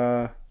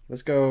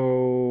 Let's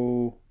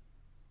go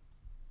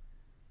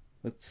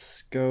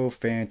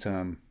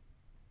Phantom.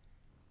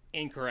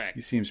 Incorrect.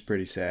 He seems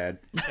pretty sad.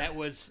 That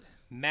was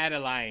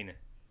Madeline.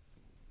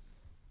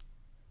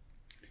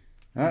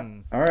 All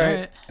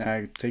right.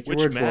 I take your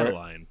Which word for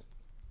Madeline?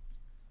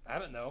 I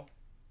don't know.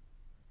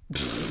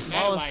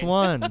 Smallest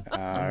one. it. All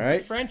right.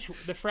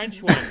 The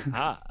French one.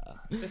 Ah,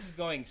 This is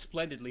going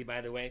splendidly,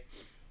 by the way.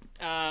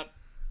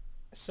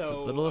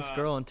 So Littlest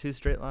girl in 2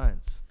 straight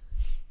lines.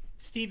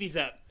 Stevie's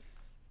up.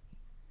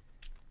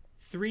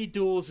 3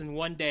 duels in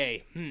 1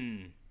 day.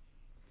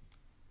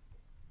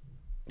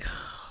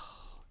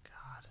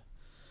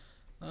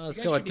 Let's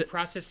You go guys should with be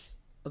process.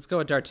 let's go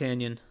with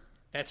D'Artagnan.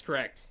 That's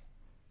correct.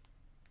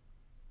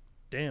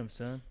 Damn,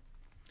 son.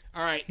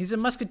 All right, He's a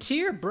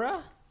musketeer,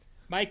 bruh.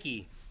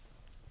 Mikey.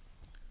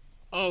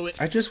 Oh,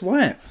 I just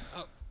went.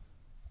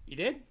 you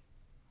did?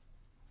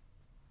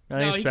 I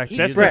No, expect he- you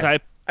that's to- because I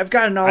I've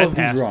gotten all I of these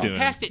passed wrong. to him.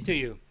 Passed it to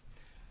you.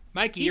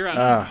 Mikey, you're up.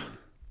 Ah,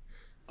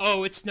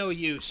 Oh, it's no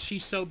use.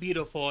 She's so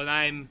beautiful,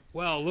 and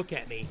well, look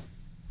at me.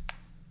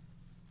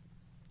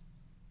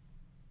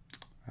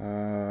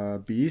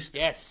 Beast.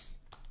 Yes.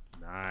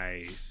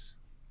 nice.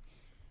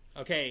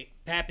 Okay,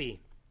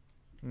 Pappy.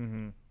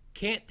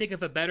 Can't think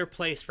of a better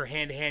place for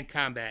hand-to-hand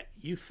combat.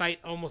 You fight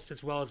almost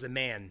as well as a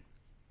man.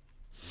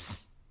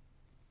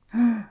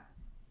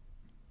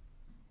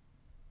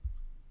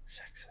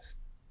 Sexist.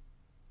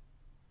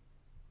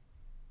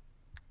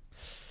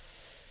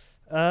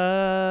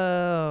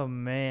 Oh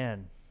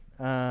man.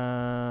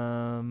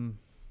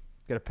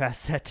 Gotta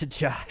pass that to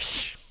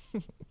Josh.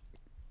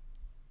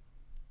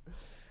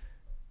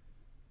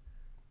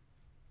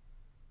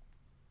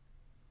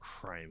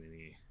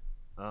 Criminy.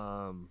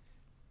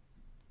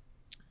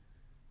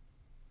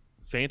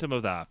 Phantom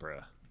of the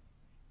Opera.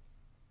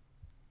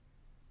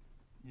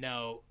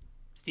 No.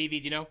 Stevie,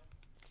 do you know?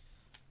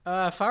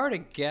 If I were to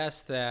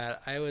guess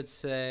that, I would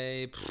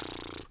say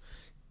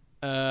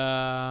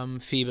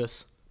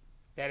Phoebus.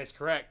 That is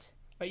correct.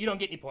 But you don't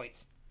get any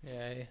points.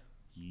 Yay.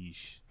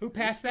 Yeesh. Who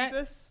passed that?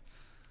 Phoebus?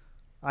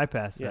 I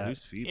passed Yeah, that.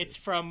 who's Phoebus? It's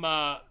from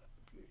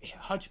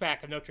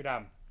Hunchback of Notre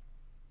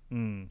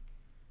Dame.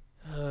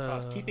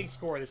 Keeping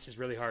score, this is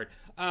really hard.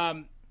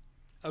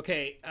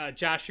 Okay,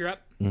 Josh, you're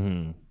up.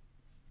 Mm-hmm.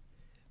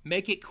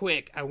 Make it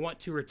quick. I want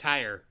to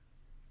retire.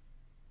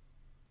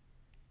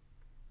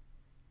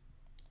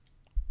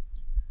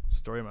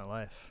 Story of my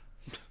life.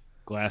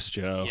 Glass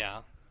Joe.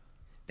 Yeah.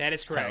 That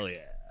is correct. Hell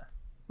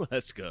yeah.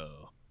 Let's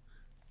go.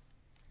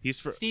 He's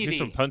from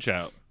Stevie. Punch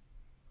Out.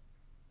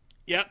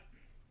 Yep.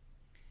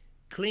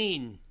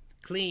 Clean,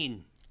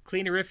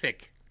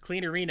 cleanerific,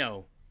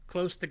 cleanerino,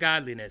 close to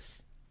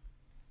godliness.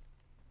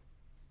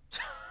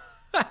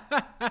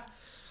 I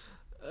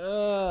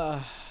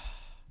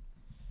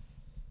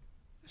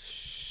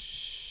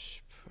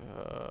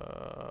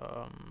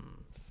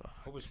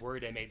was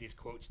worried I made these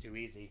quotes too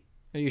easy.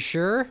 Are you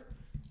sure?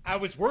 I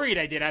was worried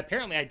I did.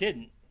 Apparently I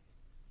didn't.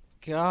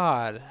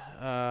 God.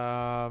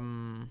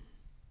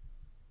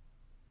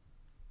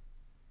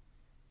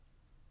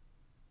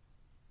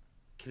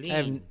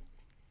 Clean.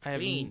 I have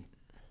Clean.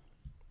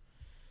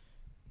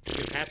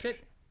 You pass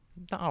it?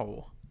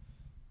 no.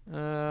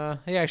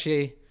 Hey,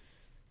 actually,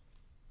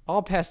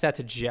 I'll pass that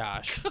to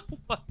Josh.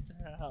 What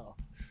the hell?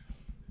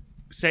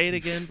 Say it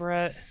again,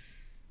 Brett.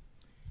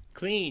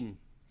 Clean,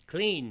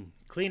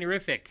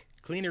 cleanerific,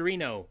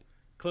 cleanerino,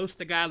 close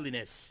to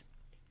godliness.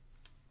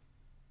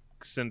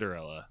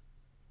 Cinderella.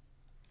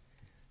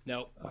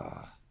 Nope.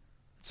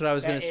 That's what I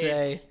was gonna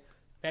say.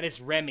 That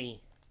is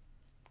Remy.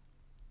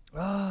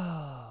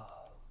 Oh.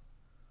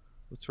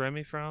 What's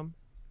Remy from?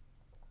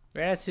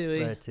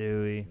 Ratatouille.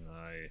 Ratatouille.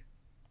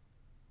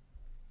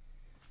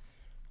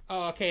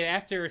 Oh, okay.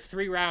 After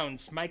 3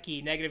 rounds,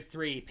 Mikey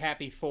 -3,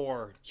 Pappy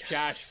 4,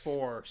 Josh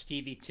 4,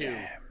 Stevie 2.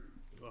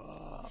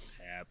 Oh,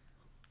 Pap.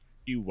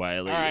 You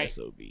wily All right.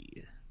 SOB.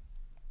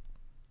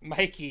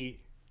 Mikey,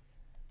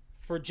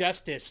 for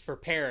justice, for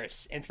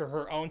Paris, and for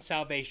her own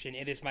salvation,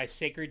 it is my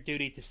sacred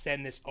duty to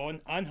send this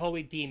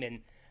unholy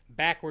demon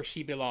back where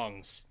she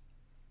belongs.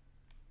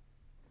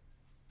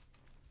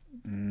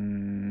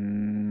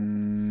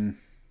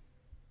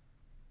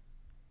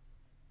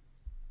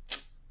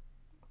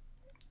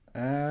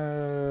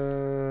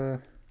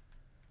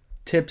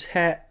 Tips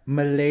hat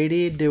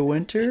Milady de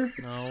Winter.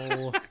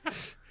 No.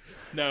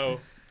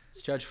 No.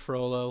 It's Judge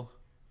Frollo.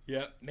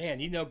 Yep. Man,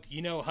 you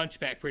know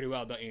Hunchback pretty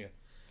well, don't you?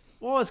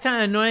 Well, it's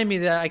kind of annoying me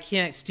that I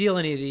can't steal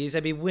any of these.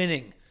 I'd be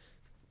winning.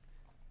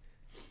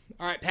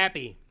 All right,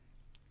 Pappy.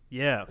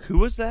 Yeah. Who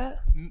was that?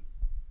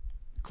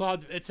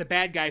 Claude, it's a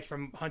bad guy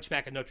from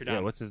Hunchback of Notre Dame.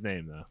 Yeah, what's his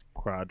name though?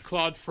 Claude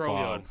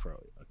Frollo.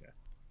 Okay.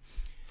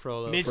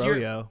 Frollo.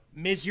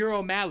 Ms.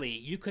 O'Malley,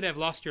 you could have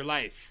lost your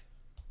life.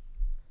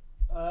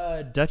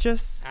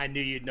 Duchess? I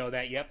knew you'd know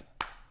that, yep.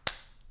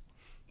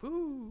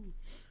 Woo.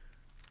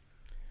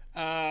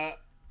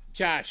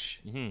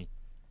 Josh. Mm-hmm.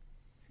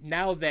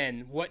 Now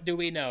then, what do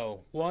we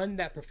know? 1,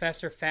 that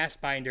Professor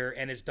Fastbinder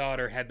and his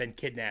daughter have been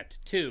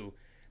kidnapped. 2,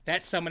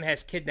 that someone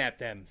has kidnapped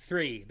them.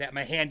 3, that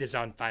my hand is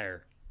on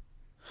fire.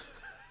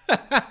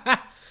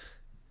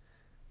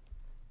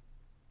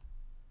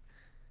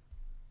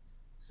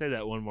 Say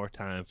that one more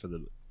time for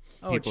the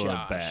people in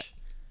back.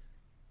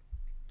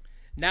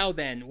 Now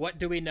then, what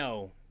do we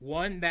know?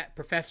 1, that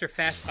Professor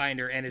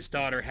Fastbinder and his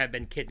daughter have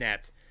been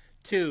kidnapped.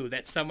 2,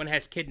 that someone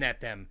has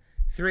kidnapped them.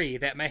 3,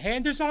 that my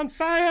hand is on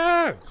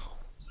fire!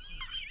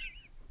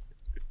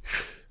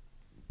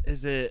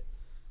 Is it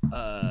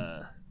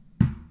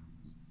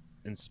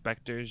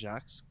Inspector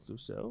Jacques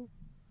Clouseau?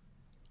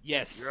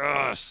 Yes.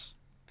 Yes.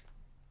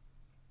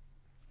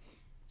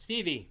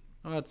 Stevie.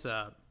 What's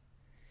up?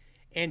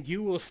 And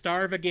you will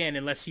starve again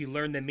unless you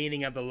learn the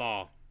meaning of the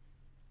law.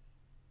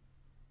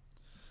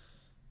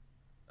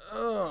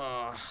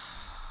 Ugh.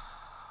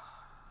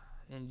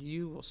 And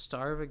you will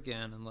starve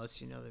again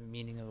unless you know the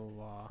meaning of the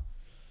law.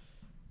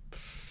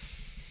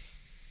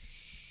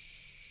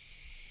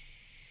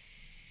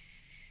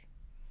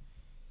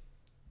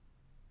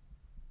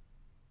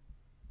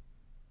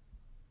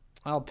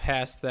 I'll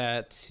pass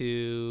that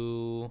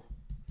to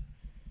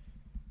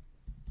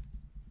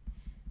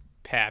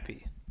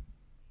Pappy.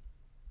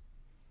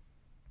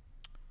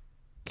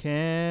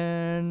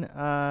 Can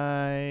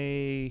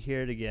I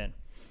hear it again?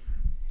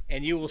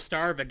 And you will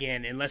starve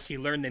again unless you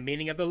learn the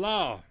meaning of the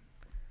law.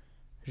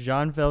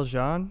 Jean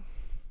Valjean?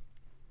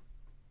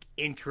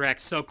 Incorrect.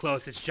 So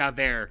close. It's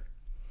Javert.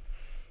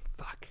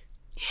 Fuck.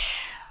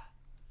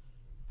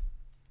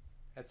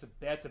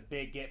 That's a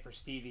big get for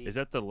Stevie. Is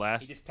that the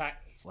last He just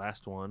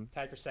last one?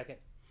 tied for second.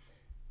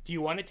 Do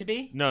you want it to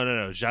be?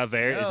 No.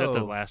 Javert, is that the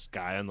No. last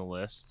guy on the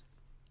list?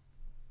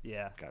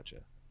 Yeah. Gotcha.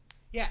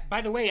 Yeah,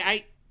 by the way,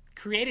 I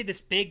created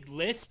this big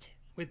list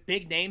with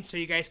big names so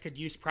you guys could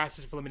use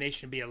process of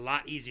elimination to be a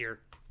lot easier.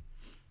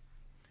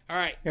 All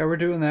right. Yeah, we're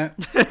doing that.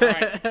 All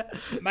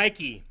right.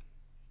 Mikey.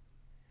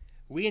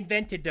 We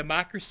invented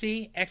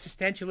democracy,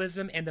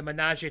 existentialism, and the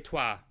menage a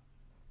trois.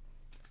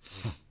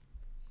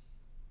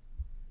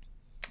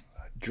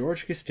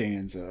 George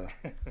Costanza.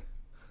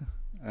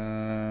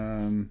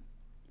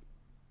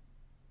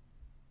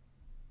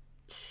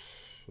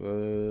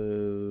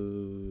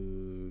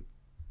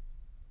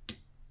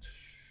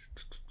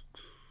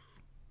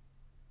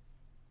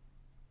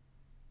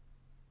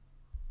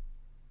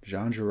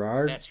 Jean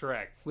Girard. That's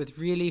correct. With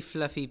really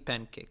fluffy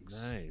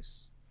pancakes.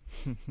 Nice.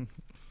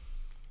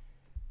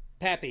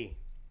 Pappy.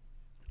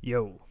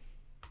 Yo.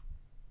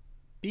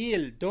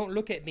 Bill, don't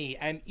look at me.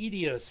 I'm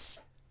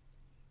idiot.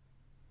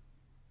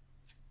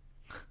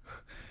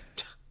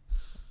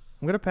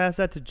 I'm gonna pass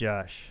that to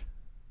Josh.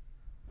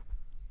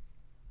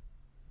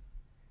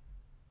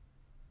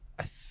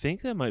 I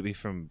think that might be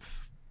from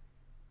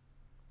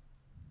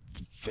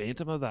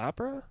Phantom of the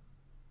Opera.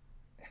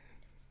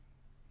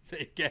 Say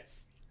a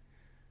guess.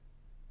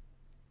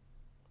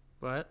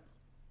 What?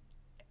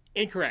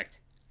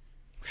 Incorrect.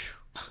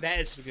 That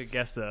is That's a good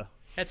guess though.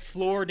 That's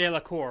Fleur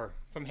Delacour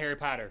from Harry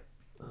Potter.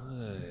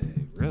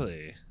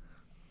 Really?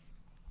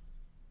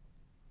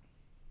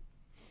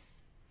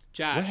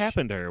 Josh. What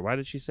happened to her? Why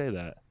did she say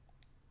that?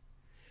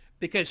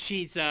 Because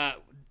she's the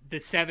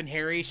seven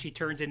Harry. She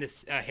turns into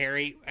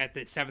Harry at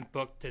the seventh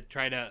book to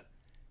try to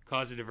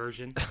cause a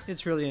diversion.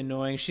 It's really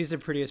annoying. She's the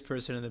prettiest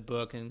person in the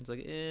book, and it's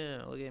like,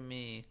 ew, look at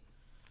me.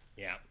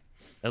 Yeah.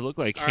 I look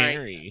like All right.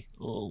 Harry.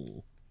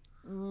 Oh.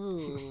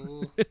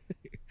 Ooh.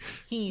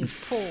 He's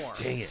poor.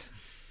 Dang it.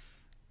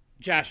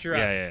 Josh, you're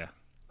up. Yeah.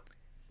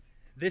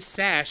 This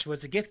sash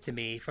was a gift to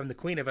me from the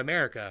Queen of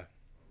America.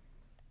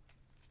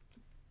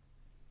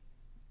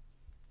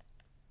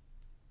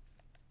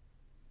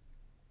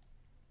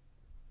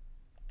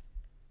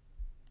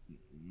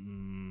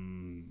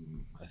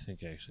 I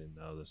think I actually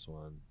know this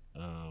one.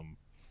 I'm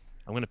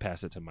going to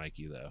pass it to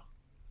Mikey, though.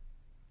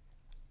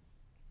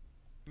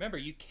 Remember,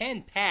 you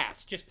can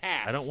pass. Just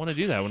pass. I don't want to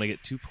do that. I want to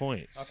get 2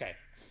 points. Okay.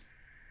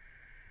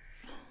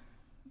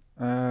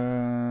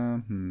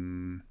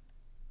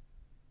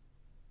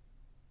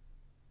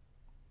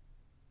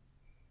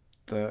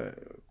 The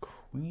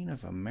Queen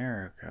of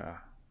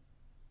America.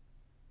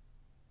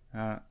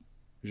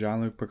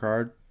 Jean-Luc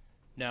Picard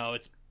No,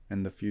 it's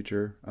and the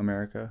future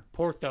America.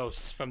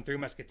 Porthos from Three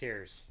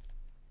Musketeers.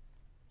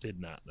 Did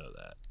not know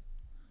that.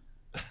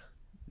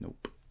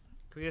 Nope.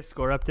 Can we get a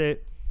score update?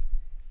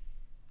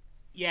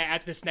 Yeah,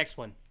 after this next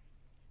one.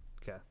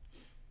 Okay.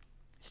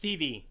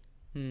 Stevie.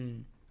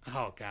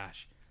 Oh,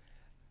 gosh.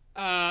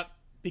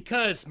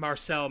 Because,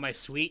 Marcel, my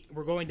sweet,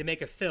 we're going to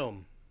make a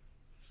film.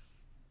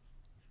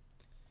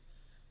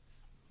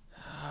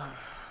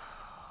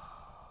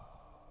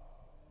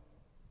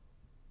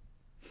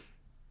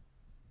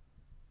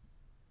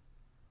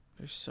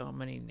 There's so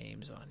many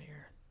names on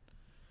here.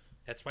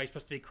 That's why you're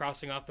supposed to be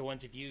crossing off the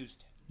ones you've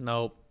used.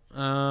 Nope.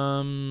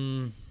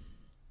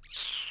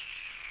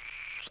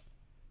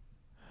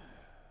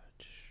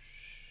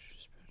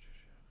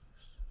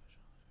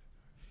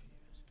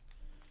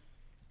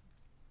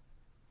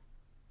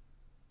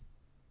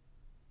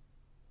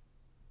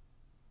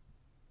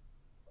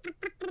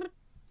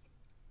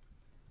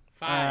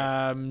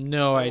 Five.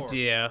 No Four.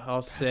 idea.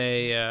 I'll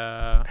say,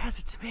 Pass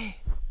it to me.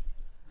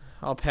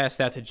 I'll pass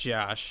that to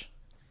Josh.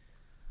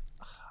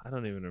 I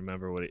don't even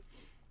remember what it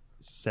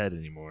said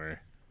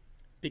anymore.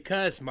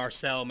 Because,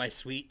 Marcel, my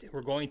sweet,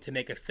 we're going to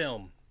make a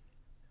film.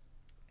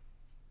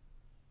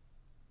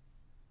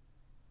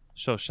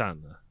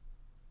 Shoshana.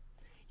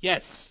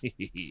 Yes.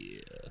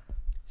 Yeah.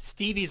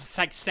 Stevie's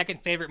like second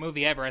favorite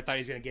movie ever. I thought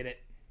he was going to get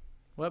it.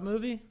 What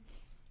movie?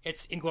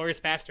 It's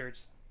Inglourious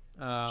Bastards.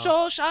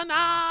 Shoshana!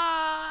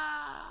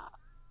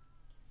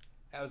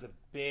 That was a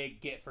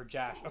big get for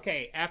Josh.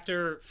 Okay,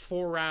 after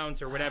 4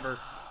 rounds or whatever,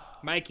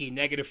 Mikey,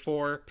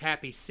 -4,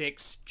 Pappy,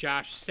 6,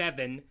 Josh,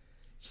 7,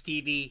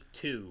 Stevie,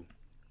 2.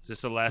 Is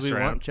this the last Do we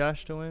want round?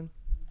 Josh to win?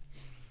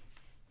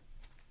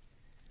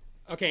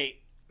 Okay,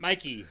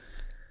 Mikey,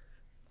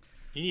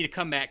 you need to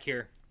come back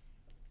here.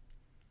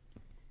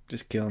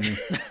 Just kill me.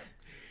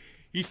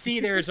 You see,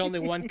 there is only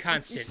one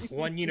constant,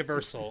 one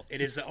universal.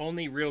 It is the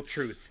only real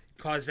truth.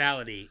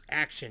 Causality,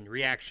 action,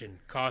 reaction,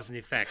 cause and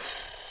effect.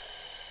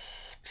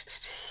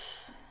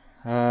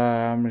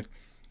 I'm gonna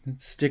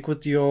stick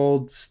with the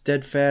old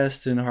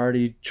steadfast and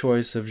hearty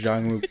choice of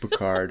Jean-Luc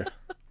Picard.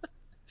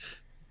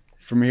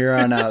 From here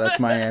on out, that's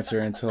my answer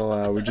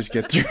until we just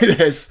get through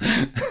this.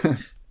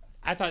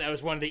 I thought that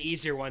was one of the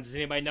easier ones. Does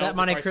anybody know? Is that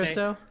Monte before I say?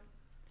 Cristo?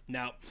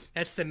 No,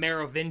 that's the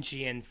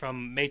Merovingian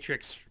from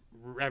Matrix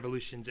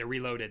Revolutions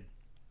Reloaded.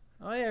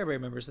 Oh, yeah, everybody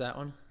remembers that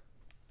one.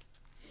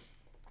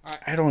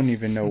 I don't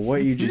even know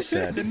what you just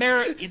said. The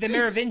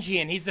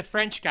Merovingian, he's the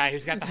French guy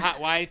who's got the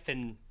hot wife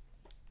and...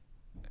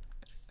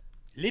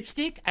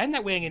 Lipstick? I'm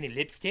not wearing any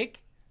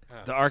lipstick.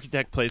 The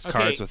architect plays Okay.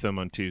 cards with him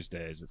on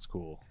Tuesdays. It's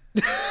cool.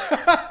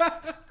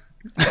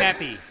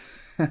 Happy.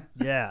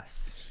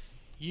 Yes.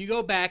 You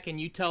go back and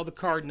you tell the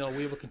cardinal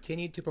we will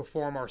continue to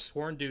perform our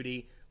sworn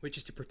duty, which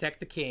is to protect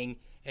the king,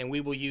 and we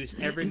will use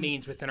every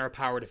means within our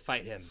power to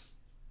fight him.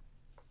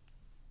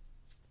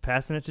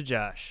 Passing it to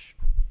Josh.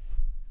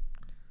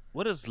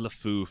 What is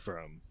LeFou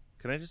from?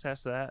 Can I just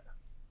ask that?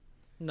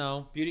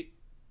 No. Beauty.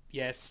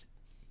 Yes.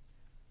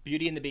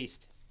 Beauty and the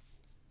Beast.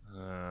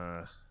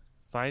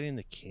 Fighting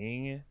the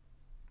king?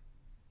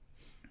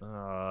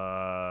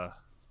 I'll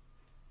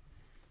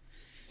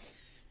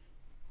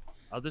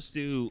just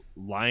do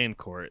Lion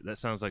Court. That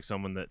sounds like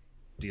someone that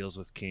deals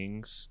with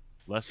kings.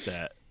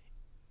 Lestat.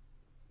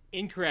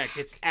 Incorrect.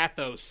 It's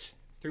Athos.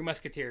 Three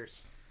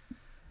Musketeers.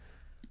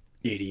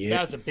 Idiot.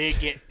 That was a big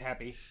get,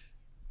 Happy.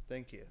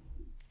 Thank you.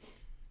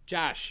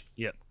 Josh.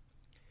 Yep.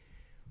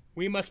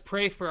 We must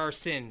pray for our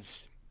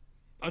sins.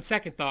 On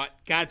second thought,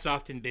 God's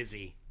often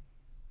busy.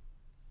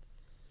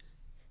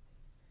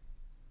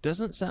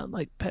 Doesn't sound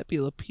like Pepe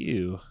Le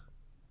Pew.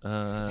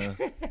 I'm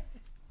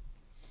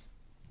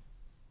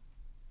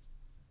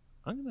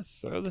going to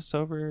throw this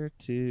over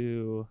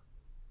to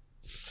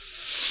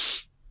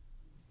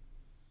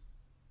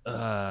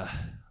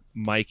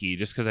Mikey,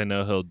 just because I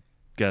know he'll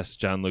guess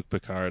Jean-Luc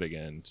Picard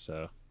again.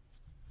 So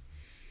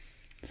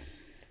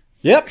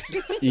Yep,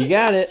 you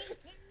got it.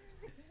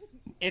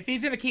 If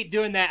he's going to keep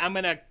doing that, I'm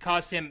going to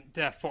cause him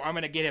to... I'm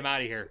going to get him out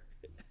of here.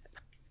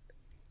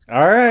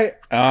 All right,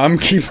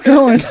 keep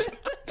going.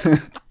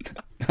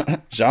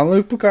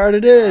 Jean-Luc Picard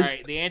it is. All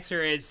right, the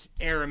answer is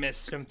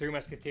Aramis from Three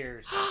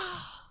Musketeers.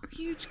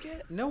 Huge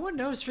get. No one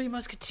knows Three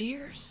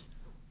Musketeers.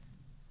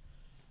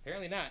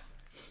 Apparently not.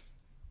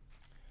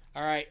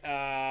 All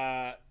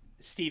right,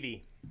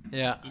 Stevie.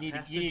 Yeah. You need,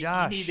 Pass to you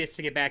Josh. need this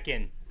to get back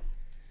in.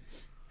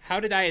 How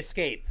did I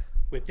escape?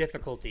 With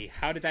difficulty.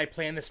 How did I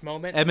plan this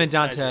moment? Edmond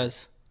With pleasure.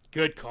 Dantes.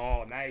 Good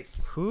call.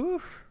 Nice.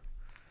 Whew.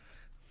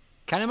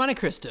 Kind of Monte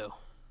Cristo.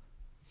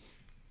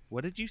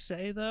 what did you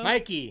say, though?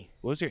 Mikey.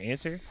 What was your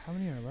answer? How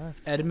many are left?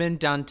 Edmond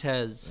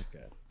Dantes.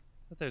 Okay. I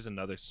thought there's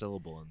another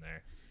syllable in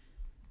there.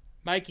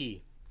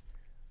 Mikey.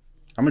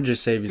 I'm gonna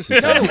just save you some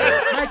time.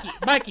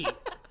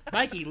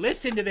 Mikey,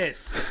 listen to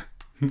this.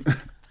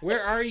 Where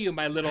are you,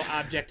 my little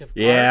object of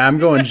Yeah, art? I'm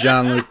going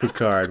Jean-Luc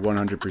Picard,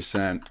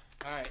 100%.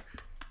 All right.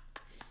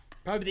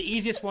 Probably the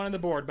easiest one on the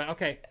board, but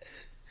okay.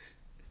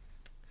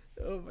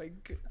 Oh my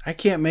god. I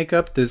can't make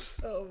up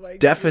this Oh my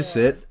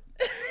deficit.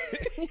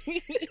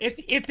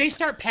 If they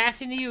start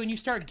passing to you and you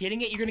start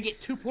getting it, you're gonna get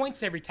 2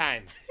 points every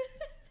time.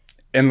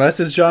 Unless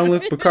it's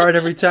Jean-Luc Picard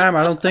every time,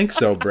 I don't think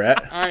so,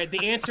 Brett. All right.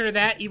 The answer to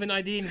that, even though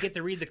I didn't even get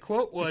to read the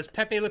quote, was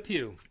Pepe Le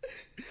Pew.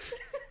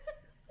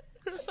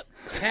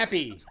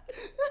 Happy.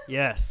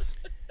 Yes.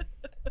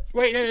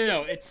 Wait,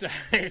 no. It's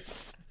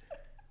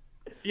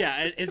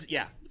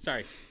yeah.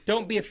 Sorry.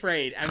 Don't be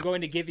afraid. I'm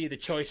going to give you the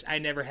choice I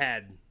never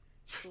had.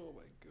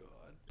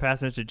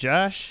 Passing it to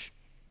Josh.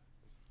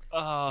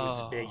 Oh, This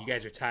is big. You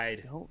guys are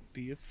tied. don't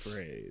be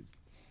afraid.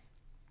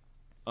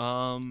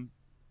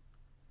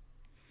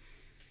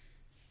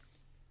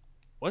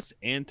 What's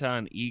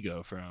Anton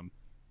Ego from?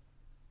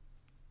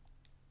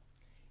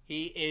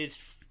 He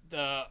is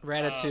the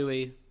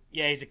Ratatouille.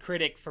 yeah, he's a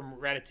critic from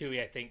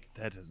Ratatouille, I think.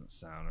 That doesn't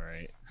sound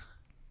right.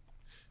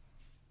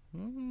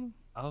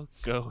 I'll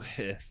go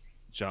with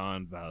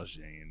John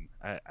Valjean.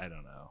 I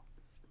don't know.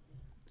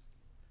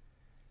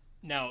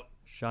 No,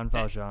 Jean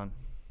Valjean.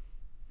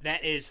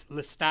 that is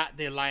Lestat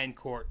de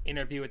Lioncourt,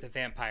 Interview with the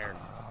Vampire.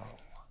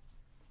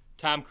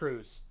 Tom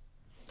Cruise.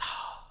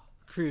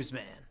 Cruise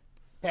Man.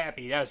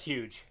 Pappy, that was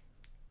huge.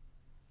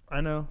 I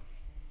know.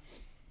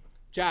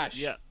 Josh.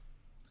 Yeah.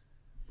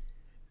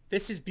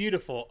 This is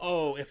beautiful.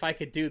 Oh, if I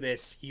could do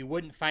this, you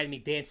wouldn't find me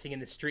dancing in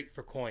the street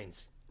for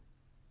coins.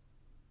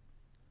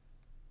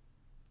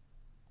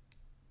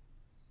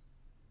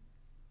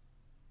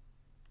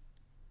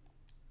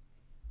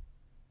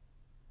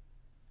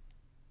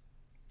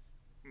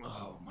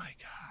 Oh my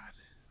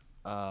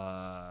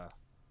god.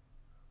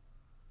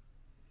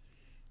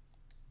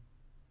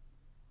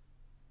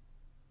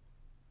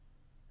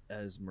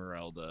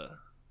 Esmeralda.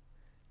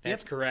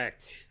 That's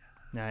correct.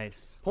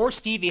 Nice. Poor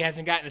Stevie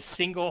hasn't gotten a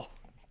single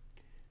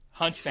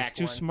hunchback He's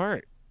too one.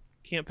 smart.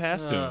 Can't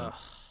pass to him.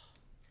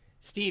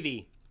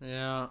 Stevie,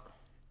 Yeah.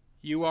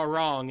 you are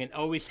wrong and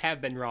always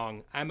have been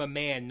wrong. I'm a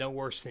man no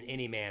worse than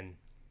any man.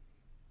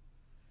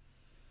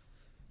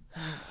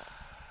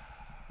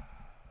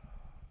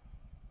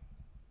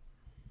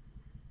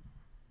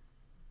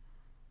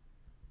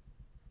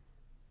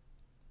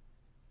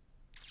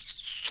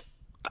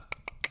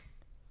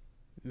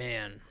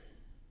 Man.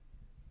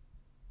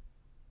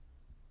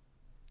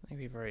 I think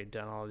we've already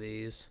done all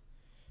these.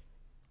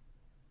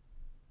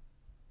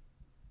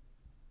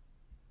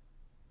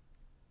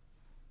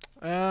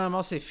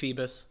 I'll say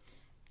Phoebus.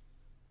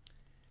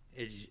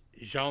 It's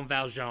Jean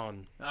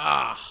Valjean.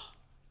 Ah.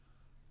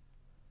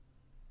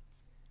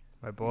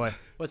 My boy.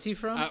 What's he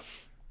from?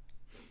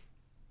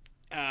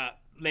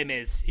 Les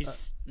Mis.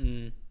 He's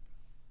Is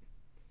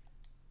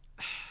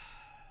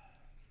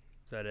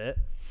that it?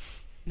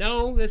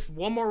 No, there's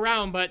one more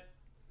round, but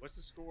What's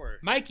the score?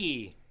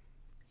 Mikey.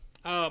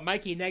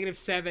 Mikey,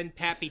 -7,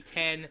 Pappy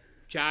 10,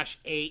 Josh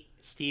 8,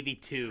 Stevie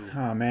 2.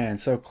 Oh man,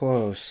 so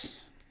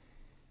close.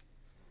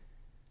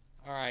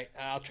 All right,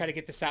 I'll try to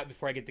get this out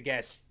before I get the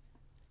guess.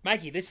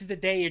 Mikey, this is the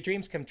day your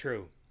dreams come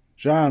true.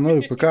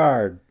 Jean-Luc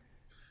Picard.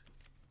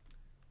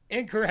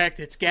 Incorrect.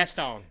 It's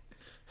Gaston.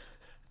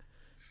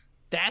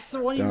 That's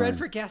the one you read Done.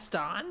 for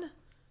Gaston?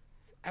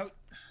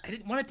 I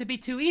didn't want it to be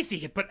too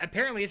easy, but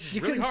apparently it's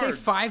You really couldn't hard. say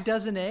 5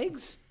 dozen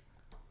eggs?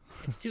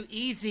 It's too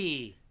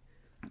easy.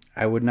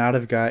 I would not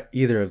have got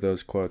either of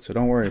those quotes, so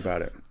don't worry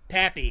about it.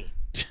 Pappy.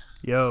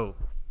 Yo.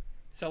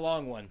 It's a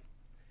long one.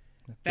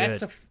 That's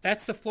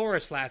the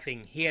florist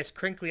laughing. He has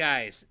crinkly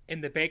eyes.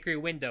 In the bakery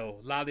window,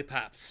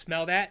 lollipops.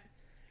 Smell that?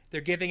 They're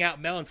giving out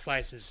melon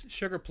slices,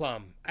 sugar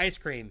plum, ice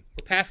cream.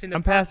 We're passing the.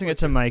 I'm passing it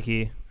to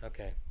Mikey.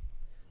 Okay.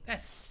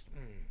 That's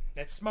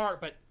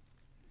smart, but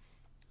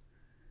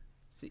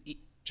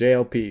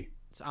JLP.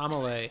 It's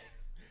Amelie.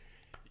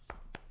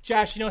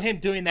 Josh, you know him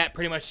doing that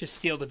pretty much just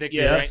sealed the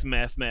victory, Yeah, right? that's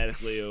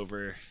mathematically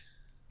over.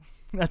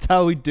 That's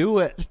how we do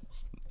it.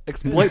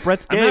 Exploit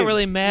Brett's game. I'm not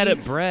really mad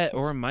at Brett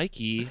or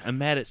Mikey. I'm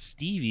mad at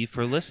Stevie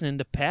for listening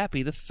to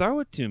Pappy to throw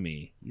it to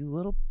me. You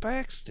little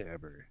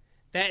backstabber.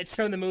 That's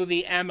from the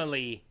movie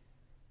Emily.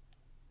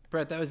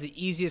 Brett, that was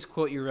the easiest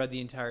quote you read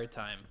the entire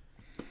time.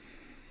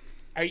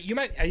 Are you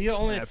the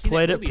only I that's seen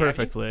played that it movie, haven't you?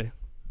 perfectly.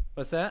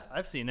 What's that?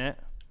 I've seen it.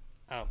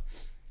 Oh.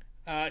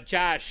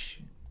 Josh.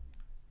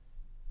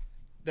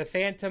 The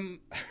Phantom.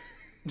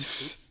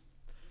 Oops.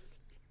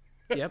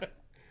 Yep.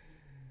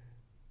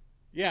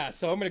 Yeah,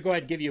 so I'm going to go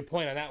ahead and give you a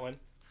point on that one.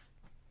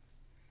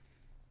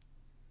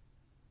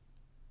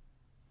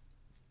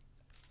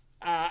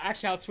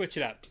 Actually, I'll switch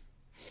it up.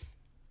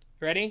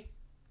 Ready?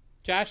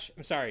 Josh,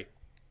 I'm sorry.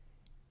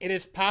 It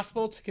is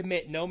possible to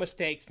commit no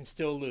mistakes and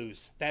still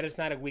lose. That is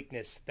not a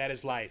weakness. That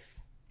is life.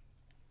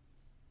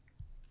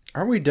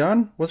 Aren't we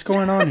done? What's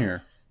going on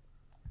here?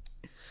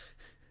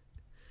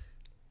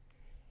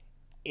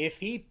 If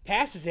he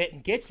passes it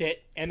and gets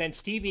it, and then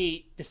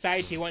Stevie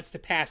decides he wants to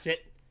pass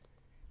it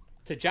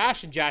to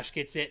Josh and Josh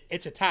gets it,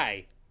 it's a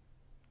tie.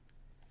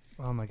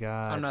 Oh my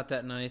god. I'm not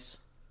that nice.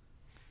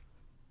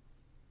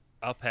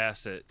 I'll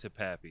pass it to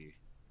Pappy.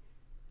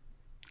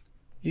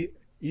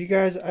 You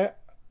guys,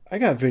 I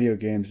got video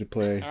games to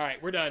play. All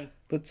right, we're done.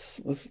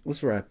 Let's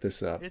wrap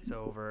this up. It's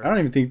over. I don't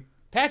even think.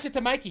 Pass it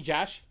to Mikey,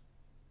 Josh.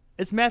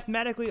 It's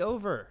mathematically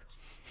over.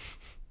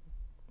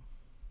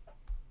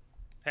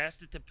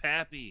 Passed it to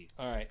Pappy.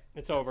 All right,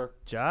 it's over.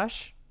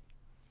 Josh?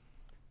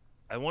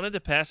 I wanted to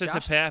pass it to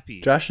Josh-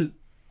 Pappy. Josh is.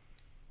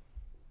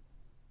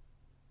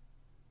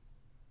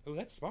 Oh,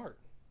 that's smart.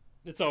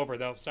 It's over,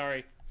 though.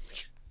 Sorry.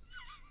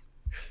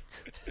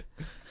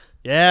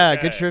 Yeah,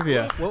 Okay. good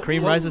trivia. What-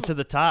 Cream what- rises to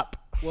the top.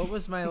 What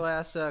was my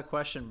last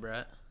question,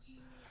 Brett?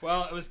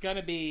 Well, it was going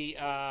to be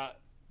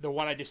the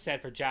one I just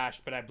said for Josh,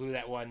 but I blew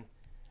that one.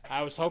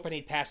 I was hoping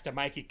he'd pass to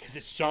Mikey because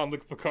it's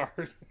Jean-Luc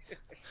Picard.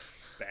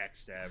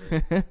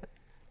 Backstabber.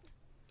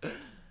 The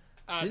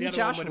Didn't other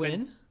Josh one would've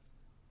win? been-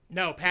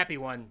 No, Pappy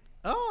won.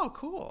 Oh,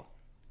 cool.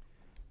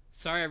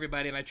 Sorry,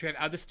 everybody. My trivia.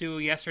 I'll just do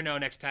yes or no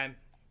next time.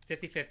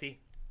 50-50.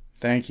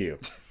 Thank you.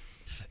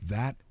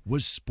 That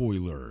was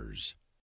Spoilers.